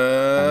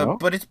 Yeah.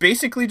 But it's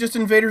basically just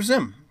Invader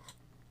Zim,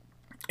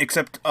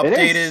 except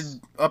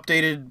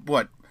updated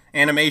what?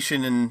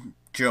 Animation and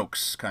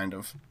jokes, kind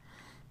of.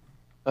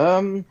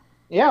 As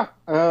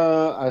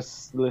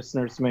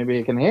listeners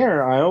maybe can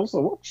hear, I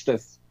also watched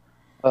this.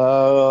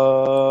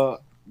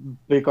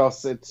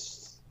 Because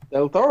it's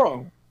Del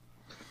Toro.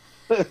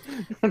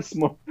 That's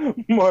more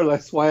or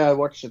less why I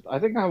watched it. I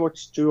think I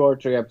watched 2 or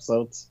 3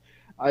 episodes.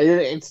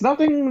 It's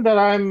nothing that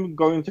I'm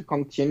going to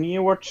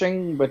continue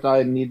watching, but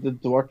I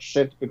needed to watch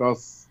it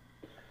because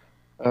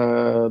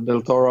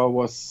Del Toro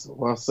was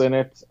in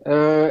it.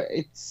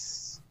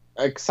 It's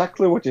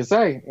exactly what you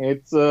say.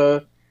 It's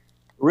a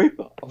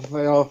rip-off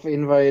of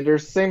Invader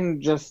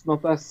Zim, just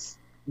not as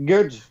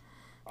good.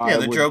 Yeah,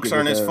 the jokes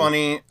aren't as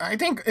funny. I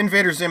think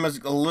Invader Zim is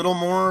a little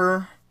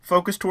more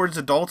focused towards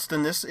adults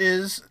than this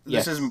is.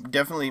 This is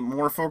definitely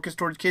more focused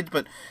towards kids,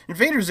 but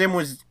Invader Zim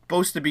was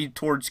supposed to be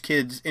towards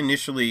kids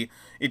initially.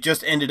 It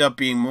just ended up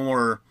being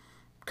more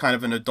kind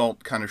of an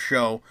adult kind of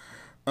show.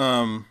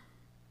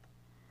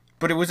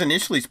 But it was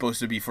initially supposed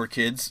to be for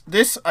kids.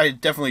 This, I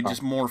definitely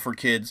just more for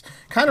kids.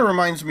 Kind of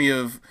reminds me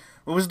of,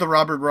 what was the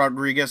Robert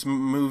Rodriguez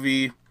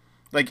movie?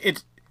 Like,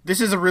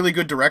 this is a really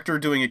good director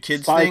doing a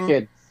kids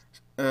thing.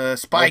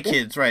 Spy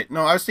Kids, right.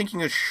 No, I was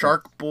thinking of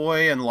Shark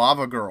Boy and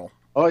Lava Girl.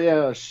 Oh,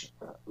 yeah.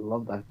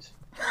 Love that.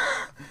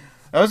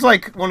 That was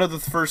like one of the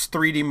first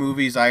 3D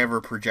movies I ever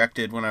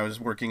projected when I was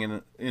working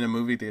in a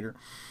movie theater.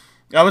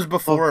 That was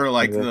before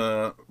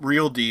the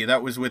Real D.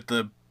 That was with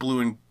the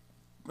blue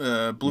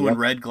and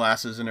red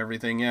glasses and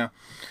everything, yeah.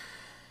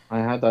 I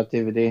had that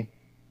DVD.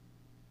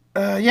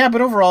 Yeah,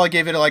 but overall I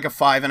gave it like a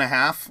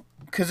 5.5.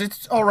 Because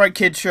it's alright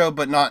kid show,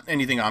 but not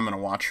anything I'm going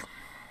to watch.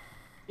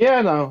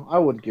 Yeah, no, I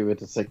would give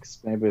it a 6.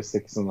 Maybe a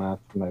 6.5,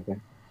 maybe.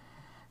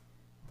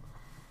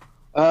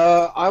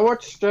 I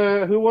watched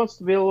Who Wants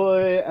to Be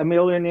a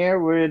Millionaire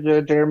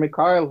with Jeremy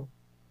Kyle.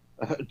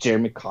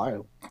 Jeremy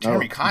Kyle?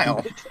 Jeremy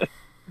Kyle?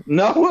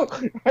 No,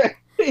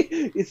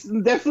 it's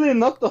definitely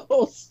not the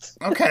host.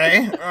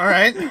 Okay,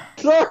 alright.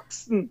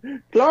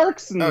 Clarkson.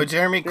 Oh,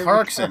 Jeremy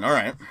Clarkson,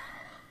 alright.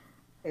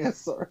 Yeah,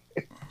 sorry.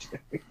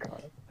 Jeremy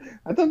Kyle.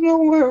 I don't know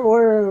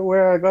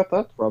where I got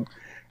that from.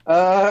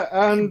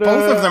 And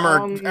both of them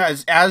are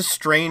as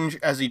strange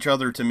as each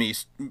other to me,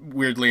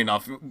 weirdly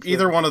enough.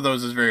 Either one of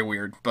those is very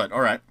weird, but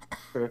all right.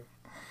 Sure.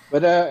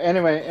 But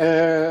anyway,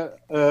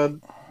 the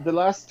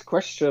last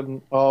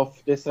question of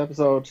this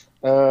episode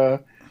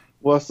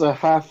was a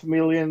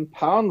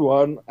 £500,000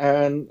 one,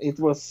 and it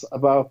was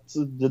about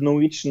the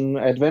Norwegian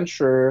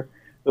adventurer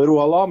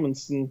Roald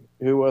Amundsen,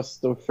 who was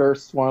the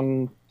first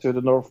one to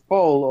the North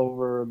Pole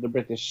over the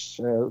British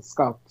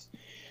scout.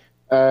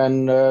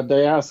 And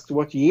they asked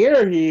what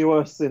year he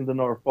was in the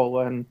North Pole,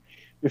 and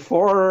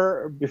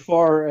before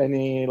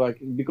any, like,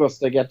 because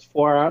they get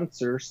 4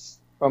 answers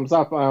thumbs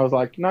up, and I was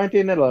like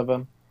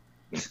 1911.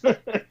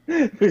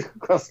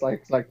 Because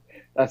like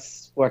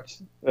that's what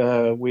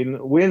we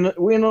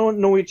know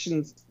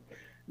Norwegians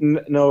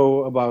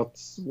know about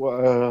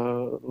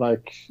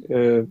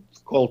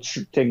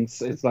culture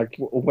things. It's like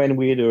when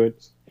we do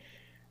it.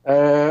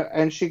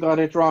 And she got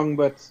it wrong,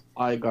 but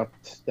I got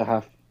the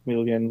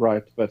 $500,000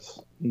 right. But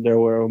there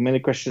were many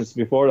questions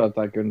before that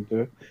I couldn't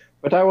do.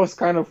 But I was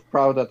kind of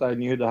proud that I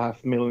knew the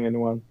 $500,000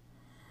 one.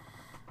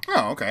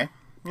 Oh, okay.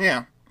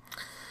 Yeah.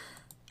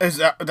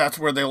 That's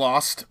where they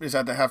lost? Is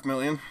that the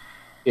 $500,000?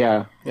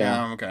 Yeah.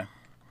 Okay.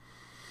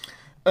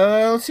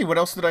 Let's see, what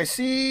else did I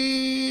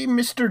see?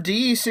 Mr.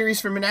 D,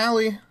 series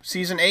finale,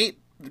 season 8,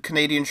 the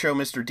Canadian show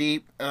Mr.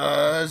 D.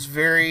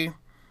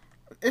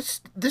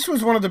 This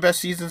was one of the best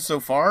seasons so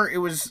far. It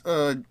was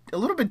a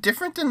little bit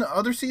different than the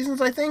other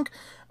seasons, I think.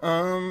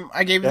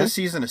 I gave this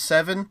season a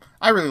 7.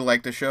 I really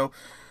like the show.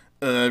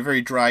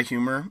 Very dry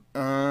humor.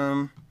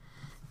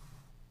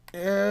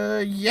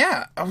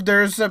 Yeah.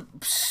 There's a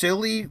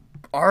silly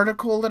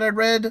article that I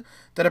read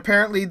that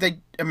apparently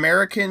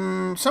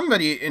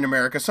somebody in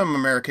America, some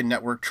American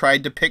network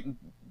tried to pick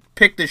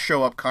this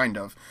show up, kind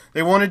of.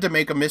 They wanted to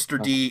make a Mr.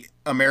 D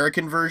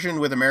American version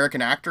with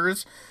American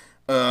actors,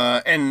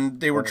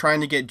 and they were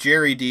trying to get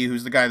Jerry D,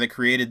 who's the guy that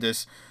created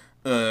this,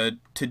 to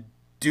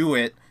do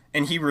it,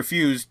 and he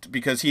refused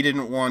because he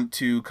didn't want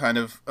to kind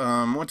of,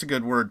 what's a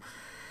good word,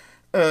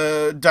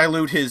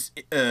 dilute his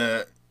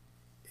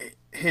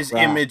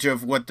image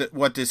of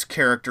what this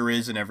character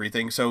is and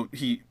everything. So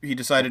he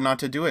decided not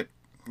to do it.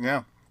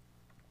 Yeah.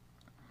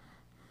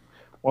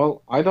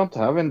 Well, I don't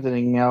have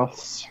anything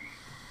else.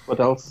 What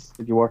else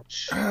did you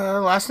watch?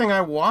 Last thing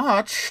I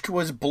watched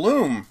was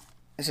Bloom.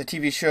 It's a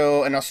TV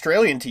show, an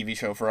Australian TV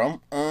show from.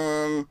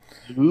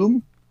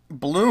 Bloom?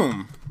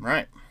 Bloom,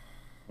 right.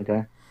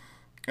 Okay.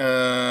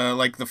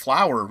 Like the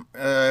flower,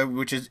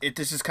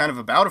 this is kind of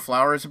about a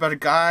flower. It's about a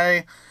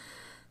guy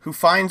who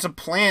finds a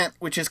plant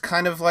which is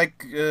kind of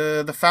like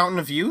the fountain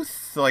of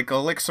youth, like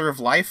elixir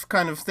of life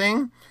kind of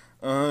thing.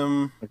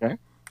 Okay.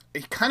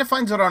 He kind of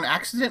finds it on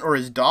accident, or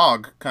his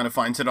dog kind of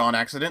finds it on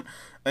accident,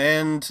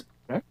 and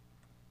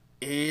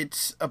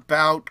it's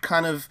about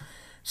kind of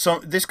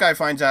this guy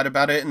finds out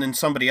about it, and then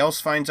somebody else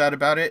finds out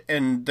about it,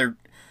 and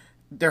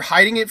they're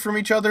hiding it from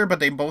each other, but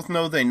they both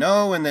know they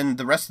know, and then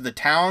the rest of the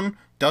town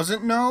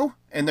doesn't know,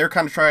 and they're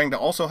kind of trying to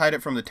also hide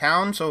it from the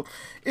town. So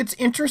it's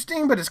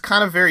interesting, but it's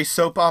kind of very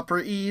soap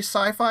opera-y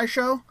sci-fi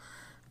show.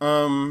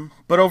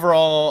 But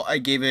overall, I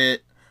gave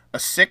it a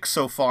 6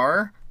 so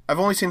far. I've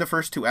only seen the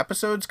first 2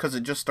 episodes because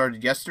it just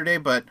started yesterday,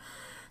 but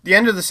the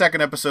end of the second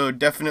episode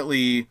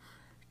definitely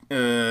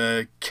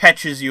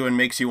catches you and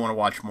makes you want to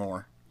watch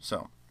more.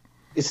 So,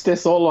 is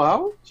this all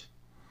out?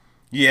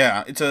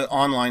 Yeah, it's an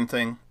online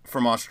thing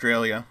from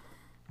Australia.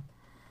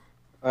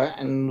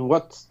 And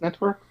what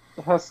network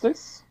has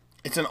this?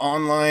 It's an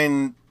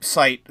online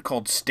site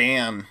called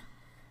Stan.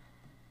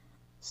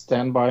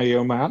 Stand by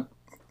Your Man?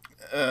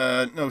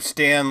 No,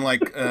 Stan,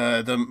 like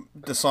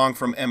the song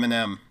from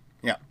Eminem.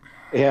 Yeah.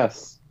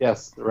 Yes,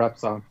 the rap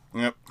song.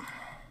 Yep.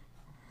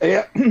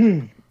 Yeah,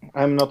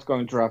 I'm not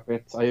going to rap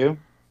it. Are you?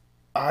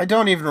 I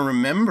don't even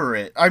remember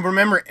it. I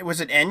remember, was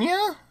it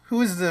Enya?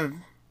 Who is the...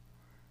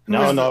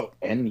 No,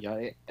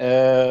 Enya.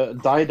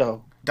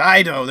 Dido.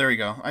 Dido, there you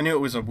go. I knew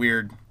it was a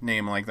weird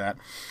name like that.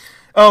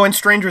 Oh, and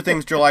Stranger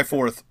Things, July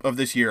 4th of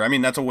this year. I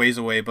mean, that's a ways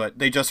away, but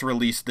they just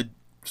released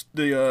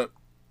the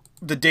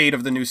date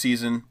of the new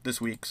season this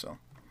week, so.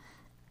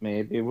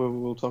 Maybe we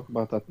will talk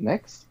about that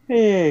next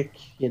week.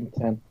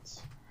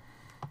 Intent.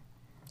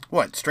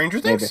 What, Stranger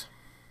Things?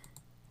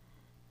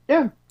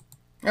 Maybe. Yeah.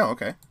 Oh,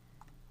 okay.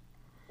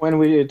 When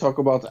we talk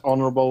about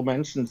honorable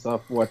mentions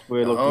of what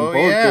we're looking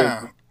forward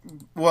to.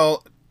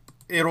 Well,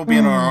 it'll be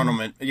in our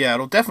honorable... Yeah,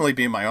 it'll definitely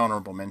be in my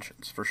honorable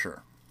mentions, for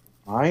sure.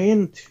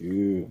 Mine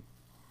too.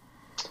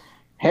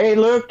 Hey,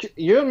 look,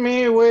 you and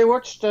me, we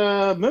watched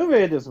a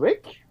movie this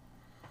week.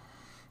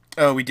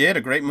 Oh, we did?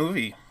 A great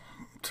movie.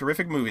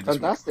 Terrific movie this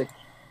Fantastic. Week.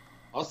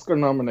 Oscar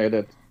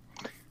nominated.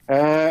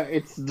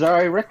 It's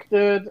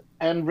directed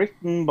and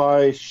written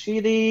by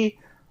Shidi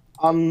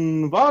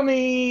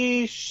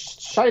Anvani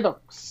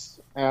Shaidox.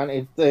 And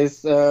it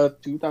is a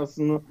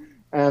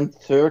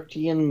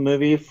 2013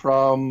 movie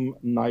from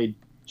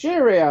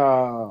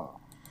Nigeria.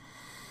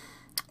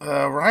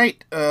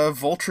 Right.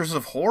 Vultures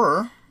of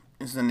Horror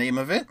is the name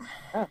of it.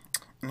 Yeah.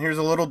 And here's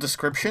a little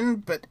description,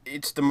 but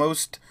it's the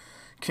most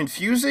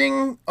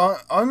confusing,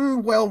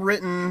 unwell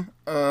written,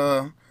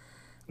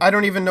 I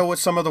don't even know what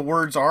some of the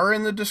words are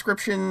in the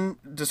description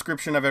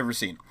I've ever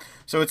seen.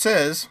 So it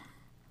says,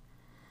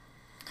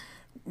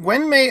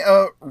 when may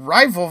a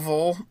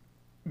revival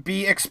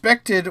be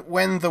expected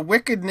when the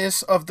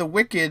wickedness of the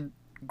wicked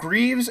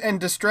grieves and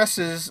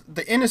distresses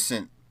the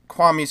innocent.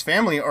 Kwame's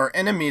family are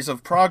enemies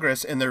of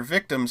progress and their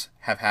victims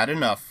have had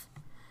enough.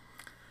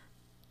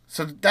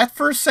 So that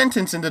first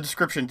sentence in the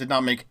description did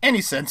not make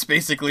any sense,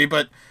 basically,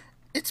 but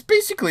it's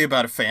basically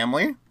about a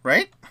family,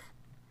 right?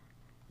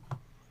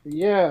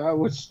 Yeah, I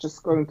was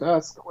just going to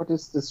ask, what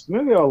is this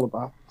movie all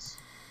about?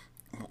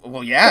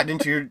 Well, yeah,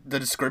 didn't you hear the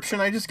description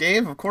I just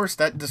gave? Of course,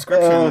 that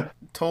description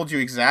told you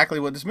exactly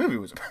what this movie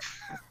was about.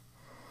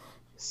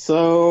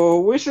 So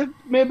we should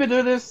maybe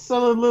do this a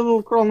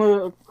little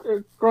chronicle.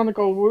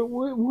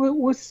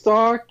 We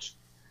start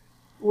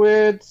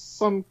with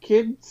some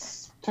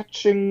kids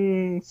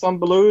touching some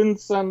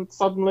balloons, and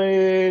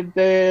suddenly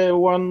the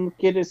one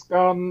kid is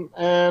gone,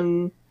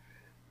 and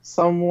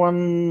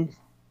someone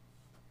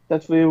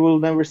that we will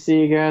never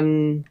see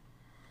again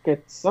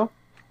gets up.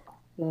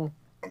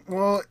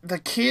 Well, the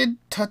kid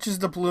touches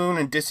the balloon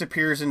and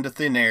disappears into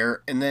thin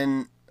air, and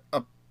then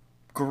a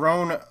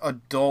grown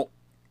adult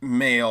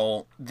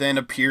male then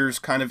appears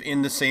kind of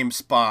in the same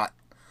spot,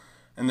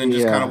 and then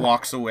just kind of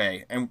walks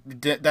away, and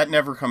that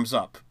never comes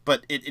up.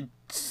 But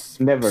it's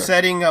Never.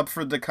 setting up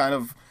for the kind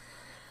of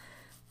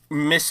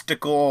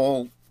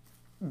mystical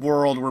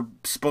world we're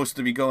supposed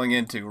to be going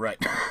into, right?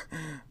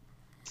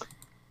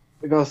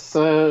 Because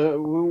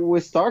we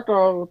start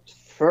out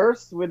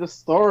first with a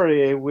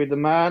story with a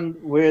man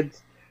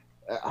with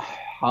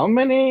how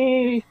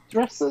many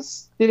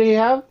dresses did he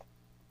have?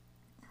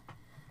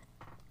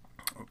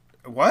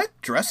 What?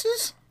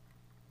 Dresses?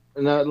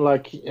 No,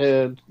 like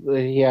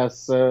he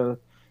has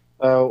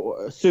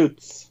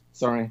suits.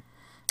 Sorry.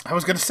 I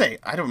was going to say,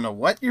 I don't know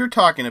what you're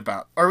talking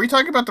about. Are we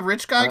talking about the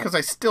rich guy? Because I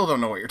still don't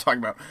know what you're talking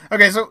about.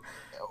 Okay, so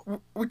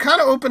we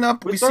kind of open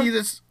up. We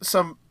see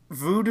some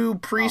voodoo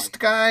priest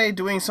guy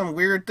doing some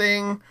weird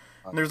thing.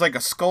 And there's like a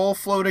skull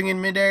floating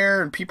in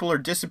midair, and people are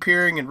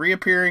disappearing and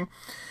reappearing.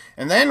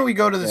 And then we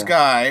go to this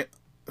guy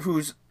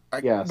who's,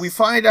 we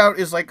find out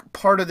is like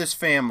part of this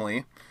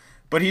family,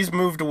 but he's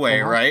moved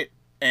away, right?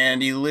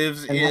 And he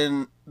lives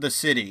in the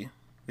city.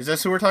 Is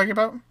this who we're talking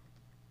about?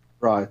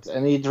 Right,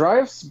 and he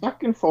drives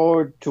back and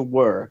forward to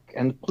work.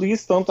 And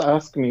please don't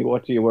ask me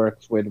what he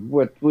works with.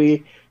 What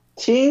we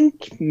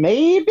think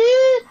maybe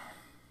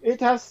it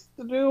has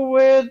to do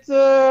with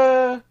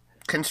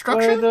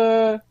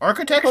construction,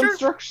 architecture,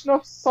 construction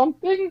of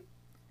something.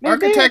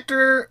 Maybe?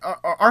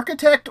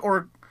 Architect,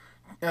 or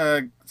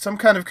some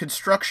kind of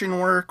construction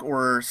work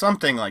or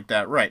something like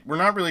that. Right, we're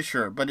not really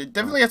sure, but it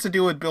definitely has to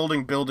do with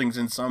building buildings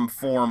in some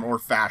form or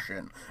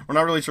fashion. We're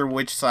not really sure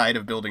which side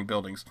of building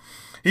buildings.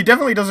 He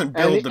definitely doesn't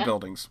build the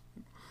buildings.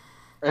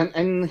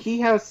 And he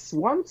has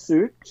one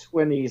suit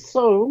when he's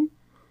home,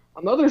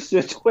 another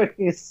suit when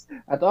he's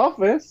at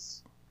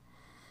office.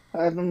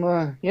 And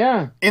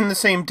in the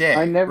same day.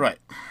 Right.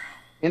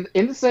 In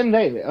the same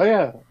day. Oh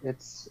yeah,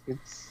 it's.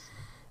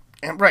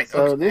 And right,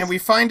 so and we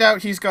find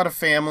out he's got a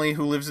family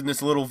who lives in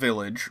this little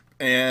village,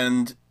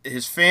 and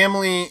his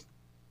family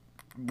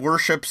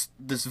worships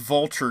this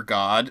vulture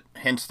god,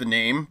 hence the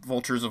name,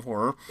 Vultures of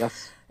Horror.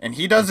 Yes. And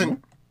he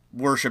doesn't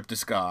worship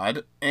this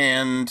god,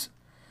 and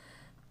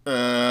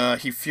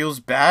he feels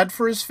bad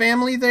for his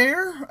family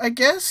there, I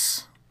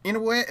guess, in a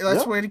way.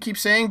 That's the way to keep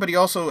saying, but he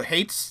also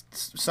hates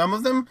some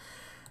of them.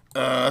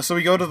 So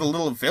we go to the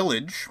little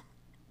village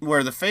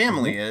where the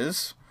family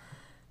is,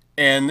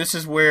 and this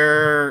is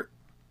where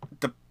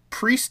the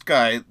priest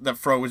guy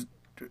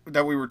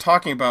that we were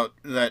talking about,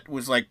 that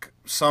was like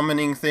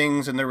summoning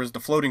things, and there was the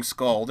floating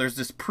skull. There's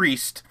this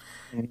priest,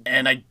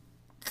 and I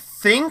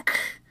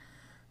think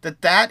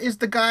that is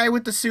the guy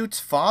with the suit's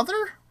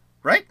father,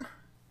 right?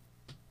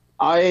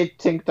 I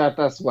think that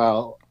as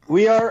well.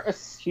 We are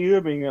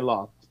assuming a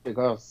lot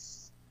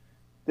because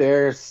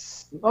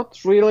there's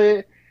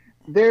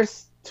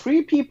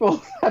three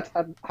people that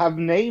have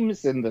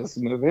names in this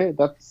movie.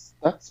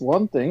 That's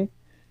one thing,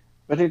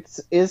 but it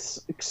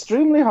is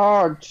extremely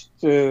hard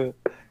to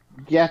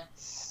get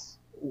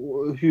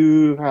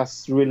who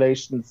has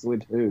relations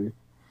with who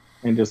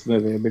in this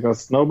movie,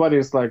 because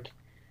nobody's like,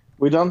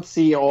 we don't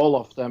see all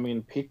of them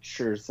in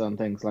pictures and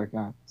things like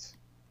that.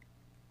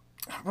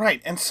 Right,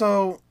 and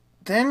so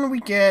then we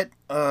get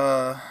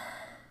the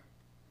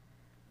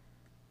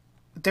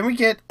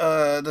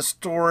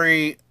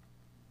story.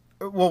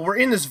 Well, we're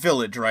in this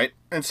village, right?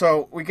 And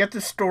so we get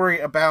this story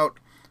about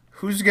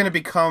who's going to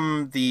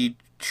become the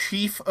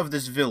chief of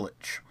this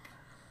village.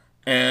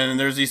 And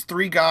there's these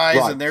three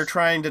guys, and they're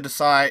trying to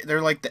decide.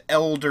 They're like the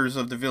elders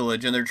of the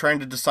village, and they're trying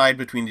to decide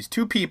between these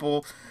two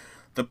people,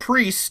 the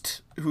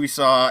priest who we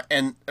saw,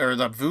 or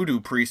the voodoo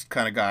priest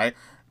kind of guy,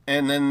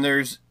 and then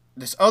there's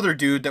this other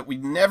dude that we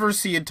never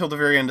see until the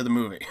very end of the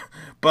movie.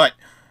 But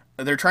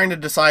they're trying to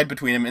decide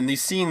between them, and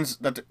these scenes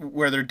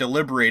where they're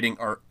deliberating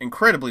are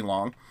incredibly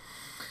long.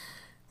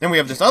 Then we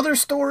have this other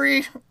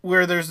story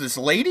where there's this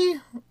lady,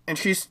 and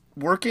she's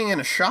working in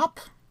a shop,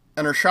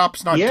 and her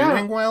shop's not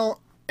doing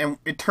well, and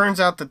it turns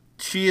out that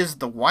she is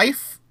the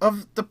wife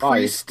of the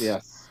priest,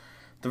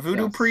 the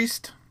voodoo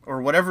priest,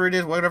 or whatever it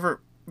is, whatever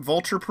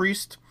vulture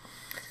priest.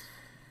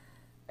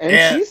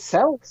 And she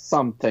sells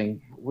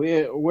something.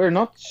 we're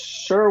not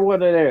sure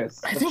what it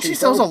is. I but think she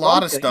sells a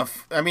lot of something.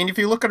 stuff. I mean, if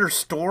you look at her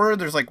store,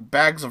 there's like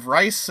bags of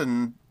rice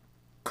and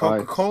Right.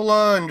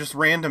 Coca-Cola and just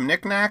random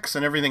knickknacks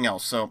and everything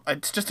else. So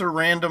it's just a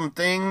random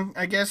thing,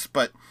 I guess.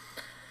 But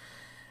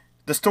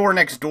the store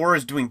next door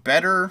is doing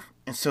better,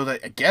 and so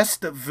I guess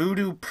the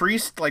voodoo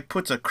priest like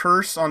puts a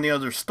curse on the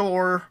other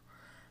store,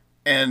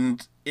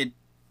 and it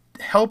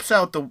helps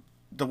out the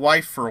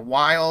wife for a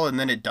while, and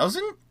then it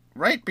doesn't,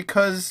 right?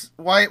 Because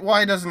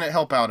why doesn't it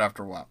help out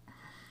after a while?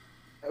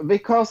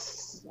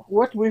 Because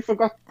what we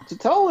forgot to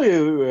tell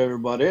you,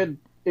 everybody,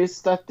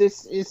 is that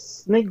this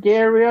is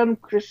Nigerian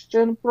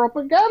Christian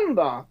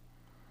propaganda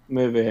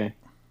movie.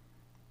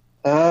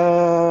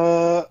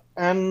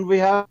 And we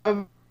have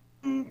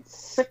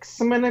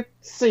 6-minute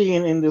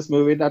scene in this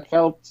movie that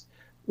felt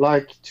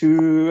like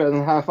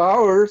 2.5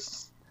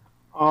 hours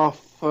of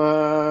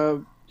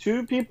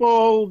two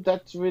people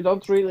that we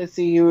don't really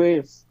see who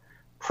is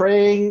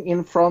praying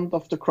in front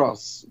of the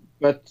cross.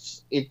 But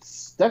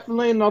it's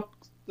definitely not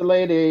the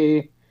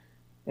lady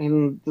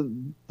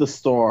in the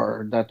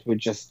store that we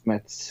just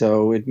met,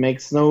 so it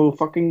makes no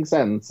fucking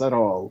sense at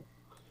all.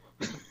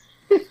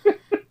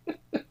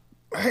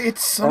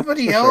 It's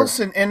somebody for else,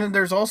 sure. and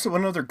there's also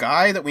another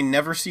guy that we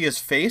never see his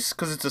face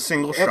because it's a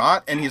single Yep.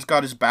 shot, and he's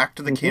got his back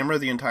to the Mhm. camera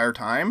the entire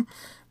time,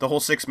 the whole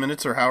 6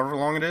 minutes or however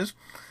long it is.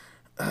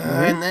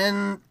 And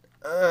then,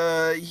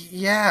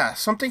 yeah,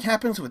 something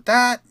happens with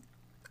that.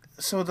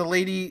 So the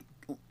lady,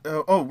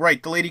 oh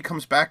right, the lady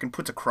comes back and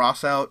puts a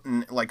cross out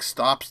and like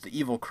stops the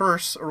evil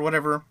curse or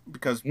whatever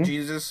because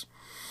Jesus.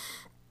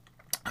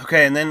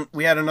 Okay, and then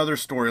we had another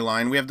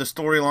storyline. We have the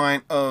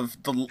storyline of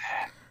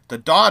the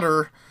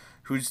daughter,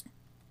 who's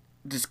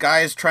this guy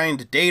is trying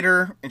to date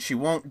her and she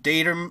won't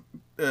date him.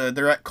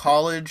 They're at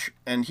college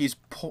and he's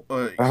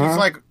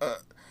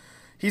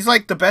he's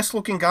like the best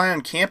looking guy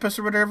on campus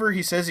or whatever.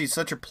 He says he's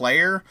such a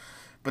player,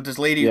 but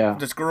Yeah.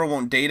 this girl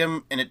won't date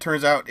him, and it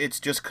turns out it's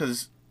just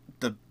because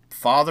the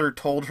father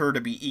told her to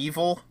be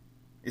evil.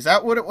 Is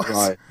that what it was?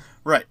 Right.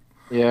 Right.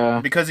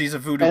 Yeah. Because he's a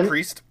voodoo And-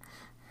 priest.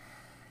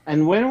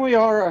 And when we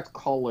are at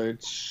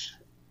college,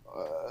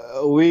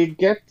 we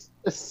get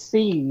a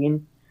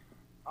scene,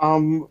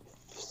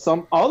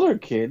 some other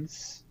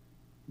kids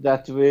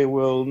that we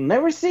will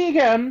never see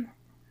again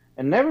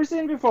and never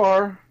seen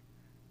before,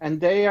 and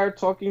they are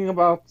talking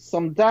about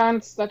some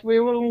dance that we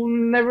will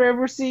never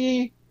ever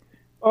see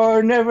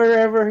or never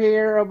ever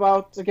hear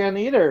about again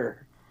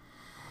either.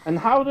 And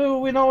how do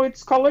we know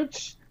it's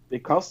college?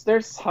 Because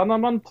there's Hannah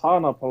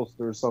Montana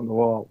posters on the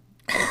wall.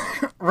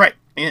 Right.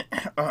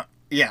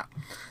 Yeah.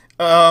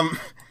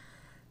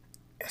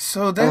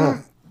 So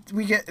then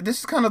we get, this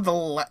is kind of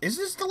is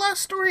this the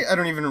last story? I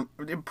don't even,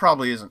 it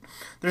probably isn't.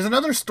 There's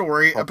another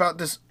story about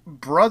this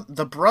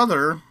the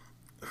brother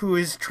who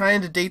is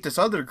trying to date this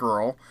other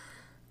girl,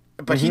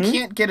 but he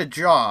can't get a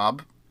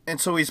job,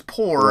 and so he's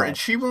poor, Right. and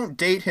she won't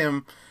date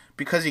him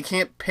because he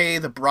can't pay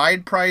the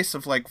bride price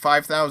of like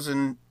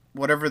 5,000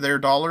 whatever their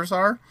dollars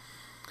are.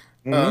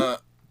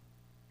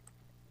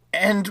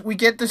 And we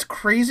get this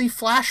crazy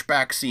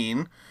flashback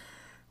scene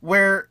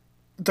where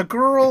the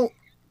girl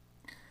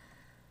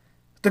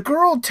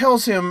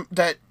tells him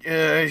that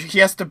he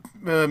has to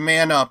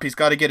man up. He's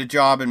got to get a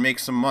job and make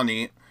some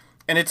money.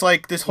 And it's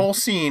like this whole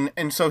scene.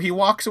 And so he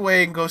walks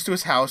away and goes to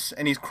his house,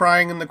 and he's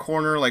crying in the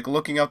corner, like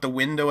looking out the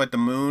window at the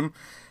moon.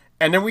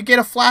 And then we get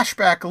a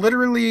flashback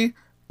literally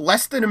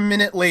less than a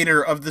minute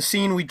later of the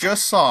scene we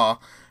just saw.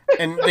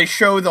 And they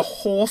show the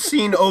whole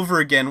scene over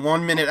again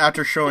 1 minute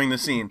after showing the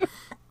scene.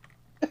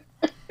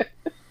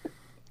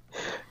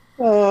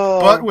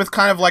 But with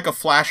kind of like a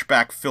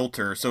flashback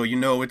filter, so you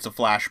know it's a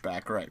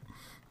flashback, right?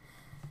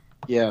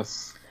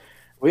 Yes.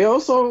 We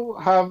also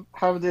have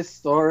this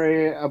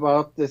story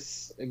about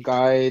this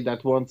guy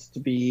that wants to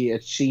be a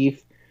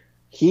chief.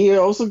 He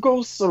also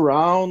goes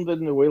around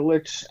in the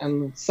village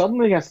and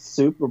suddenly has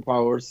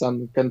superpowers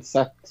and can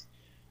set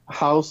a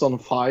house on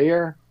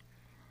fire.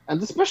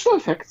 And the special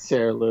effects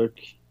here, Luke,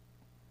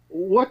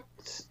 what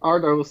are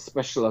those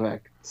special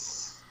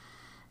effects?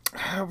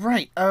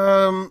 Right.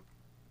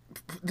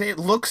 It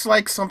looks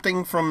like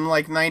something from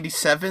like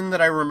 97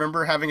 that I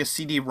remember having a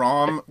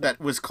CD-ROM that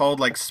was called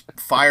like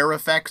Fire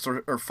Effects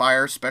or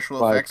Fire Special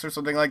Right. Effects or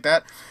something like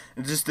that.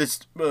 And just this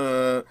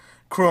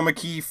chroma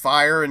key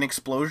fire and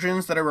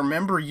explosions that I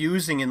remember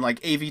using in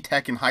like AV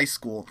Tech in high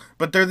school.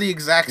 But they're the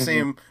exact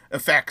same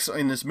effects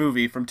in this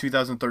movie from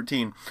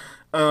 2013.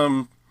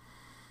 And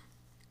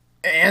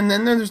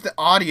then there's the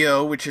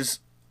audio, which is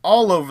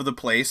all over the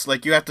place.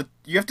 Like you have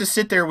to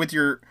sit there with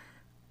your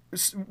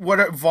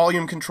what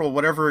volume control,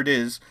 whatever it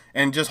is,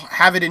 and just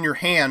have it in your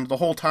hand the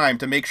whole time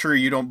to make sure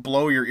you don't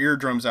blow your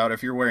eardrums out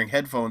if you're wearing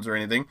headphones or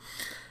anything,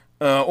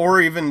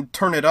 or even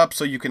turn it up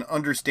so you can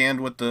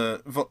understand what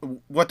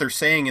they're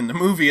saying in the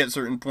movie at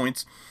certain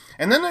points.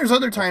 And then there's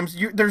other times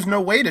there's no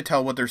way to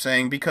tell what they're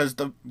saying because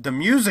the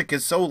music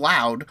is so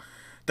loud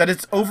that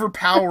it's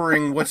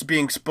overpowering what's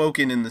being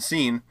spoken in the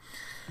scene.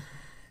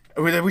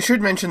 We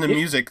should mention the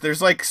music.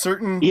 There's like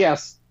certain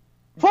Yes.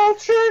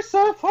 Vultures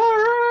of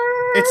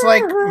Horror! It's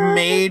like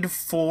made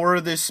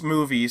for this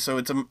movie, so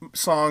it's a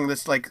song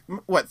that's like,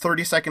 what,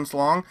 30 seconds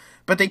long?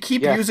 But they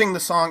keep Yes. using the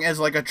song as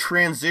like a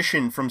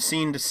transition from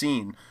scene to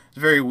scene. It's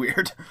very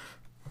weird.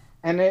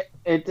 And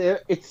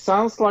it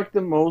sounds like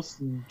the most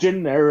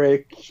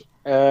generic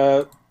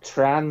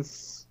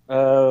trance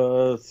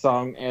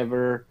song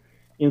ever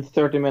in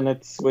 30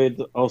 minutes with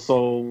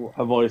also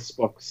a voice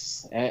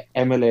box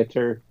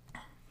emulator.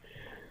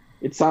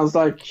 It sounds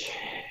like,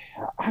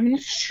 I'm not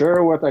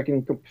sure what I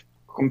can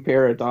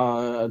compare it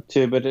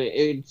to, but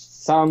it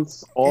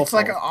sounds awful. It's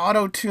like an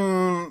auto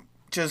tune,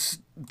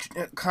 just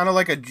kind of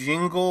like a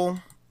jingle,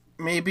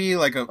 maybe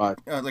like a Right.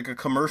 like a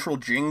commercial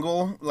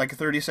jingle, like a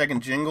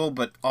 30-second jingle,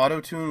 but auto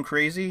tune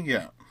crazy.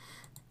 Yeah.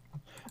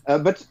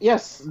 But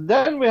yes,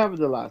 then we have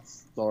the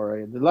last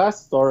story. The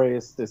last story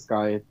is this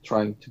guy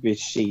trying to be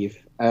chief,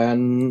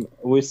 and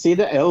we see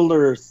the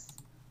elders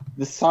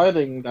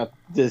deciding that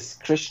this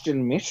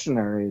Christian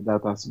missionary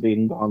that has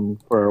been gone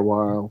for a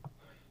while,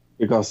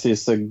 because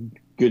he's a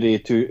goody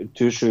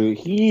two-shoe,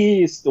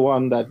 he's the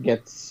one that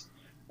gets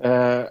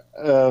the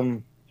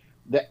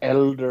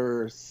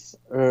elders'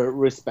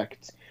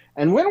 respect.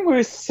 And when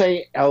we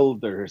say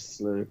elders,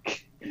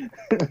 Luke,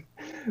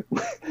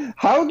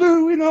 how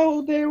do we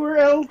know they were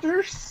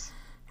elders?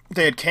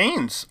 They had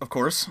canes, of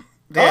course.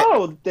 They had,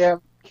 Oh, they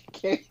have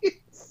canes.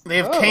 they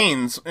have Oh.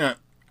 canes, and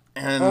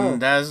Oh,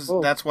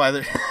 that's why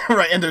they're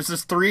right. And there's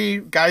this 3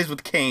 guys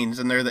with canes,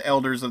 and they're the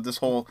elders of this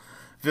whole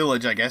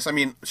village, I guess. I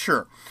mean,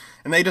 sure.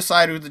 And they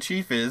decide who the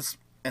chief is,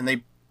 and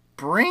they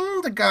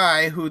bring the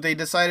guy who they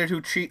decided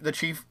who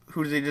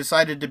they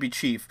decided to be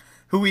chief,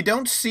 who we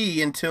don't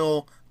see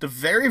until the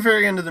very,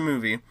 very end of the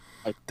movie.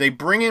 They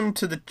bring him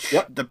to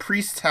the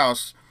priest's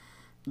house,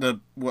 the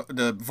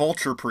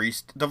vulture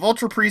priest. The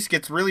vulture priest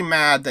gets really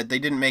mad that they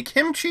didn't make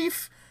him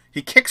chief.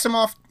 He kicks him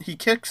off. He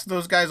kicks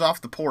those guys off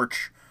the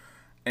porch,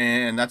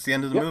 and that's the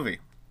end of the movie.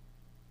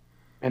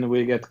 And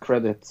we get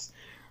credits.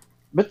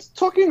 But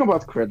talking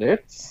about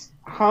credits,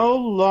 how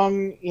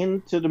long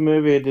into the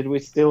movie did we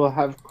still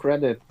have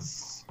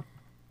credits?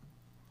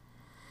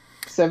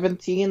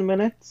 17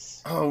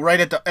 minutes? Oh, right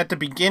at the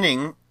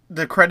beginning,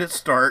 the credits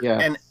start,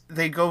 Yes. and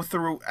they go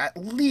through at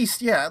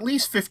least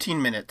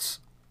 15 minutes,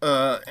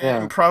 Yeah.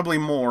 and probably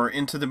more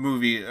into the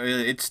movie.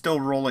 It's still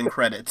rolling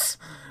credits,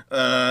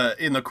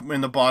 in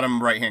the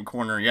bottom right hand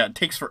corner. Yeah, it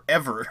takes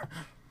forever.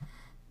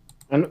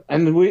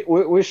 And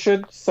we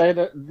should say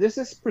that this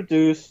is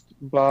produced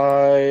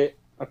by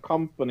a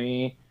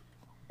company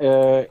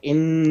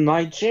in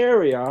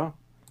Nigeria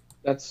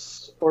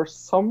that's for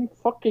some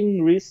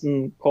fucking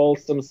reason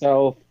calls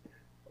themselves,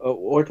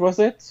 what was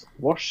it?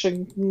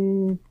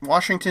 Washington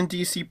Washington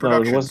D.C. No, it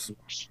Productions.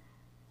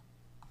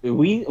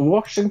 was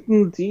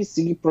Washington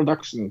D.C.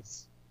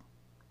 Productions.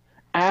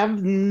 I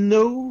have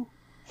no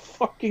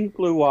fucking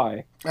clue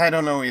why. I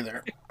don't know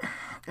either.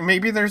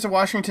 Maybe there's a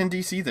Washington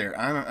D.C. there.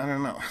 I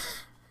don't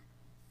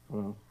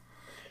know.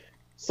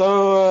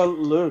 So,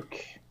 Luke,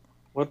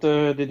 what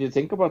did you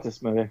think about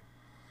this movie?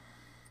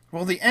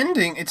 Well, the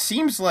ending, it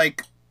seems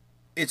like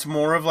it's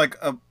more of like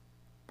a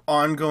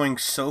ongoing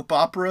soap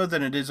opera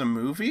than it is a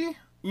movie.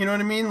 You know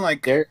what I mean?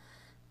 Like,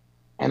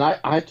 And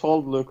I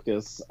told Luke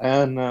this,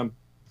 and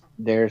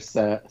there's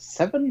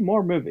 7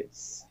 more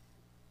movies.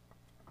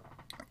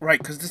 right,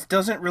 because this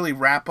doesn't really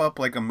wrap up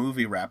like a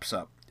movie wraps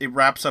up. It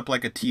wraps up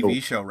like a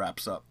TV show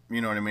wraps up.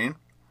 You know what I mean?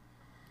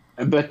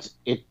 But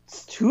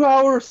it's 2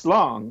 hours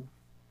long,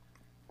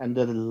 and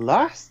the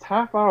last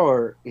half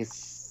hour is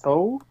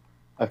so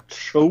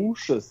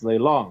atrociously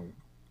long.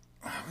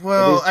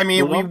 Well, It is I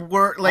mean, we long.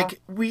 were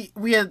like we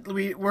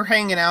we're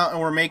hanging out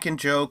and we're making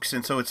jokes,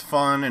 and so it's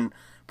fun.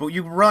 But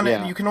you run it,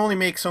 Yeah. you can only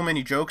make so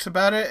many jokes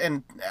about it,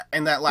 and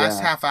that last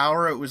Yeah. half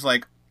hour, it was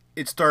like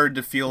it started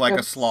to feel like a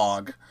That's-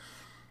 slog.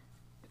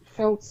 It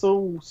felt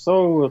so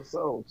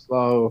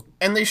slow.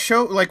 And they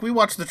show, like, we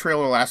watched the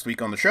trailer last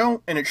week on the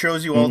show, and it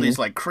shows you all these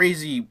like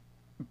crazy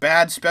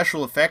bad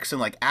special effects and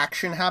like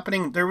action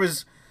happening. There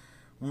was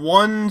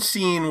one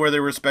scene where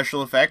there were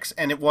special effects,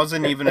 and it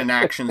wasn't even an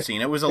action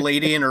scene. It was a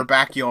lady in her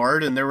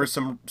backyard, and there were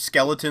some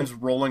skeletons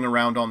rolling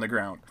around on the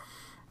ground.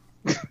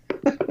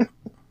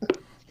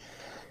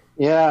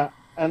 Yeah,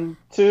 and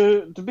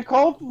to be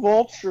called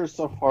vultures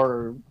of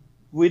horror,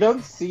 we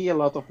don't see a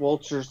lot of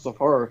vultures of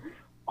horror,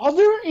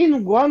 other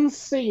in one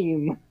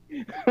scene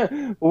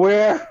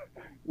where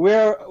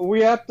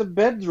we at the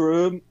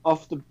bedroom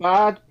of the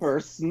bad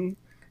person,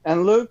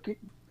 and Luke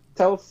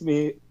tells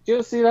me, "Do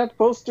you see that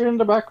poster in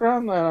the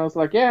background?" And I was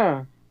like,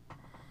 "Yeah."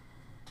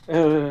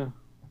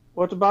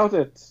 What about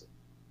it?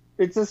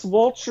 It says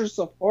vultures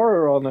of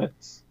horror on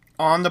it.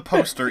 On the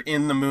poster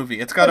in the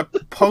movie. It's got a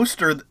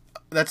poster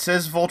that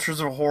says Vultures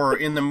of Horror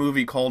in the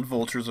movie called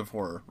Vultures of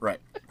Horror. Right.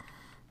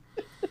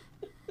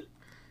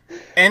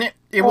 And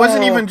it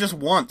wasn't even just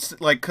once,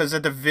 like, because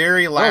at the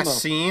very last no.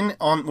 scene,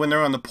 when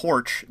they're on the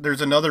porch, there's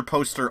another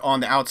poster on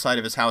the outside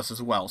of his house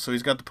as well. So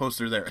he's got the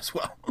poster there as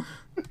well.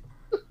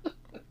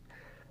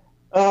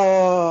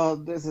 Oh,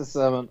 this is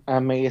an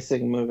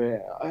amazing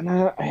movie,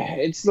 and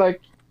it's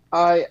like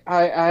I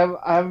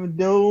have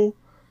no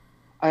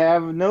I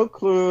have no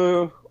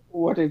clue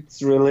what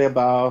it's really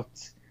about.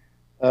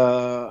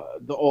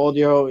 The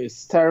audio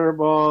is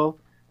terrible,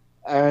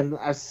 and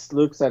as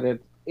Luke said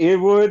it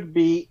would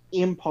be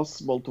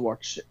impossible to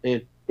watch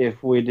it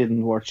if we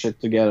didn't watch it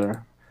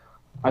together.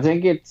 I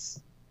think it's.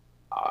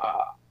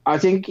 I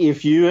think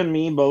if you and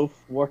me both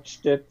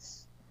watched it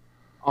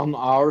on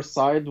our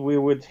side, we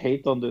would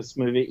hate on this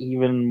movie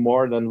even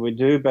more than we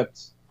do. But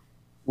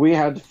we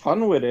had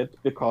fun with it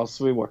because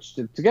we watched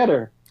it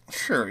together.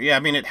 Sure, yeah, I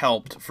mean, it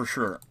helped, for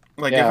sure.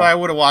 Like, if Yeah. I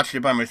would have watched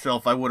it by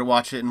myself, I would have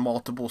watched it in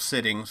multiple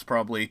sittings,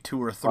 probably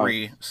 2 or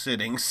 3 Right.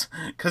 sittings,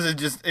 because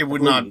it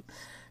would not, Please.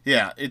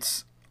 yeah,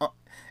 it's,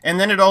 and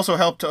then it also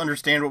helped to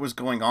understand what was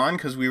going on,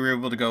 because we were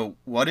able to go,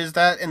 what is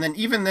that? And then,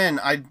 even then,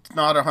 I'm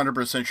not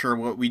 100% sure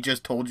what we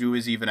just told you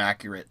is even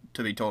accurate,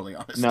 to be totally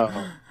honest.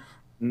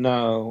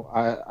 No,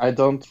 I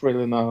don't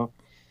really know.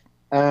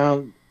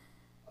 Um,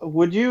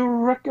 would you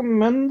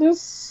recommend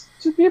this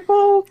to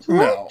people to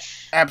No,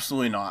 watch?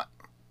 absolutely not.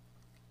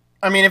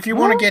 I mean, if you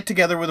want to No? get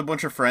together with a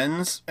bunch of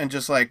friends and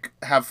just, like,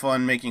 have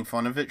fun making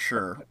fun of it,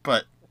 sure.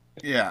 But,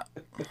 yeah.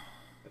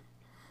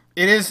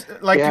 It is,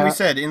 like Yeah. we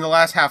said, in the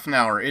last half an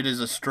hour, it is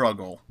a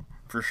struggle,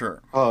 for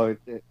sure. Oh,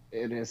 it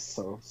is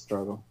so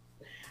struggle.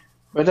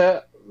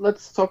 But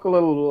let's talk a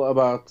little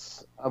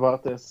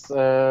about this.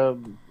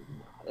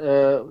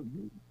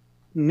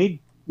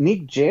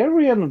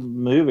 Nigerian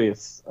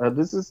movies.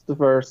 This is the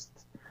first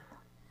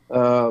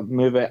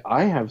movie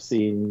I have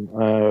seen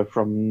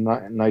from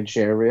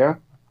Nigeria.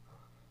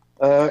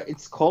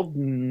 It's called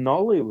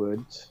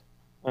Nollywood.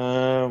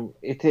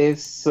 It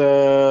is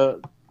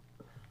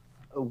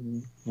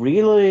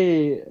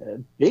really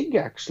big,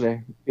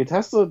 actually. It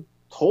has a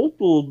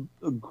total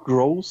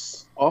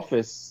gross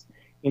office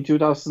in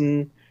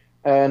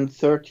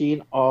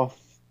 2013 of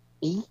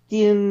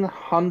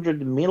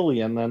 1,800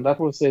 million, and that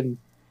was in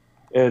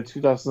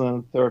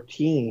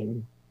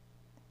 2013.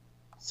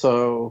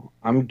 So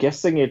I'm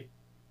guessing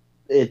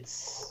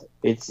it's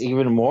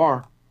even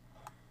more.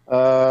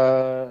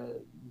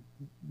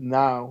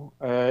 Now,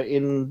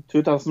 in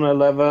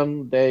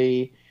 2011,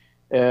 they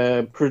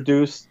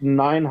produced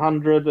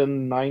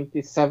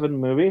 997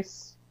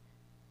 movies,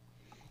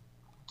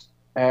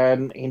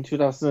 and in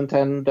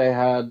 2010 they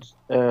had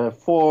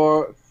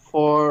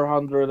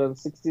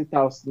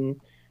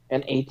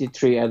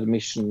 460,083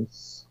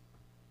 admissions.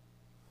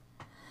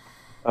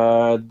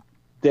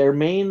 Their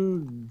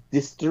main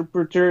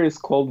distributor is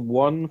called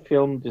One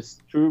Film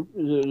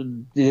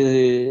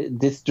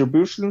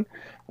Distribution,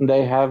 and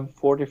they have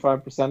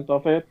 45%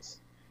 of it.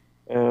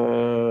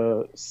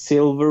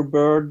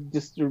 Silverbird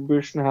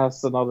Distribution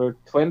has another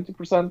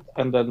 20%,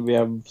 and then we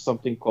have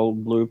something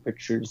called Blue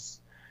Pictures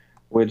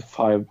with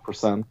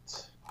 5%.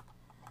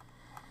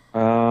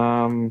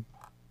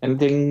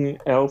 Anything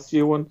else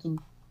you want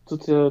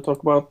to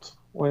talk about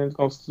when it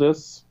comes to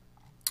this?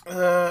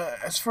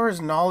 As far as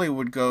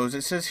Nollywood goes,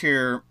 it says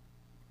here,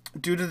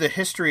 due to the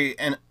history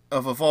and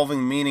of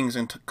evolving meanings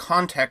and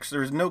context,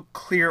 there is no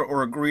clear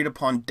or agreed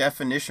upon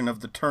definition of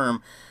the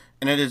term,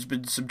 and it has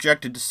been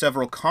subjected to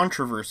several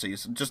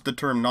controversies. Just the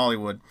term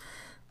Nollywood.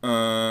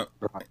 And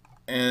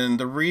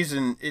the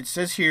reason, it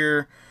says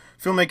here,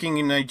 filmmaking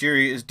in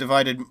Nigeria is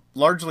divided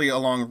largely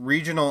along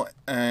regional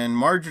and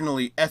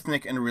marginally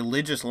ethnic and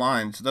religious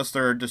lines. Thus,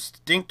 there are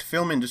distinct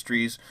film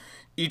industries,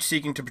 each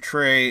seeking to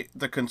portray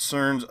the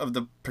concerns of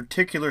the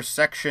particular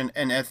section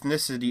and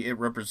ethnicity it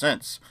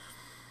represents.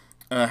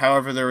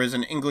 However, there is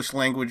an English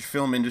language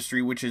film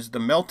industry which is the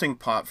melting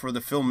pot for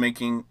the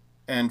filmmaking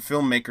and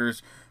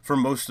filmmakers for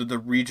most of the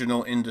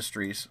regional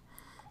industries.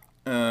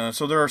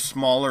 So there are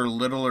smaller,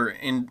 littler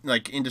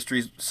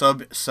industries,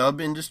 sub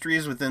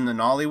industries within the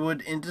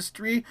Nollywood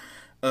industry,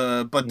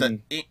 but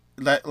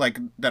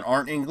that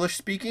aren't English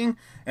speaking,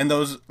 and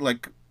those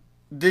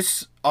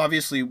this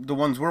obviously the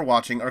ones we're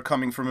watching are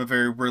coming from a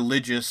very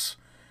religious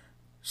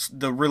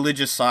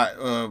side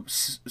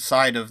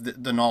side of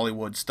the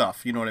Nollywood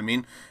stuff. You know what I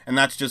mean? And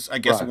that's just, I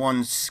guess, Right.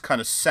 one kind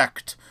of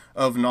sect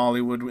of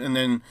Nollywood. And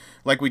then,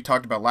 like we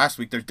talked about last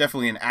week, there's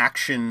definitely an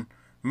action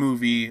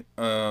movie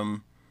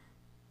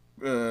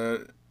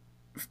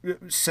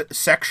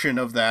section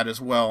of that as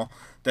well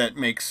that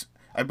makes,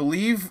 I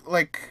believe,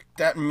 like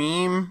that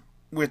meme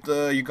with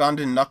the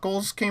Ugandan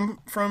Knuckles came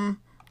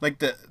from, like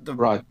the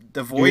Right.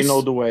 the Do voice. you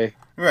know the way?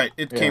 Right,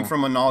 it came Yeah.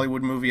 from a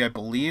Nollywood movie, I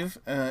believe,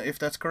 if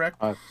that's correct.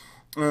 Right.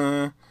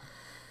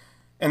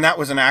 And that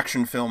was an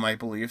action film, I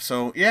believe.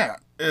 So, yeah.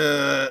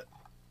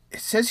 It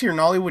says here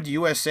Nollywood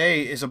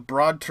USA is a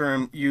broad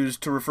term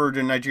used to refer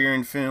to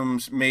Nigerian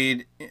films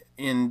made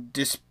in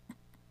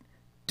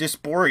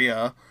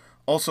diaspora.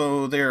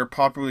 Also, they are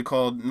popularly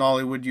called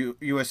Nollywood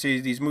USA.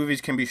 These movies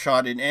can be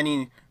shot in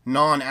any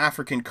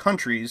non-African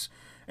countries,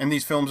 and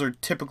these films are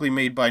typically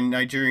made by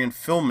Nigerian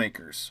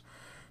filmmakers.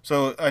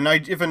 So,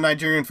 if a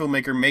Nigerian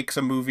filmmaker makes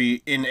a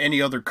movie in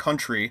any other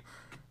country,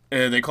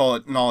 they call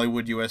it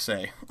Nollywood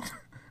USA.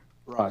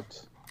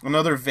 Right.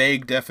 Another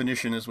vague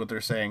definition is what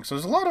they're saying. So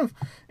there's a lot of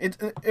it.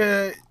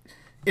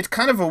 It's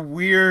kind of a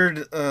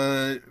weird,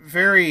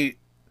 very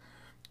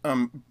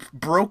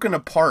broken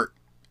apart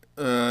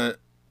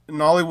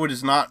Nollywood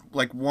is not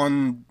like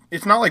one.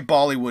 It's not like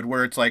Bollywood,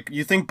 where it's like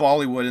you think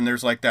Bollywood and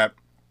there's like that,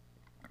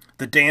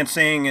 the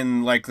dancing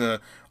and like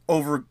the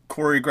over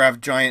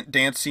choreographed giant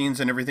dance scenes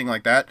and everything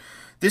like that.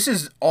 This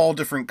is all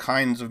different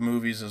kinds of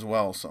movies as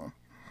well. So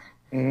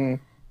I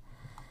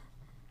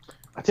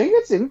think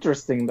it's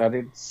interesting that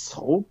it's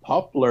so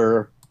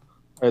popular,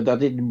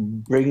 that it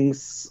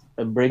brings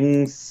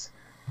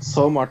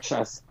so much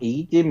as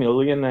 80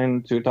 million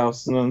in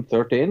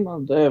 2013.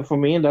 And, for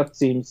me, that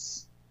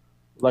seems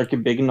like a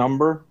big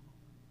number.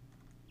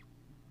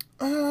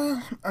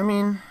 I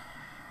mean,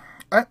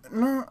 I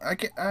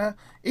get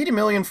 80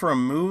 million for a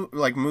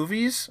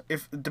movies.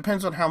 If it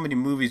depends on how many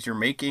movies you're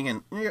making,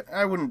 and yeah,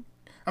 I'm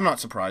not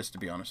surprised, to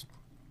be honest.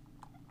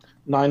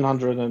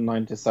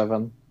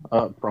 997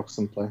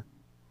 approximately,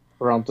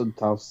 around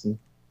 1,000,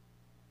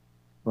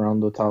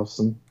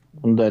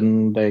 and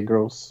then they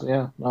gross.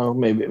 Yeah, no,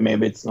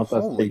 maybe it's not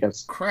as Holy big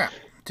as. crap!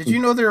 Did you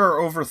know there are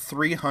over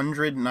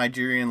 300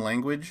 Nigerian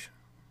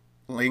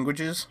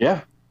languages?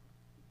 Yeah.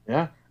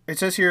 It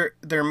says here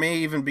there may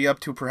even be up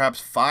to perhaps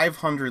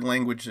 500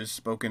 languages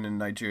spoken in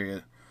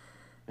Nigeria,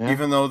 Yeah.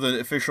 even though the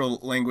official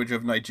language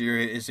of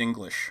Nigeria is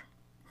English.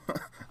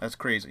 That's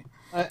crazy.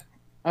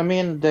 I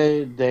mean,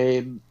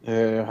 they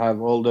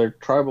have all their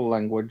tribal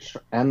language,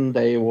 and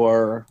they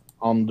were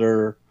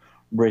under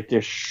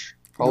British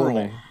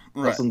colony.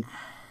 Right.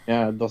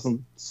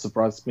 Doesn't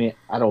surprise me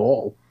at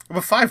all.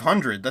 But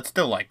 500, that's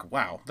still like,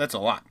 wow, that's a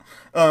lot.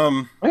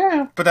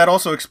 Yeah. But that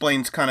also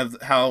explains kind of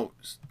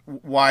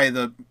why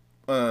the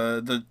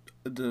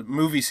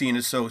movie scene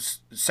is so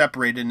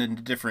separated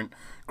into different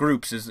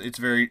groups. It's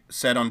very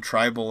set on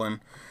tribal and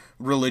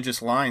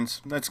religious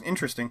lines. That's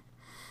interesting.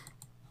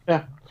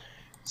 Yeah.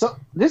 So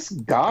this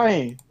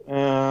guy,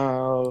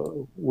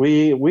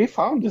 we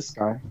found this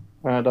guy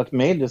that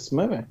made this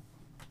movie.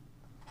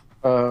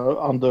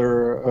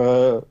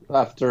 After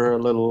a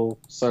little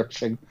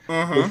searching,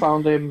 we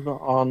found him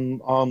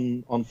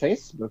on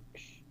Facebook.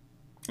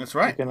 That's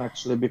right. You can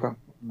actually become.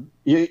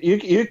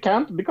 You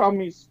can't become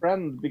his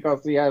friend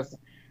because he has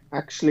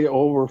actually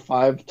over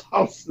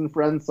 5,000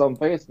 friends on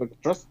Facebook.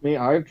 Trust me,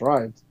 I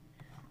tried.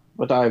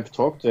 But I've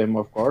talked to him,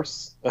 of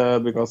course,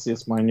 because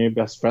he's my new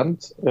best friend,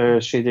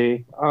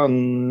 Shidi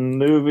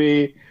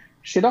Anuvi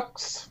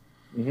Shidox.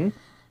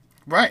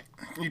 Right.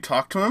 You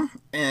talked to him,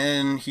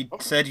 and he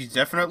said he's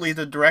definitely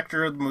the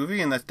director of the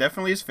movie, and that's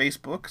definitely his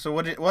Facebook. So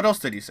what else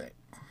did he say?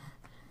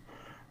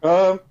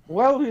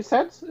 Well, he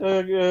said,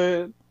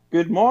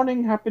 good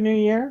morning, Happy New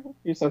Year.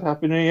 He said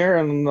Happy New Year,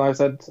 and I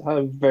said,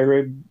 I'm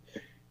very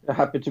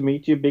happy to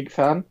meet you, big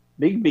fan.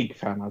 Big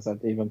fan, I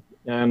said even.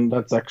 And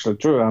that's actually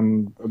true.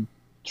 I'm a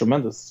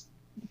tremendous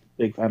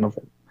big fan of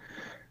him.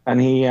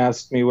 And he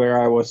asked me where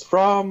I was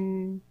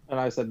from, and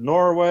I said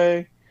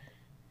Norway.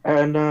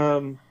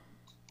 And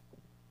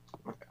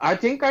I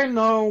think I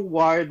know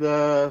why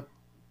the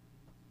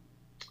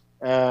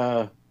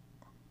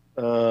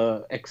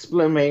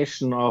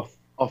explanation of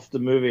the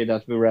movie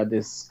that we read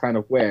is kind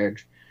of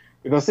weird,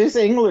 because his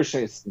English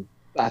isn't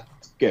that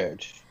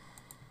good.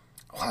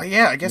 Well,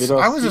 yeah, I guess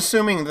Because I was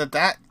assuming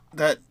that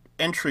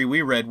entry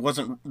we read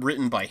wasn't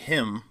written by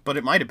him, but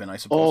it might have been, I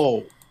suppose.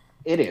 Oh,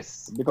 it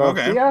is, because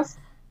Okay.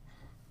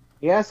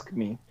 he asked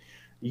me,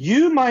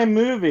 my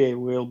movie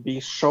will be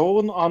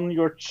shown on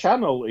your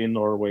channel in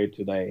Norway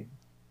today.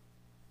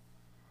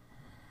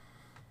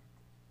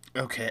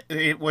 Okay.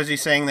 Was he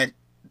saying that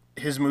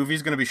his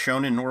movie's going to be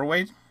shown in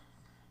Norway?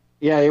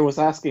 Yeah, he was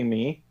asking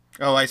me,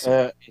 Oh, I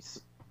see.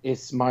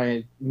 is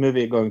my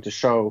movie going to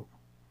show?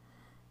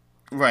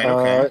 Right,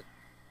 okay.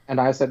 And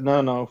I said,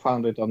 no,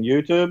 found it on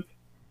YouTube.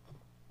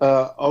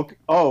 Okay,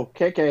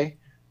 KK,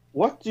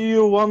 what do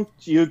you want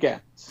you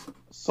get?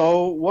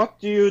 So what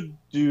do you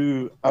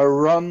do? A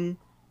run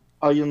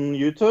on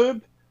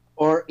YouTube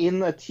or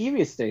in a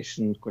TV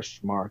station,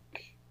 question mark?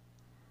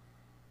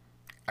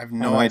 I have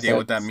no idea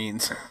what that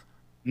means.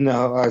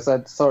 No, I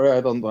said, sorry,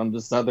 I don't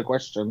understand the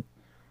question.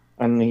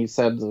 And he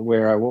said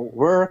where I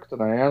worked,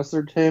 and I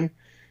answered him.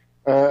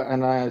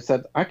 And I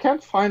said, I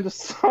can't find the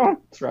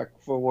soundtrack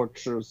for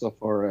Watchers of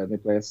Horror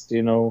anyplace. Do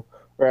you know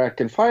where I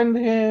can find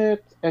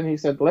it? And he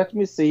said, let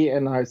me see.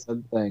 And I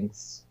said,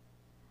 thanks.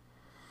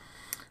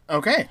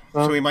 Okay,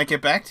 so we might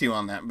get back to you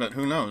on that, but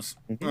who knows?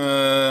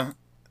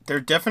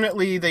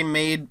 They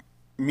made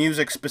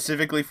music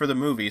specifically for the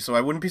movie, so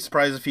I wouldn't be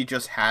surprised if he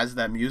just has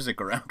that music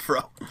around,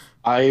 bro.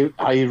 I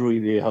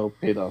really hope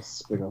he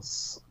does,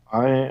 because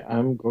I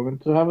am going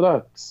to have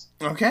that.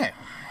 Okay.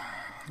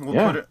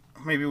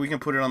 Maybe we can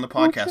put it on the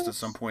podcast at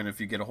some point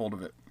if you get a hold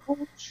of it.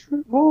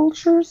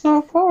 Vultures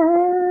of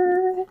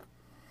Horror.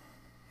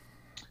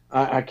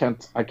 I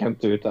can't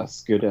do it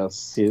as good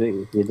as he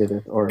did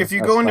it. Or if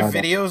you go into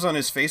videos on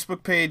his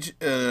Facebook page,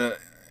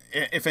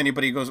 if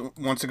anybody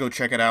wants to go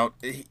check it out,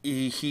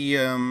 he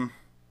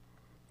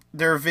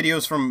there are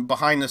videos from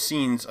behind the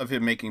scenes of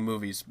him making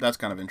movies. That's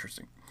kind of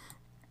interesting.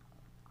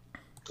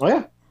 Oh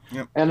yeah.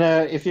 Yep. And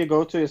if you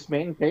go to his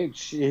main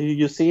page,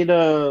 you see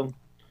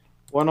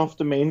one of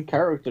the main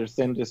characters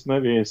in this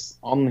movie is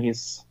on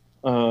his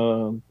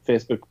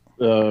Facebook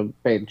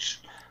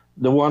page.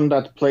 the one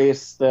that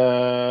plays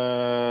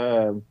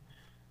the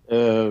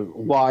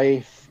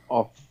wife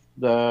of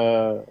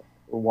the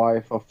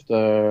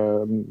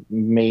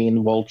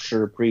main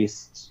Vulture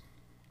priest.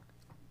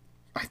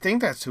 I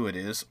think that's who it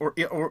is, or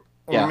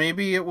Yeah.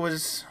 maybe it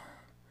was.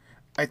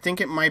 I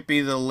think it might be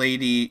the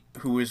lady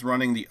who is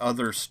running the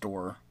other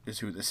store. Is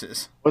who this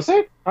is. Was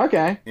it?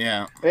 Okay.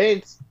 Yeah.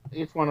 It's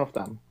one of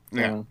them.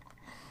 Yeah.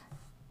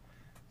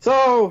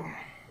 So,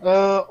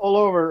 all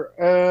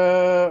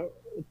over.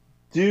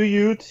 Do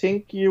you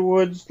think you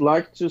would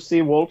like to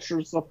see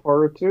Vultures of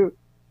Horror 2?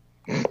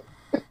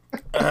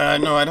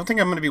 No, I don't think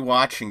I'm going to be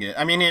watching it.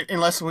 I mean,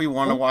 unless we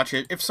want to watch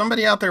it. If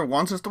somebody out there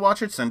wants us to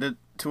watch it, send it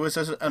to us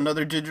as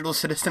another digital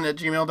citizen at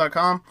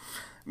gmail.com.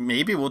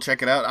 Maybe we'll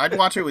check it out. I'd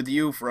watch it with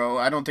you, Fro.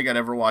 I don't think I'd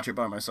ever watch it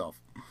by myself.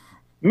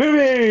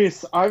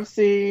 Movies! I've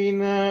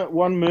seen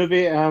one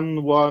movie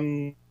and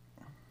one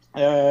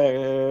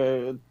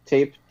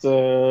taped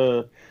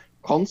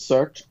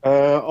concert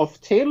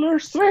of Taylor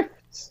Swift.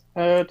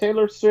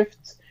 Taylor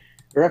Swift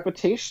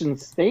Reputation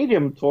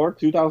Stadium Tour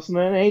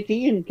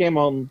 2018 came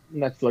on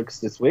Netflix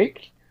this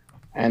week.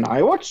 And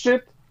I watched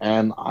it,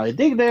 and I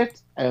digged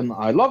it, and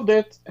I loved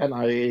it, and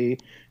I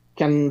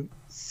can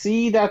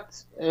see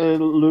that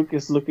Luke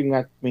is looking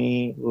at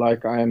me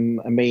like I'm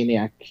a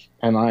maniac,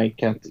 and I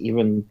can't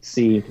even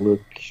see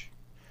Luke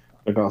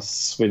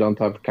because we don't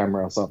have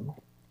cameras on.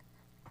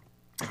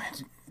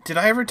 Did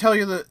I ever tell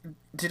you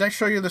did I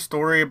show you the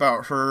story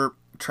about her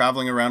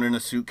traveling around in a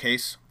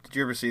suitcase? Did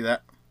you ever see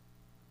that?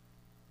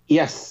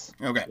 Yes.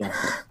 Okay.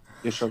 Yes.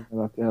 You showed me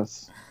that,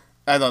 yes.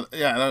 I thought,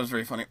 yeah, that was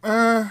very funny.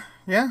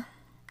 Yeah.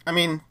 I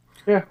mean,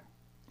 yeah.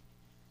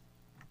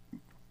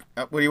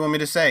 What do you want me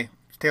to say?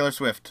 It's Taylor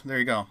Swift. There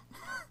you go.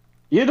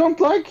 You don't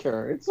like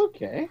her. It's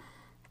okay.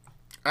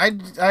 I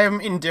am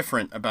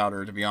indifferent about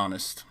her, to be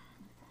honest.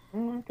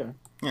 Okay.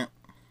 Yeah.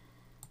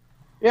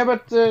 Yeah,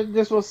 but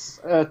this was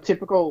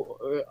typical.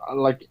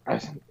 What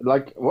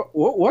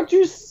do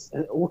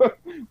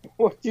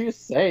you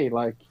say?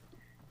 Like,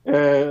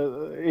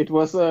 it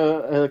was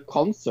a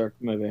concert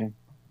movie.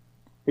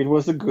 It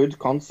was a good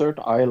concert.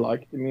 I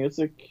liked the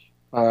music.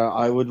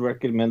 I would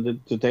recommend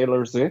it to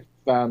Taylor Swift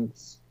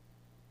fans.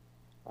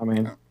 I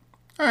mean, all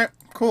right,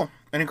 cool.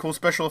 Any cool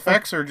special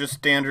effects or just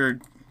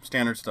standard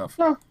stuff?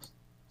 No,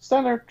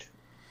 standard.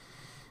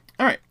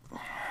 All right.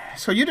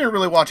 So you didn't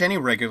really watch any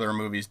regular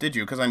movies, did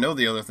you? Because I know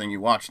the other thing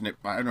you watched, and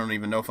I don't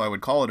even know if I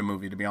would call it a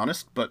movie, to be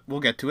honest. But we'll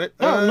get to it.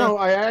 No,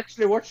 I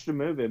actually watched the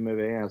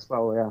movie as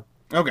well. Yeah.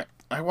 Okay,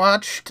 I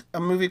watched a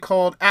movie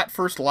called At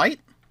First Light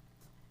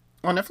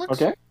on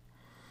Netflix. Okay.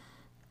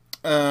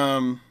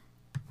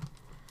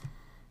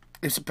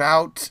 It's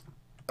about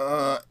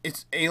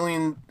it's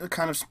alien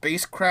kind of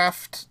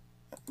spacecraft.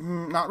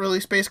 Not really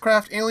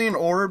spacecraft. Alien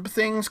orb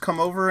things come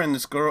over,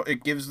 and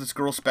it gives this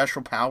girl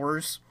special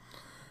powers.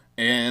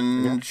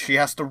 And she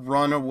has to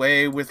run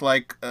away with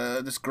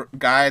this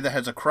guy that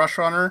has a crush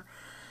on her.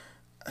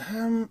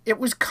 It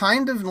was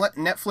kind of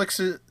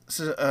Netflix's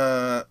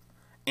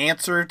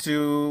answer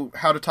to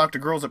How to Talk to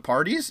Girls at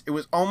Parties. It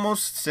was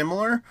almost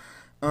similar.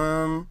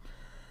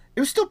 It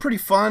was still pretty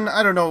fun.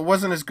 I don't know. It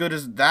wasn't as good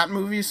as that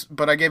movie's,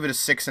 but I gave it a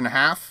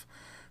 6.5.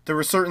 There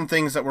were certain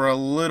things that were a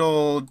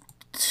little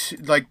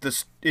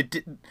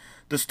the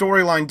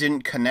storyline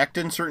didn't connect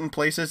in certain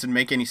places and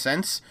make any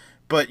sense.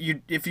 But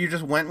if you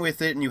just went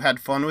with it and you had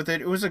fun with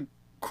it, it was a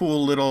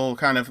cool little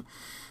kind of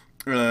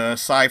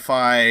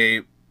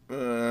sci-fi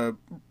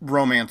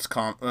romance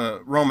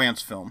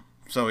film.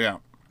 So yeah.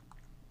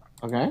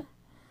 Okay.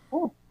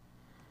 Cool.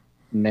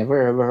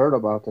 Never ever heard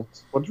about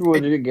it. What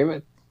did you give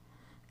it?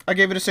 I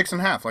gave it a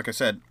 6.5. Like I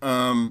said.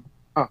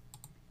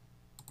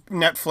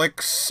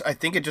 Netflix. I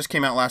think it just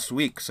came out last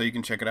week, so you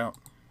can check it out.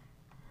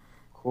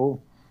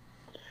 Cool.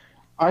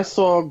 I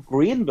saw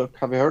Green Book.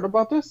 Have you heard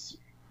about this?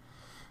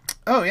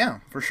 Oh yeah,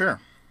 for sure.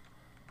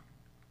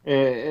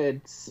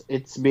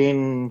 It's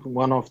been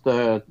one of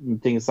the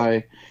things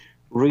I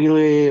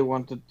really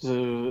wanted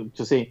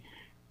to see.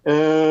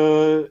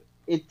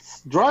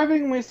 It's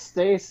Driving with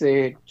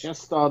Stacy,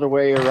 just the other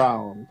way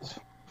around.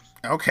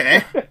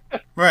 Okay.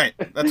 Right.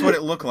 That's what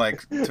it looked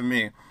like to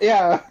me.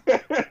 Yeah.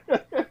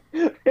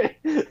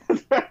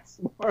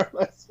 That's more or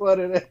less what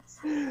it is.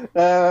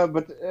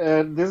 But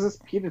this is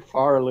Peter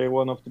Farrelly,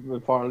 one of the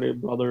Farrelly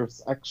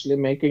brothers, actually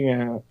making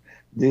a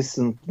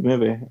decent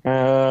movie.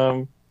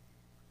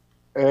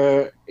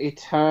 It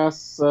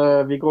has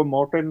Viggo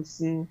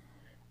Mortensen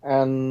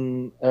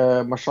and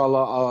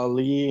Mashallah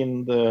Ali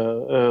in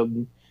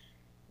the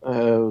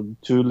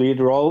two lead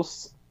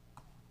roles.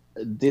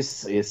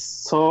 This is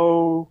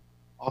so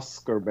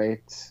Oscar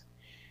bait.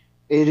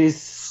 It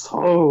is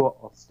so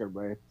Oscar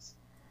bait.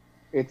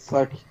 It's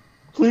like,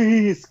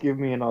 please give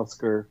me an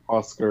Oscar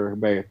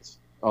bait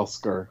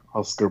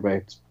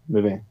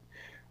movie.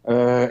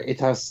 It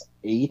has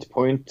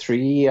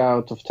 8.3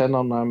 out of 10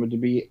 on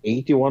IMDb,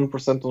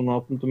 81% on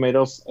Rotten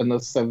Tomatoes, and a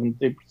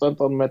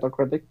 70% on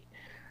Metacritic.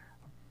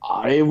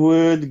 I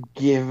would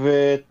give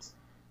it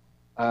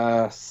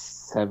a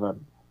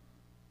 7.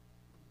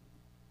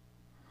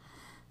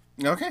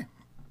 Okay.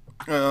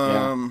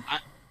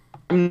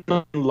 I'm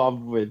not in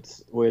love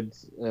with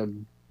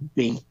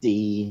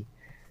BT.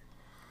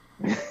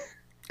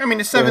 I mean,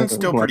 the 7's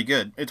still like- pretty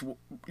good. It's,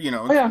 you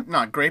know, Oh, yeah.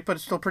 not great, but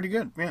it's still pretty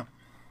good. Yeah.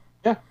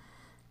 Yeah.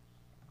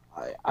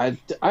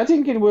 I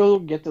think it will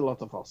get a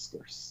lot of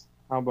Oscars.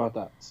 How about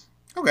that?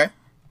 Okay.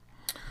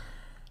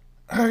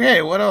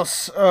 Okay, what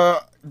else?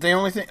 The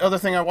only other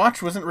thing I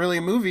watched wasn't really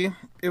a movie.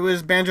 It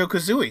was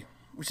Banjo-Kazooie,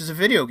 which is a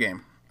video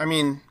game. I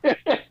mean,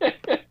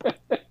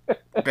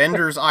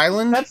 Bender's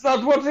Island, That's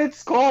not what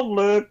it's called,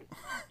 Luke.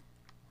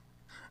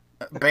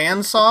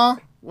 Bandsaw.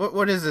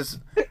 What is this?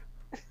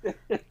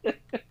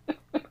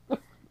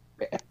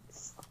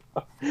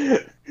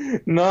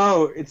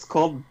 No, it's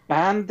called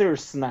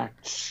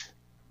Bandersnatch.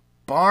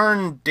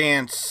 Barn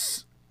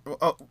Dance.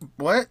 Oh,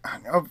 what?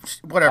 Oh,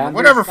 whatever. Bandersnatch.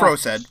 Whatever Fro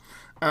said.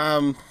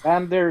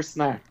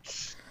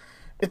 Bandersnatch.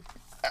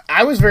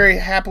 I was very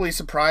happily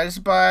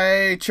surprised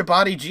by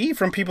Chibati G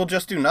from People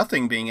Just Do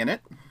Nothing being in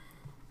it.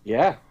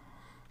 Yeah.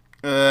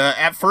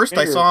 At first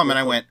I saw him and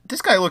I went,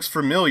 this guy looks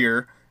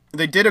familiar.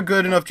 They did a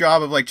good enough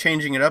job of like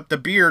changing it up. The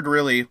beard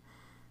really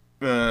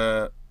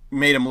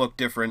made him look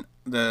different.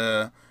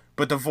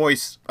 But the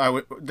voice,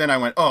 then I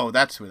went, oh,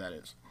 that's who that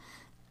is.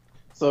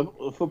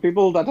 So, for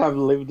people that have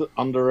lived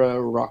under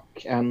a rock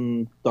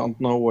and don't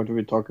know what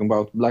we're talking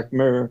about, Black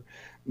Mirror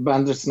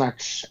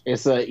Bandersnatch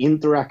is an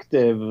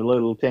interactive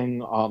little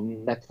thing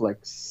on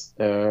Netflix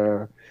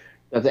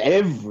that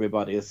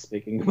everybody is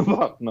speaking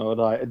about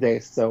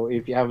nowadays. So,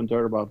 if you haven't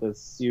heard about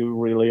this, you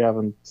really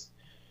haven't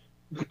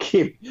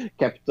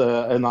kept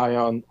an eye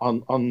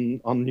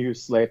on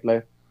news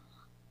lately.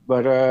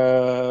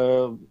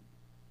 But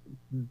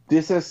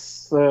this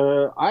is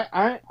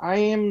I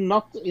am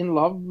not in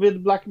love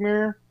with Black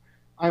Mirror.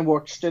 I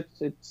watched it.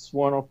 It's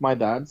one of my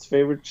dad's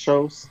favorite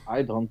shows.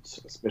 I don't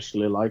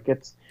especially like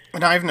it.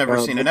 And I've never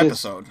seen an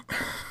episode.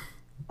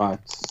 Right.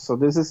 So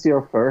this is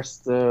your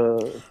first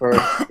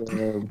Black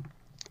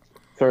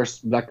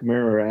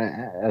Mirror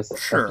as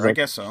Sure, episode. I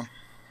guess so.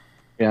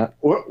 Yeah.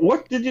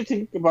 What did you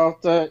think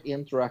about the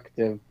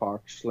interactive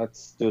part?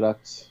 Let's do that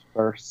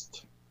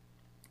first.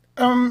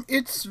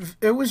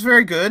 It was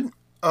very good.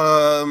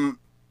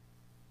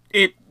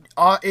 It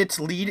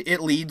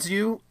leads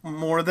you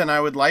more than I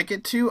would like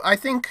it to. I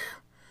think.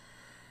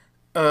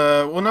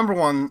 Well, number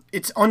one,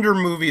 it's under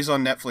movies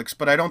on Netflix,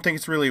 but I don't think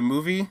it's really a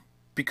movie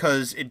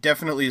because it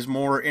definitely is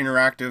more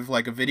interactive,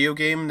 like a video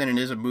game, than it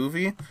is a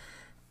movie.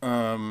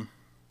 And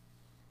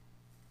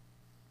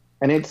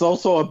it's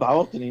also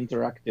about an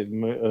interactive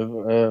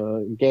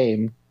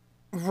game.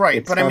 Right,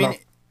 It's but I mean,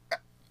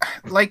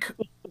 like,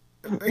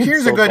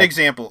 here's a so good fun.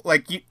 example.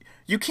 Like,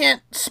 you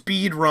can't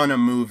speed run a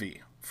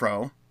movie,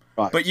 Fro,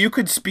 Right. but you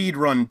could speed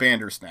run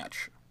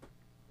Bandersnatch.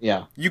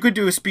 Yeah. You could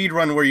do a speed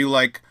run where you,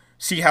 like,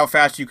 see how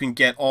fast you can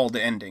get all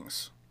the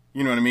endings.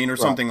 You know what I mean? Or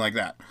something like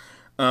that.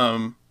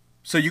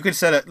 So you could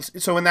set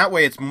it... So in that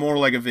way, it's more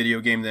like a video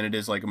game than it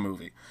is like a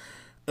movie.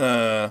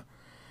 I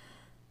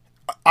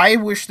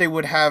wish they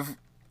would have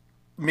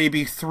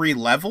maybe 3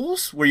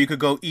 levels where you could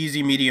go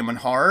easy, medium, and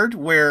hard,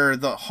 where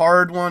the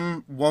hard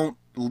one won't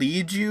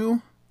lead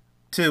you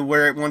to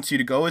where it wants you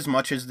to go as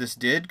much as this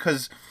did,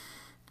 because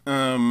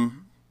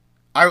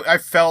I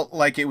felt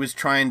like it was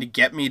trying to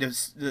get me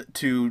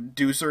to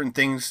do certain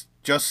things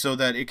just so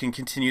that it can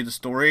continue the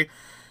story.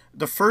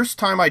 The first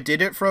time I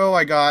did it, Fro,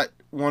 I got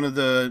one of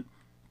the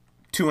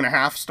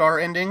 2.5 star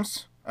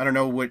endings. I don't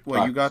know what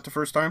you got the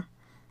first time.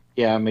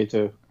 Yeah, me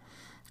too.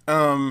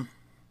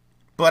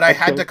 But I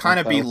had to killed kind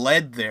of be myself.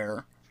 led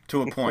there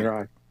to a point.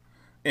 Right.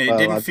 It Well,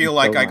 didn't I feel think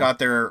like so I now. got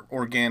there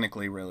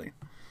organically, really.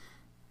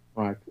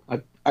 Right.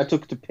 I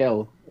took the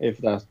pill, if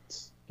that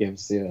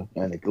gives you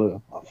any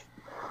clue of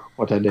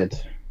what I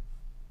did.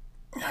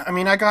 I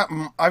mean, I've got,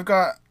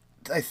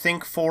 I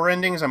think 4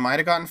 endings. I might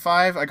have gotten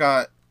 5. I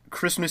got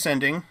Christmas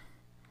ending.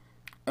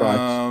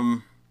 Right.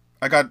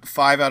 I got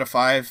 5 out of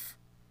 5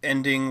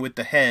 ending with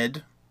the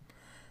head.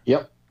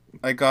 Yep.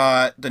 I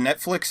got the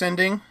Netflix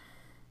ending.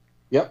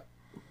 Yep.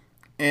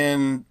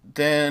 And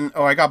then,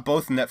 I got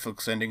both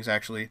Netflix endings,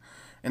 actually.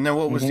 And then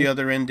what was the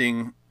other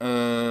ending?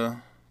 There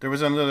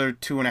was another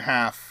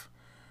 2.5.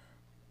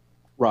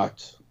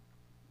 Right.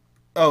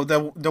 Oh,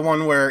 the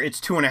one where it's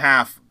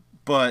 2.5,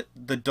 but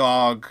the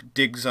dog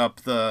digs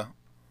up the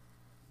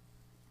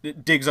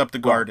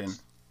garden.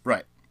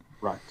 Right.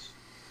 Right.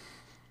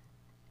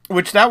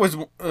 Which that was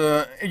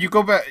you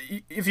go back,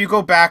 if you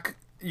go back,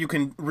 you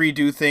can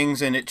redo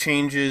things and it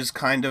changes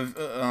kind of.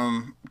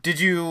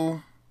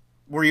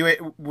 Were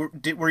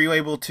you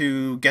able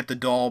to get the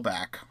doll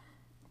back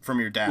from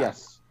your dad?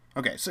 Yes.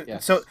 Okay, so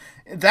Yes. so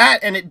that,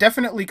 and it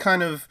definitely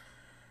kind of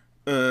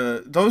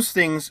those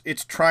things,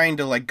 it's trying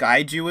to like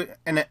guide you,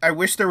 and I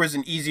wish there was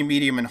an easy,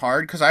 medium, and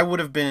hard, because I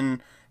would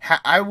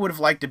have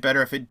liked it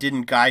better if it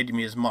didn't guide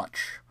me as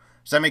much.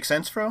 Does that make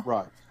sense, Fro?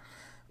 Right.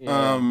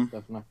 Yeah,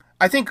 definitely.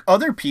 I think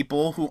other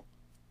people who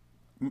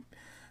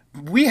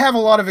we have a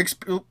lot of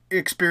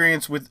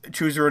experience with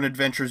Choose Your Own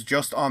Adventures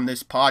just on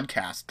this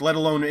podcast, let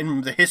alone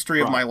in the history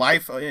of my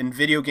life in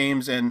video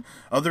games and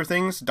other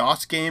things,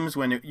 DOS games,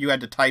 when you had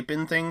to type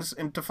in things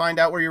and to find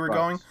out where you were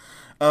going.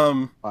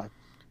 Right.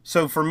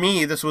 So for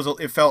me,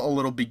 it felt a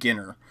little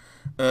beginner.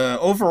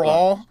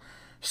 Overall,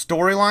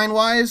 storyline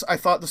wise, I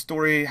thought the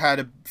story had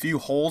a few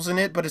holes in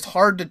it, but it's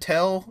hard to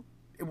tell.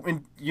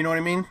 You know what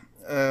I mean?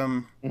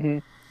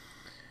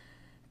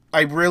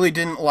 I really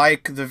didn't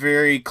like the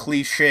very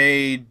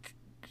cliche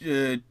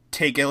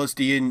take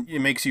LSD and it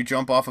makes you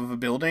jump off of a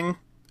building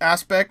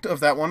aspect of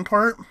that one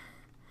part.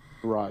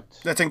 Right.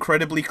 That's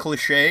incredibly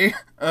cliche.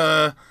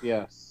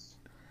 Yes.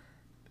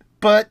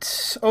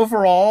 But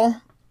overall,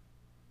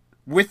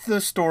 with the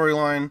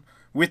storyline,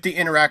 with the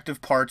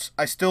interactive parts,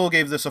 I still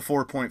gave this a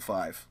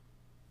 4.5.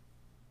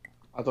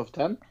 Out of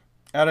 10?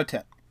 Out of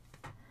 10.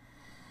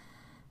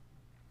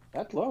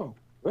 That low.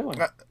 Really?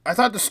 I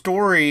thought the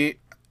story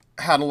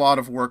had a lot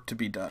of work to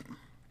be done.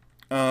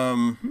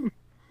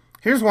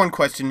 Here's one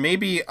question.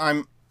 Maybe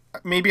I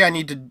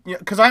need to,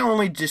 because I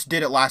only just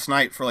did it last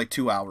night for like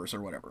 2 hours or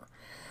whatever.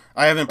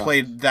 I haven't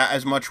played that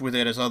as much with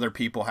it as other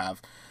people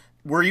have.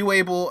 Were you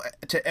able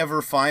to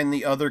ever find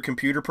the other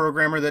computer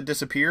programmer that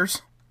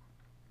disappears?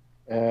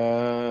 Is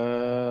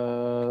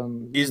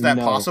that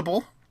no.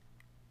 possible?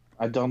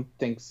 I don't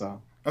think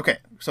so. Okay,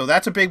 so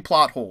that's a big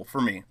plot hole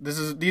for me.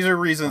 These are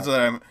reasons that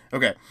I'm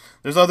okay.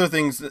 There's other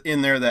things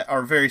in there that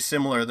are very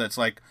similar. That's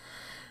like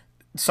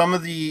some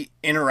of the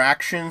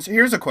interactions.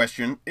 Here's a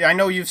question. I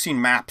know you've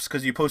seen maps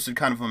because you posted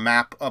kind of a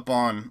map up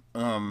on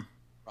our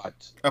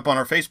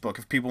Facebook.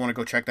 If people want to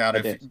go check that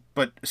out,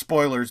 but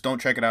spoilers,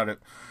 don't check it out.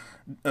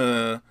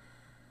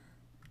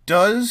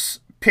 Does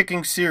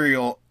picking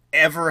cereal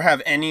ever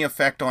have any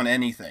effect on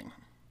anything?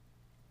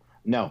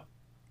 No.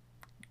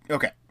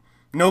 Okay.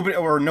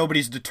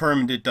 Nobody's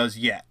determined it does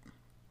yet.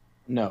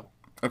 No.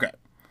 Okay.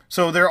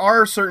 So there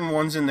are certain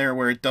ones in there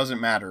where it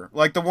doesn't matter.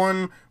 Like the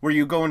one where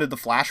you go into the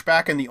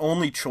flashback and the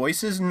only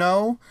choice is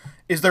no.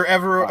 Is there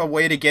ever a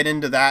way to get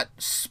into that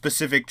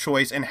specific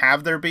choice and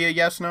have there be a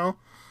yes/no?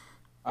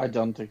 I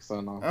don't think so,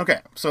 no.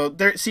 Okay. So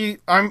there, see,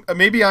 I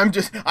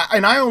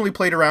only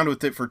played around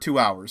with it for 2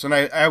 hours and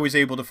I was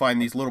able to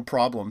find these little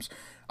problems.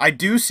 I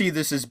do see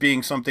this as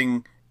being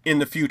something in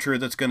the future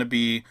that's going to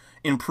be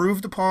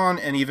improved upon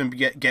and even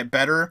get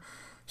better.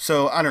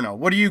 So I don't know.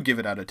 What do you give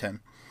it out of 10?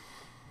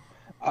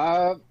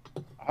 I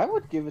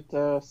would give it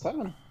a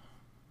 7,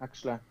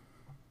 actually.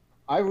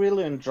 I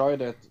really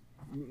enjoyed it,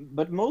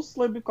 but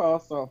mostly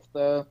because of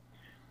the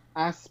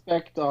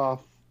aspect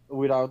of,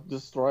 without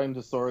destroying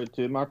the story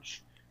too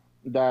much,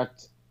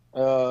 that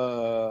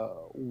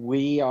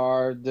we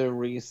are the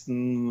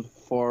reason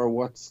for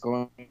what's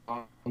going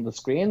on the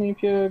screen,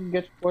 if you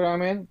get what I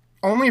mean.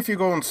 Only if you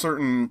go on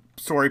certain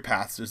story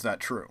paths is that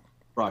true.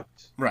 Right.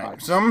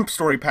 Some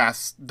story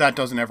paths, that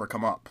doesn't ever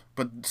come up,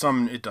 but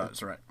some it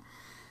does, right?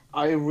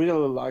 I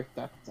really like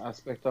that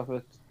aspect of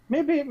it.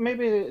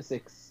 Maybe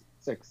 6.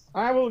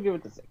 I will give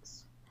it a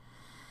 6.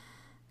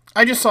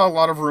 I just saw a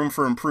lot of room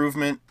for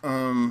improvement.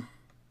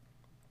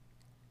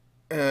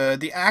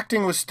 The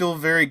acting was still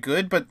very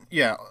good, but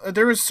yeah,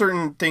 there was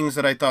certain things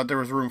that I thought there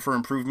was room for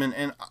improvement,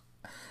 and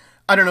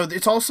I don't know,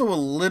 it's also a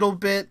little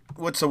bit,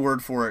 what's the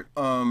word for it?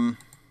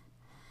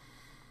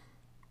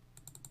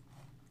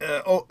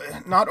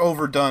 Not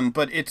overdone,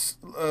 but it's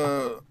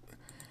a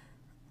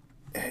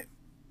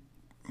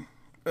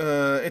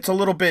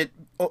little bit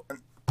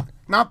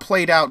not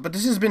played out, but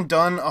this has been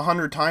done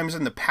 100 times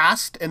in the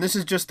past, and this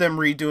is just them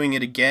redoing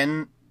it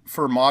again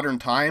for modern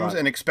times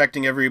and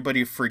expecting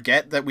everybody to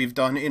forget that we've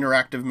done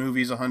interactive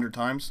movies 100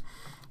 times.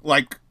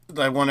 Like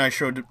the one I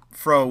showed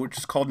Fro, which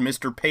is called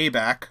Mr.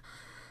 Payback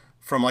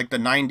from like the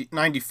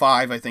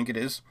 95, I think it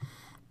is.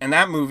 And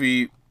that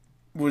movie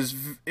was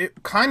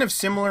kind of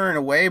similar in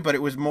a way, but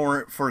it was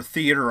more for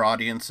theater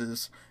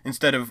audiences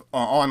instead of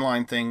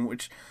online thing,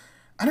 which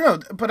I don't know,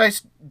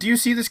 but do you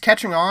see this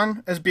catching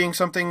on as being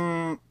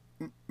something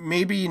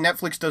maybe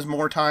Netflix does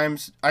more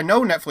times? I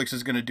know Netflix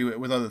is going to do it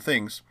with other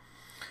things,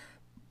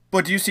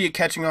 but do you see it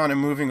catching on and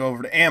moving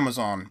over to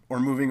Amazon or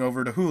moving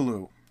over to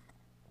Hulu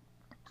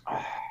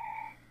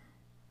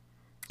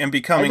and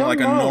becoming like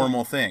a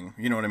normal thing?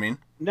 You know what I mean?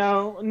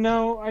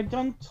 No, I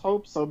don't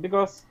hope so,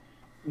 because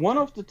one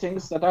of the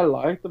things that I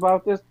liked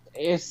about it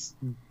is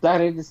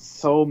that it is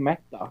so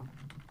meta.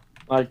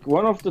 Like,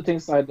 one of the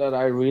things that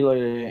I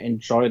really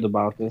enjoyed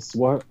about this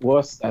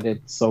was that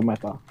it's so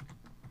meta.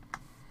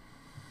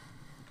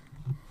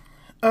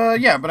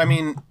 Yeah, but I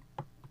mean,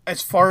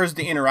 as far as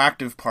the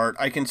interactive part,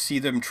 I can see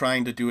them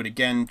trying to do it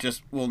again,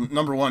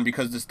 number one,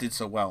 because this did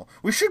so well.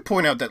 We should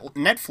point out that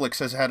Netflix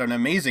has had an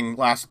amazing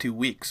last 2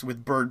 weeks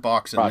with Bird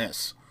Box and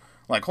this.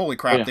 Like, holy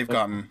crap, they've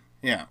gotten,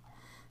 yeah.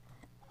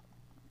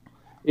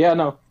 Yeah,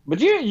 no, but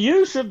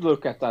you should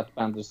look at that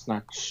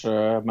Bandersnatch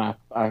map,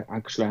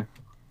 actually.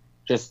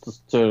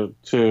 Just to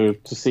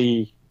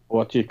see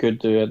what you could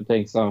do and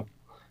things. So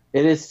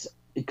it is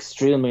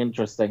extremely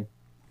interesting.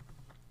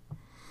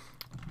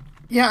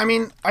 Yeah, I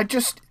mean,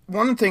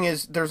 one thing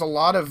is there's a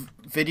lot of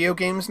video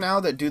games now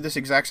that do this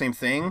exact same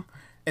thing,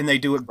 and they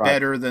do it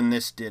better than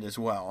this did as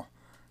well.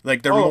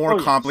 Like, they're more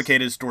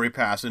complicated story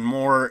paths and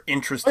more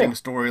interesting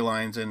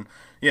storylines, and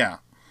yeah.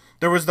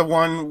 There was the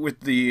one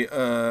with the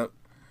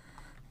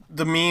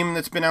meme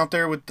that's been out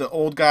there with the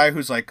old guy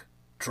who's like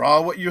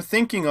draw what you're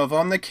thinking of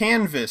on the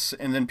canvas,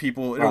 and then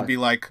it'll Right. be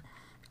like,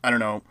 I don't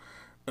know,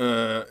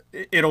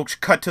 it'll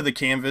cut to the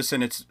canvas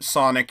and it's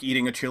Sonic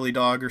eating a chili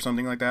dog or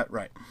something like that.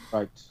 Right.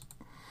 Right.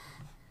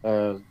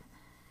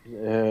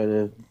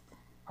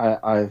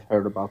 I've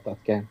heard about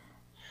that game.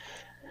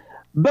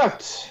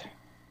 But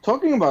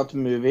talking about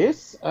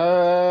movies,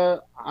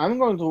 I'm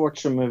going to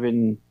watch a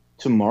movie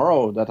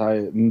tomorrow that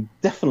I'm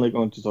definitely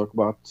going to talk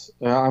about.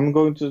 I'm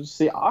going to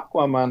see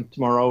Aquaman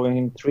tomorrow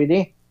in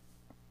 3D.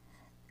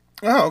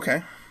 Oh,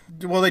 okay.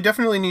 Well, they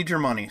definitely need your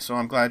money, so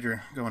I'm glad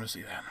you're going to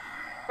see that.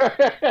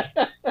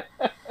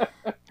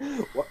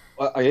 What,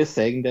 are you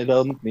saying they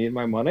don't need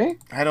my money?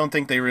 I don't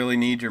think they really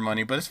need your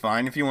money, but it's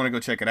fine if you want to go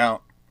check it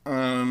out.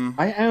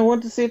 I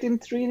want to see it in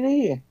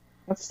 3D.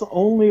 That's the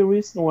only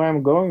reason why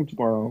I'm going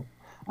tomorrow.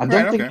 I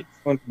don't Right, think okay. it's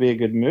going to be a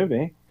good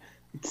movie.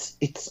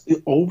 It's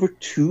over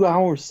 2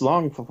 hours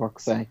long, for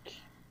fuck's sake.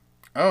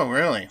 Oh,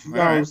 really? 2 All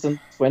right. hours and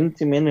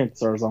 20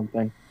 minutes or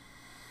something.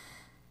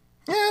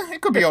 Yeah, it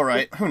could be all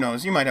right. Who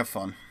knows? You might have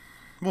fun.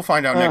 We'll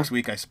find out next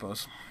week, I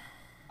suppose.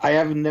 I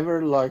have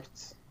never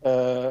liked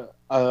a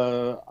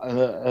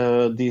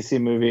DC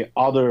movie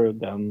other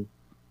than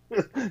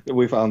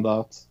we found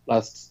out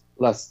last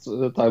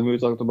time we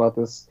talked about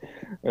this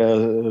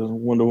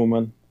Wonder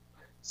Woman.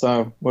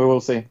 So we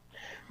will see.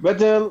 But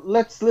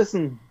let's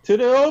listen to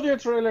the audio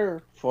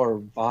trailer for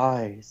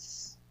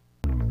Vice.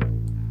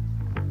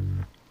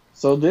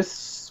 So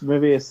this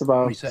movie is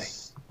about What do you say?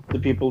 the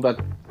people that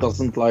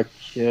doesn't like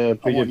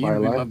PewDiePie you to be my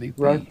Live, VP.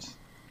 right?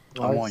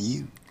 I want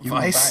you. You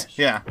want Vice?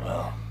 Yeah.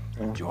 Well,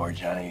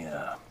 George, I'm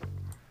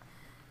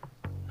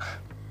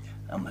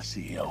the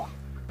CEO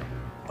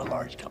of a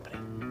large company.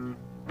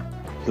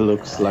 He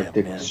looks I like have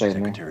Dick been Cheney.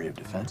 Secretary of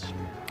Defense.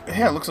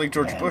 Yeah, it looks like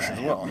George and Bush I as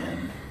have well.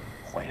 been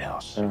White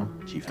House Yeah.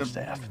 Chief of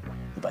Staff.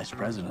 The Vice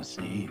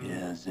Presidency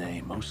is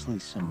a mostly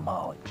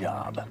symbolic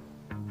job.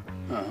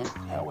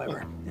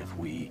 However, if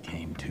we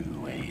came to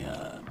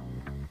a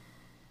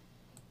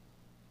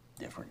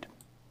different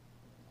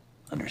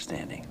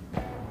understanding,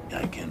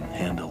 I can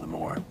handle the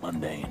more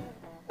mundane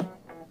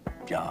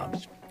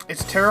jobs,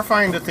 It's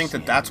terrifying to think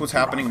that that's what's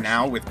happening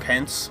now with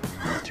Pence.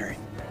 military.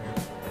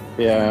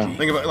 Yeah.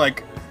 Think about,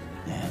 like,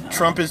 And,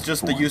 Trump is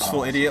just the foreign useful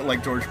policy. idiot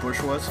like George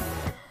Bush was.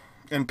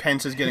 And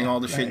Pence is getting all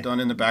the shit right. done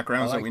in the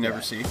backgrounds I that we like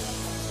never that. see.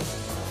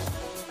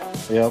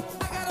 Yep.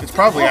 It's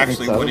probably Oh,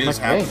 actually it's what Adam is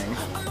McKay. happening.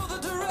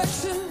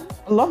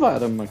 I love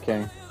Adam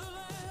McKay.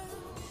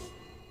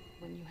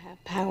 When you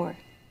have power,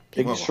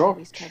 Big people shot.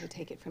 always try to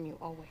take it from you,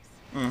 always.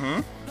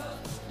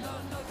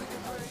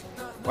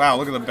 Wow,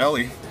 look at the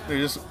belly.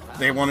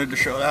 They wanted to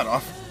show that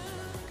off.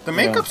 The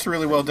makeup's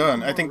really well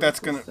done. I think that's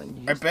gonna.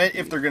 I bet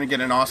if they're gonna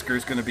get an Oscar,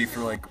 it's gonna be for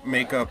like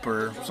makeup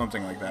or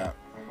something like that.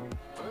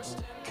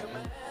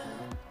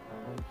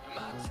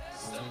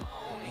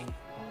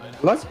 I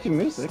like the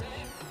music.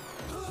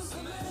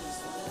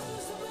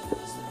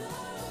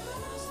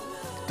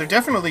 They're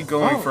definitely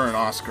going Oh. for an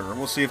Oscar.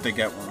 We'll see if they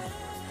get one.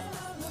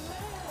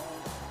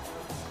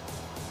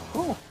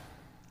 Cool.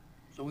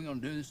 So we gonna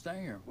do this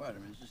thing, or what? I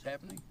mean, is this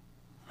happening?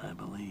 I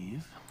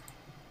believe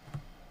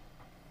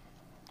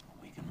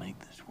we can make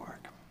this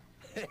work.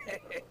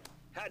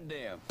 Hot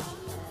damn.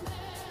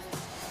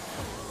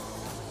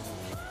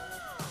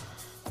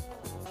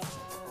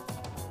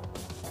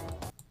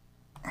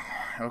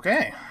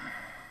 Okay.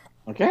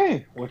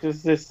 Okay, what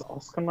is this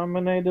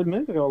Oscar-nominated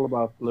movie all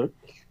about, Luke?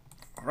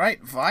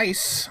 Right,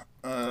 Vice.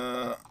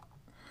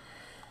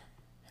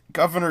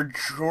 Governor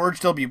George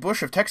W.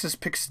 Bush of Texas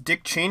picks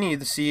Dick Cheney,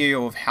 the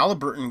CEO of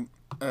Halliburton,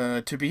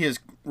 to be his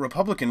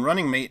Republican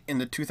running mate in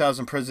the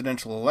 2000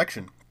 presidential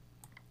election.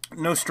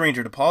 No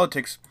stranger to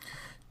politics,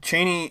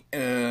 Cheney's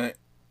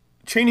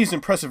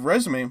impressive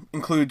resume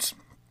includes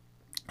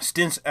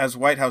stints as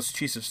White House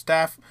Chief of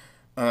Staff,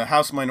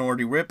 House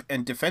Minority Whip,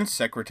 and Defense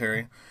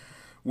Secretary.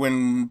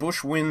 When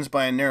Bush wins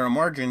by a narrow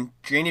margin,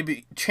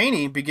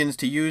 Cheney begins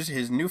to use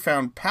his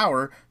newfound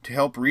power to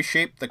help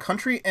reshape the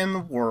country and the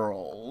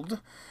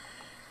world.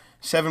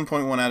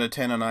 7.1 out of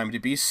 10 on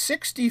IMDb,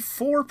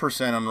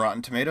 64% on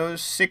Rotten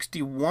Tomatoes,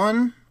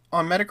 61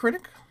 on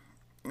Metacritic.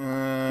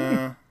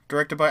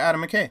 Directed by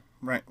Adam McKay,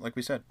 right, like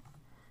we said.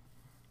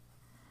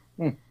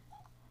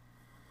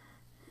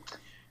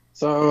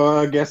 So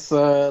I guess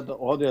the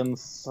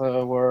audience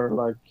were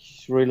like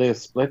really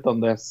split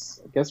on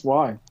this. Guess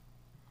why?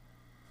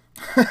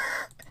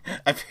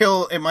 I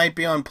feel it might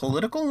be on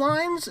political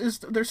lines.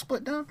 They're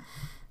split down?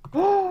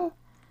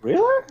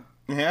 Really?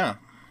 Yeah.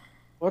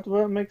 What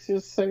makes you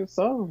say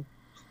so?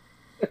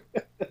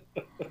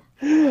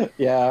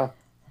 Yeah,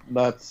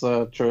 that's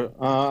true.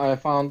 I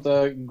found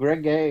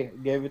Greg Gay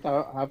gave it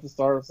half a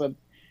star and said,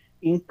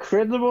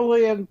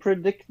 incredibly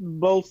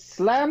unpredictable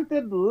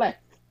slanted left.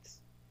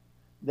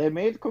 They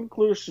made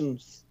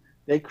conclusions.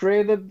 They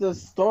created the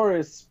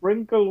stories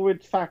sprinkled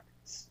with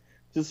facts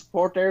to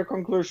support their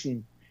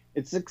conclusion.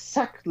 It's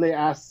exactly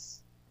as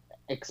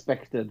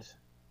expected.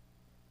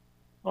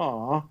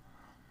 Aww.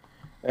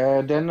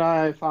 Then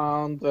I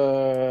found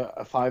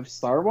a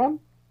 5-star one.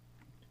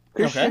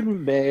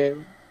 Christian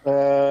Bale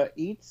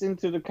eats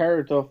into the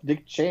carrot of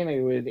Dick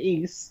Cheney with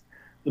ease.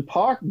 The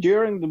part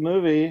during the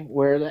movie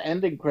where the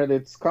ending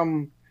credits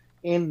come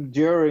in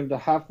during the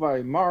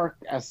halfway mark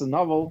as a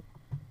novel,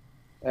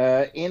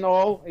 in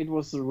all, it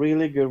was a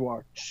really good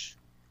watch.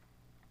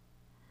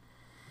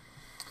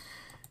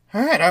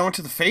 All right, I went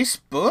to the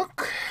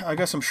Facebook. I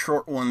got some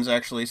short ones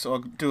actually, so I'll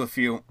do a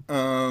few.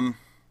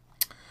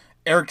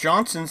 Eric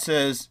Johnson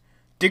says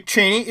Dick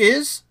Cheney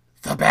is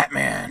the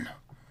Batman.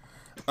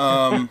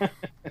 Yeah,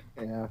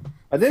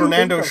 I didn't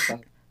Fernando think of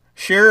that.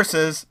 Scherer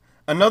says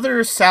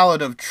another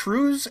salad of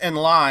truths and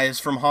lies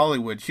from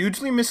Hollywood,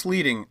 hugely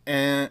misleading.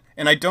 And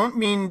I don't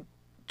mean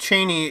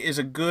Cheney is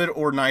a good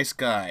or nice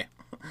guy.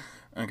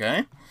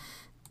 Okay.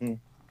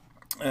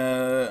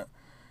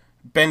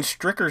 Ben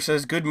Stricker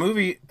says, good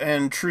movie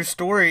and true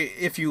story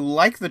if you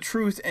like the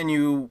truth and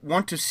you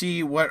want to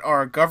see what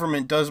our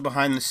government does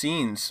behind the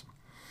scenes.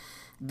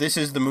 This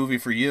is the movie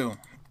for you.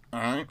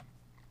 Alright.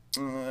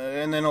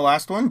 And then the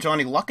last one,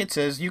 Johnny Luckett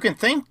says, you can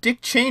thank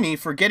Dick Cheney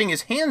for getting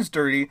his hands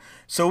dirty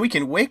so we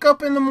can wake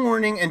up in the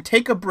morning and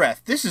take a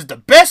breath. This is the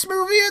best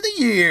movie of the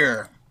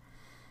year.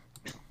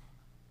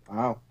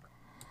 Wow.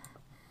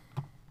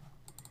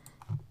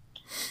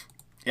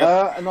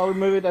 Yep. Another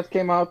movie that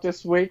came out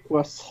this week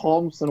was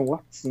Holmes and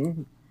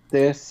Watson.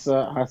 This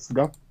has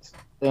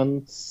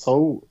gotten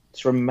so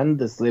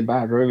tremendously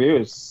bad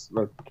reviews.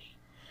 Look,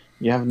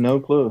 you have no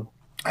clue.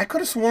 I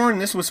could have sworn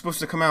this was supposed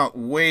to come out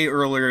way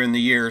earlier in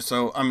the year,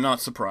 so I'm not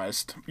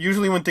surprised.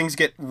 Usually when things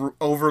get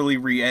overly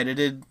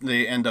re-edited,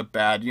 they end up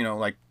bad, you know,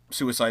 like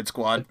Suicide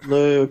Squad. But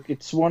look,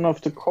 it's one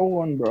of the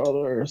Coen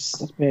brothers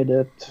that made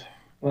it.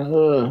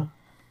 I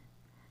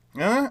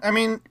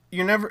mean,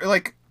 you never,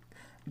 like,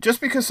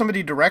 just because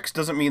somebody directs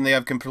doesn't mean they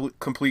have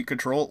complete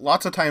control.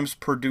 Lots of times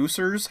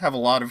producers have a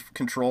lot of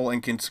control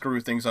and can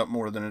screw things up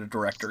more than a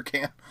director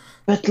can.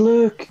 But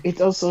look, it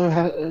also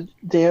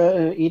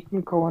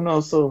Ethan Coen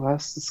also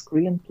has the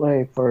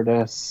screenplay for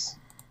this.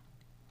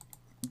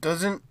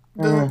 Doesn't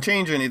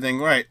change anything,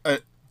 right?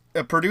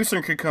 A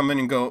producer could come in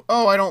and go,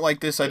 oh, I don't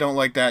like this, I don't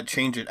like that,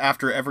 change it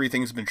after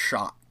everything's been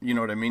shot. You know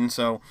what I mean?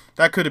 So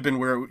that could have been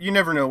where, you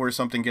never know where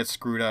something gets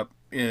screwed up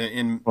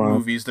in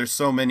movies. There's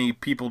so many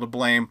people to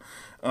blame.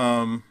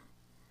 I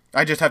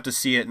just have to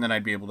see it and then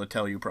I'd be able to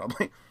tell you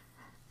probably.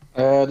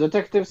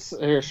 Detectives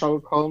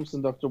Sherlock Holmes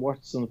and Dr.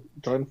 Watson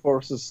join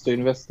forces to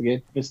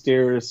investigate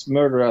mysterious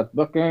murder at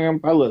Buckingham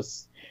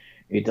Palace.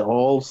 It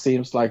all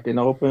seems like an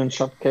open and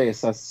shut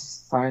case as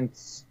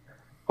signs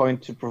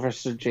point to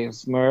Professor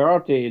James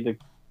Moriarty, the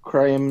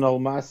criminal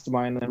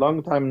mastermind and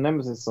longtime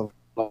nemesis of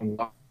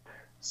the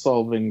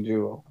solving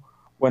duo.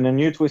 When a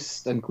new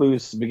twist and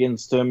clues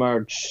begins to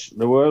emerge,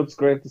 the world's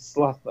greatest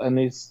sloth and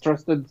his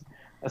trusted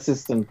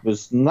assistant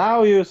must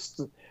now use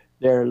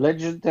their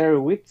legendary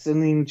wits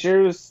and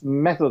ingenious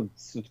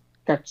methods to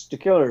catch the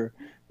killer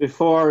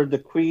before the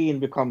queen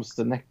becomes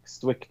the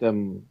next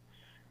victim.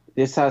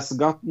 This has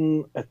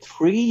gotten a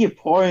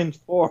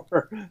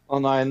 3.4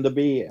 on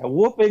IMDb, a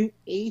whopping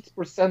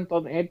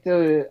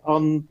 8%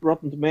 on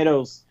Rotten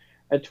Tomatoes,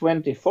 a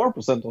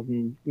 24%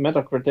 on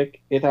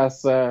Metacritic. It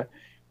has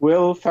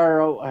Will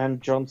Ferrell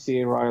and John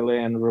C. Reilly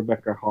and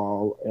Rebecca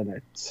Hall in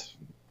it.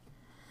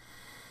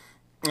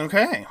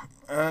 Okay.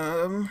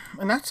 And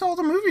that's all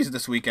the movies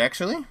this week,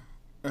 actually.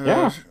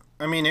 Yeah.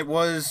 I mean, it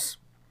was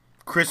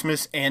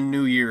Christmas and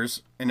New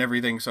Year's and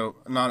everything, so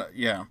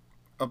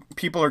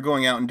people are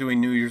going out and doing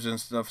New Year's and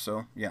stuff,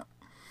 so yeah.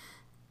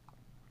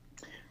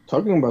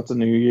 Talking about the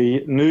New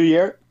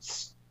Year,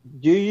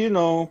 do you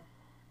know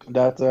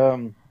that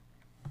on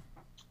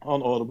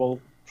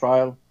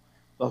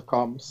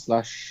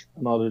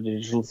audibletrial.com/another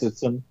digital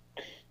citizen,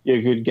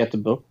 you could get a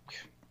book?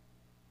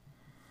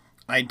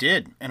 I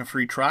did, and a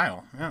free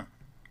trial, yeah.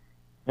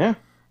 Yeah.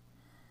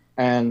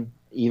 And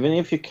even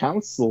if you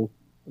cancel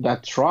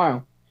that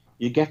trial,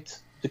 you get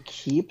to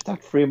keep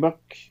that free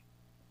book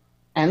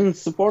and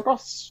support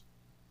us.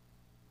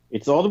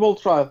 It's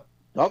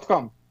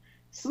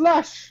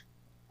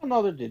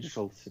audibletrial.com/another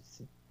digital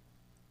citizen.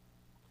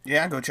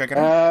 Yeah, go check it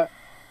out.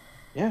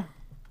 Yeah.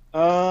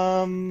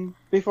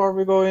 Before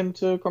we go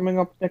into coming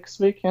up next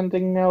week,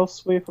 anything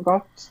else we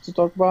forgot to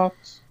talk about?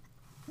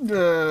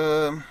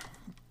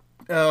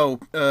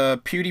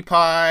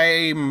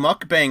 PewDiePie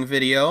mukbang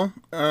video.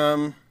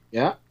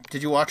 Yeah.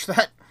 Did you watch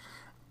that?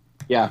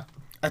 Yeah.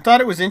 I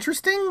thought it was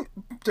interesting.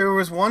 There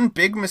was one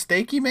big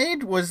mistake he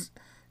made, was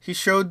he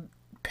showed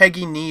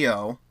Peggy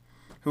Neo,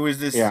 who is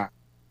this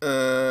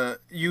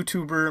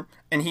YouTuber,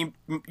 and he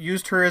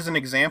used her as an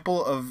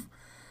example of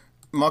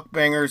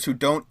mukbangers who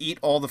don't eat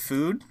all the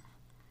food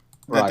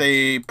that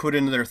they put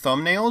into their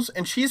thumbnails,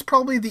 and she's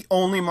probably the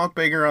only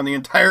mukbanger on the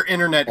entire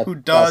internet who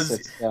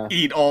does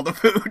eat all the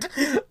food,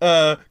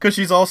 because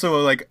she's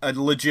also like a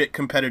legit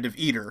competitive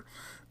eater.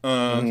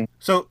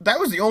 So that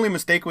was the only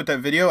mistake with that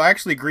video. I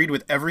actually agreed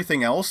with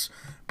everything else,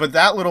 but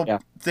that little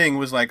thing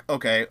was like,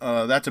 okay,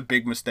 that's a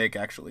big mistake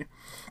actually.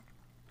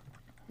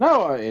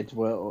 No, it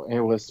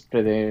was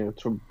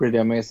pretty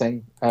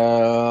amazing.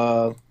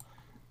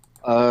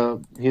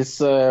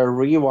 His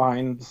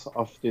rewind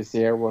of this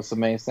year was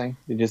amazing.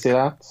 Did you see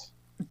that?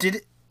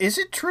 Is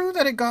it true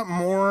that it got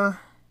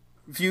more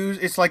views?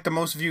 It's like the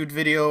most viewed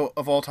video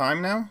of all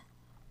time now?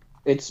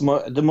 It's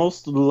the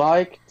most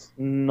liked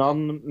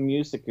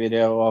non-music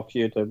video of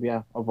YouTube,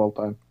 yeah, of all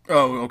time.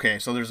 Oh, okay.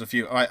 So there's a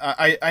few.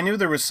 I knew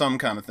there was some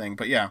kind of thing,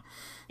 but yeah.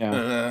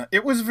 Yeah.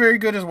 It was very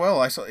good as well.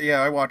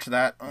 I watched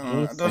that.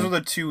 Those Same. are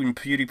the two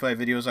PewDiePie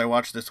videos I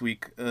watched this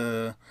week.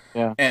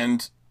 Yeah.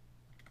 And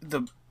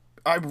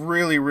I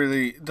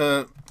really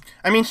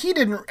I mean, he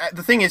didn't.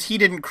 The thing is, he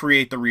didn't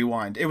create the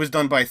rewind. It was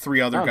done by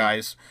 3 other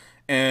guys,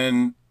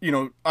 and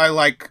I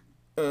like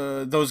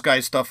those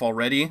guys' stuff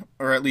already,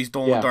 or at least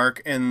Dolan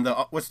Dark and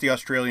what's the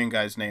Australian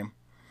guy's name?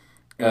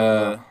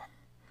 That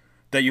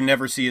you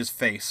never see his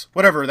face.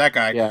 Whatever, that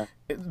guy. Yeah.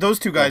 Those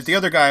 2 guys. Yes. The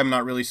other guy I'm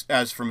not really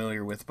as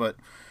familiar with, but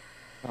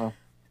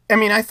I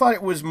mean, I thought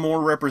it was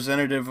more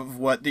representative of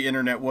what the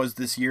internet was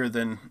this year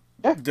than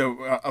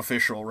the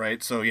official,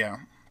 right? So yeah.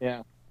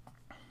 Yeah.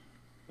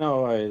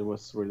 No, it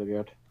was really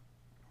good.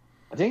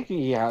 I think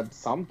he had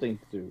something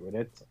to do with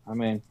it. I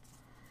mean,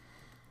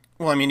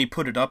 well, I mean, he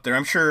put it up there.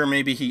 I'm sure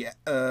maybe he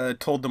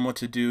told them what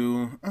to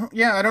do.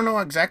 Yeah, I don't know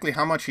exactly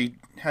how much he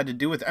had to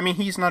do with it. I mean,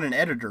 he's not an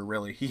editor,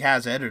 really. He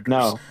has editors.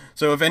 No.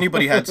 So if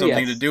anybody had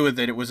something Yes. to do with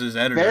it, it was his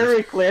editors.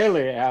 very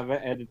clearly have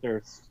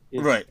editors.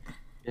 It's, Right.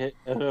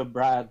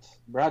 Brad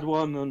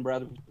 1 and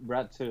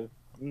Brad 2.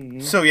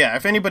 Mm-hmm. So yeah,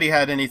 if anybody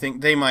had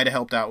anything, they might have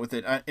helped out with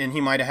it, and he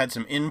might have had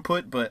some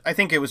input. But I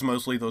think it was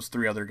mostly those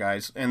 3 other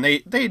guys, and they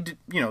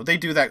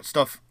do that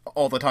stuff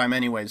all the time,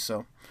 anyways.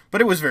 So,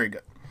 but it was very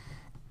good.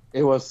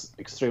 It was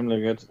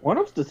extremely good. One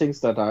of the things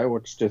that I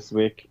watched this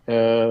week,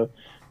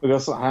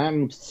 because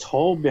I'm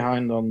so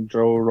behind on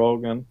Joe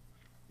Rogan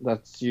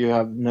that you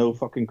have no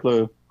fucking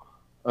clue.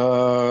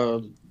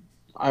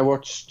 I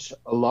watched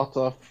a lot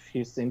of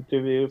his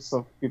interviews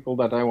of people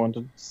that I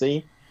wanted to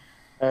see,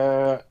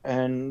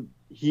 and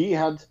he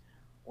had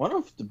one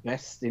of the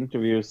best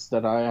interviews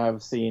that I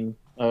have seen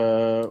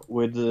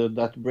with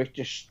that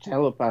British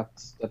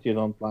telepath that you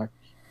don't like.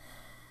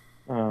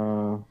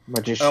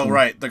 Magician. Oh,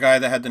 right. The guy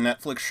that had the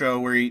Netflix show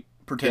where he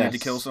pretended to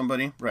Yes. kill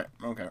somebody? Right.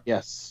 Okay.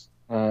 Yes.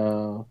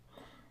 And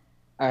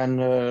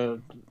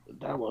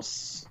that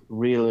was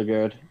really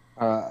good.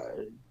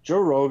 Joe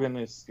Rogan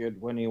is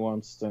good when he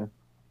wants to.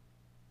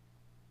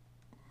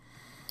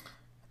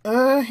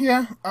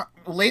 Yeah.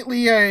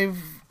 Lately,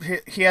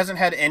 he hasn't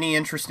had any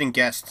interesting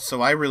guests,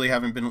 so I really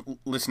haven't been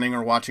listening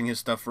or watching his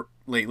stuff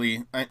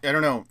lately. I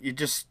don't know.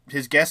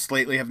 His guests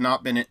lately have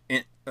not been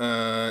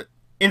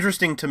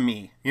interesting to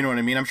me. You know what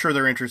I mean? I'm sure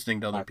they're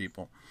interesting to other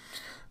people.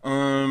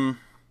 I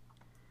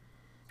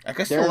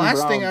guess the Darren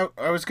last thing Brown.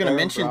 I was going to Darren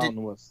mention.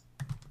 Brown was.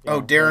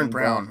 Oh, Darren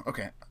Brown.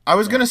 Okay. I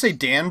was going to say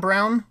Dan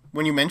Brown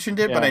when you mentioned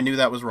it, but Yeah. I knew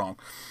that was wrong.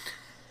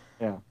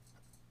 Yeah.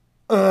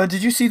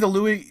 Did you see the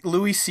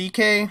Louis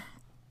C.K.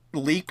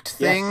 leaked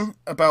thing Yes.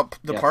 about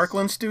the Yes.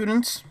 Parkland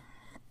students?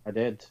 I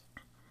did.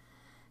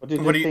 What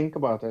did What you do you- think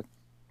about it?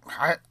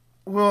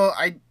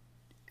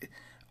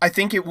 I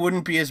think it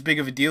wouldn't be as big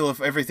of a deal if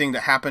everything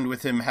that happened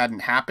with him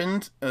hadn't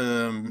happened.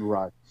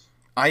 Right.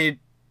 I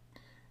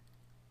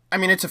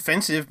mean, it's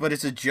offensive, but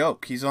it's a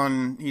joke. He's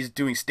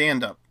doing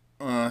stand-up.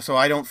 So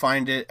I don't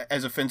find it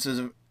as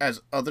offensive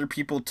as other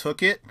people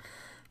took it.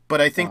 But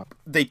I think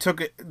they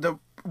took it,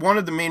 one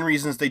of the main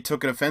reasons they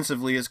took it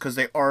offensively is because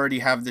they already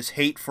have this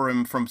hate for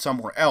him from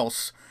somewhere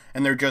else,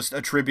 and they're just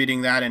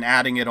attributing that and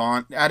adding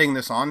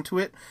this onto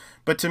it.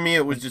 But to me,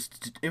 it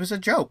was a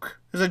joke.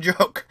 It was a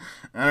joke.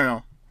 I don't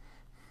know.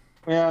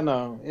 Yeah,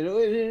 no,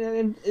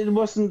 it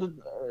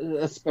wasn't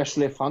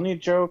especially funny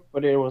joke,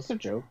 but it was a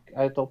joke.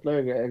 I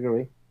totally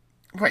agree.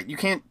 Right, you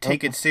can't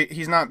take it.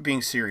 He's not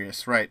being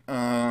serious, right?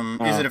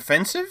 Is it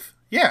offensive?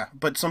 Yeah,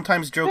 but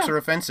sometimes jokes are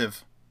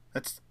offensive.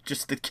 That's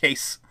just the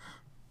case.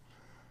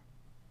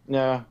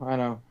 Yeah, I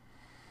know.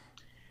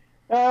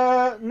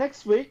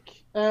 Next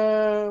week, we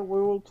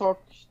will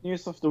talk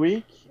news of the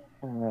week.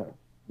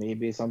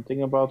 Maybe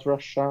something about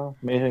Russia.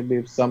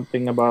 Maybe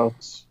something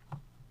about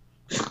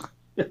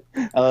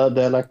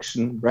the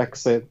election,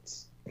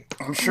 Brexit.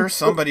 I'm sure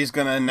somebody's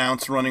going to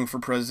announce running for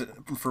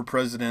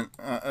president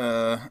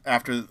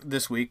after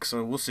this week,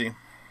 so we'll see.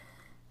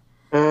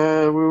 We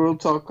will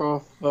talk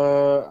of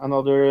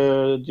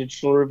another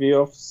digital review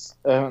of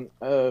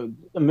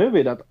a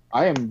movie that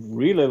I am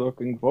really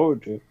looking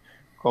forward to,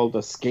 called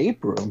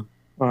Escape Room.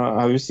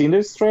 Have you seen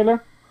this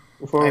trailer?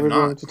 Before I have we're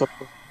going not. to talk.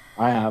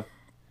 I have.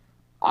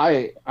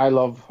 I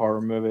love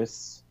horror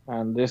movies,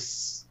 and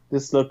this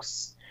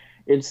looks.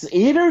 It's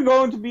either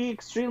going to be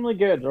extremely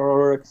good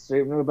or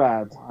extremely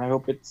bad. I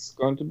hope it's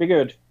going to be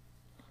good.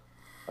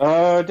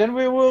 Then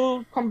we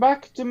will come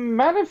back to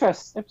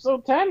Manifest,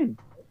 episode 10.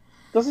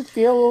 Does it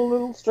feel a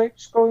little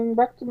strange going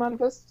back to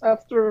Manifest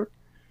after...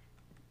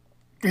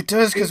 It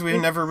does, because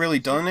we've never really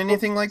done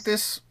anything like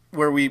this,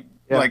 where we,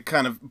 like,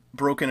 kind of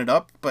broken it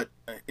up, but,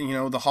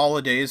 the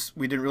holidays,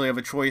 we didn't really have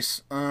a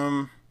choice.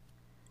 I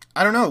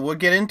don't know, we'll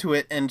get into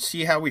it and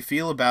see how we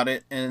feel about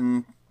it,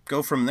 and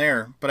go from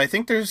there. But I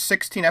think there's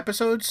 16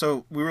 episodes,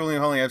 so we really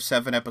only have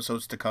 7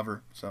 episodes to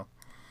cover, so...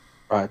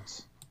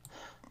 Right.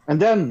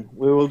 And then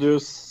we will do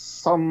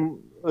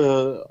some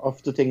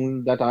of the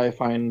thing that I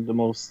find the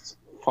most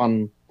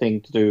fun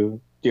thing to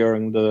do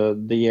during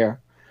the year.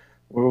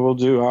 We will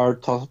do our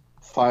top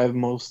 5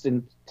 most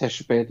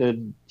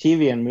anticipated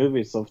TV and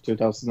movies of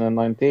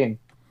 2019.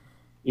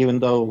 Even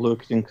though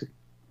Luke thinks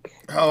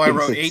I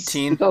wrote it's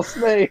 18.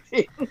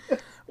 2018.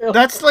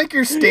 That's like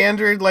your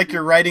standard, like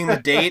you're writing the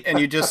date and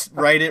you just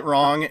write it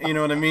wrong, you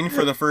know what I mean,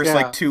 for the first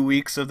like 2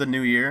 weeks of the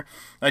new year.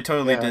 I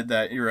totally did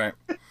that, you're right.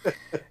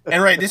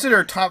 And this is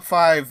our top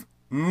 5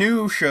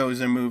 new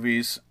shows and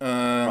movies.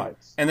 Right.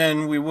 And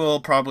then we will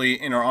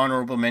probably, in our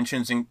honorable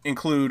mentions,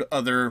 include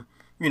other,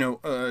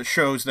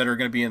 shows that are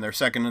going to be in their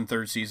second and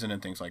third season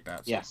and things like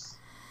that. So. Yes.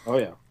 Oh,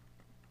 yeah.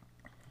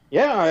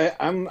 Yeah,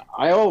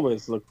 I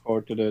always look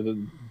forward to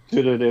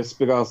this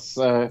because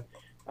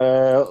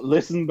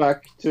listen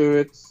back to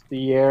it the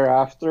year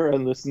after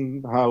and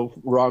listen how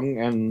wrong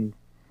and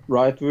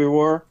right we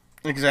were.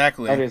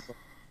 Exactly. That is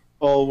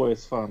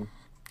always fun.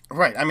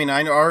 Right. I mean,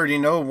 I already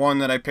know one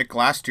that I picked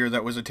last year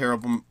that was a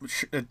terrible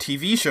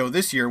TV show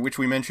this year, which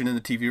we mentioned in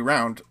the TV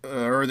round,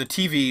 or the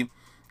TV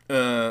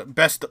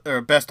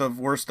best of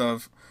worst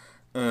of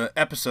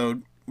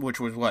episode, which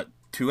was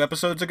 2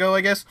 episodes ago, I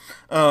guess.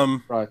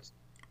 Right.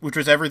 Which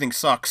was Everything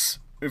Sucks,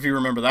 if you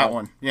remember that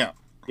one. Yeah.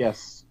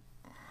 Yes.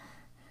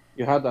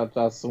 You had that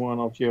as one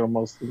of your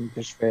most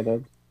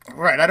anticipated.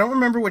 Right. I don't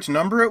remember which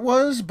number it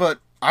was, but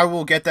I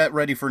will get that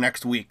ready for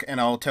next week, and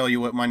I'll tell you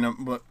what my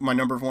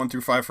number 1 through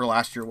 5 for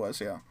last year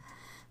was. Yeah.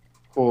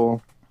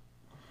 Cool.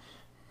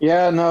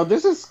 Yeah. No,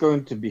 this is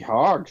going to be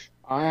hard.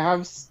 I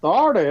have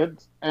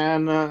started,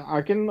 and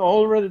I can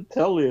already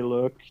tell you,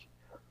 look,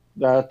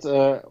 that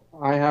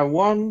I have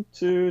 1,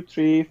 2,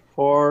 3,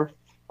 4,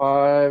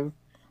 5,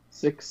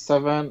 6,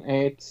 7,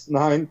 8,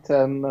 9,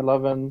 10,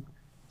 11,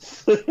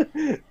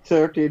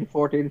 13,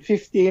 14,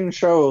 15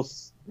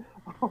 shows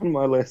on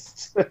my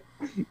list.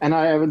 And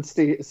I haven't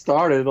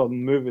started on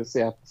movies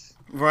yet.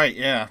 Right,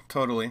 yeah,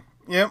 totally.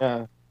 Yep.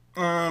 Yeah.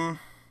 I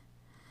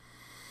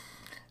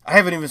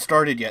haven't even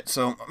started yet,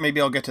 so maybe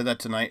I'll get to that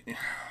tonight.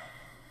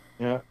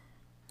 Yeah.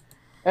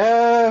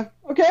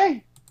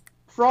 Okay.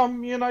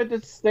 From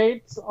United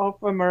States of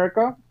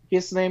America,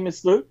 his name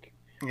is Luke.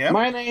 Yeah.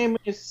 My name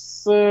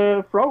is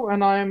Fro,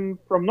 and I'm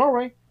from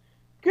Norway.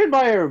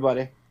 Goodbye,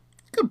 everybody.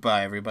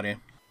 Goodbye, everybody.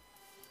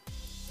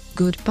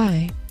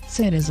 Goodbye,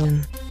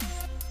 citizen.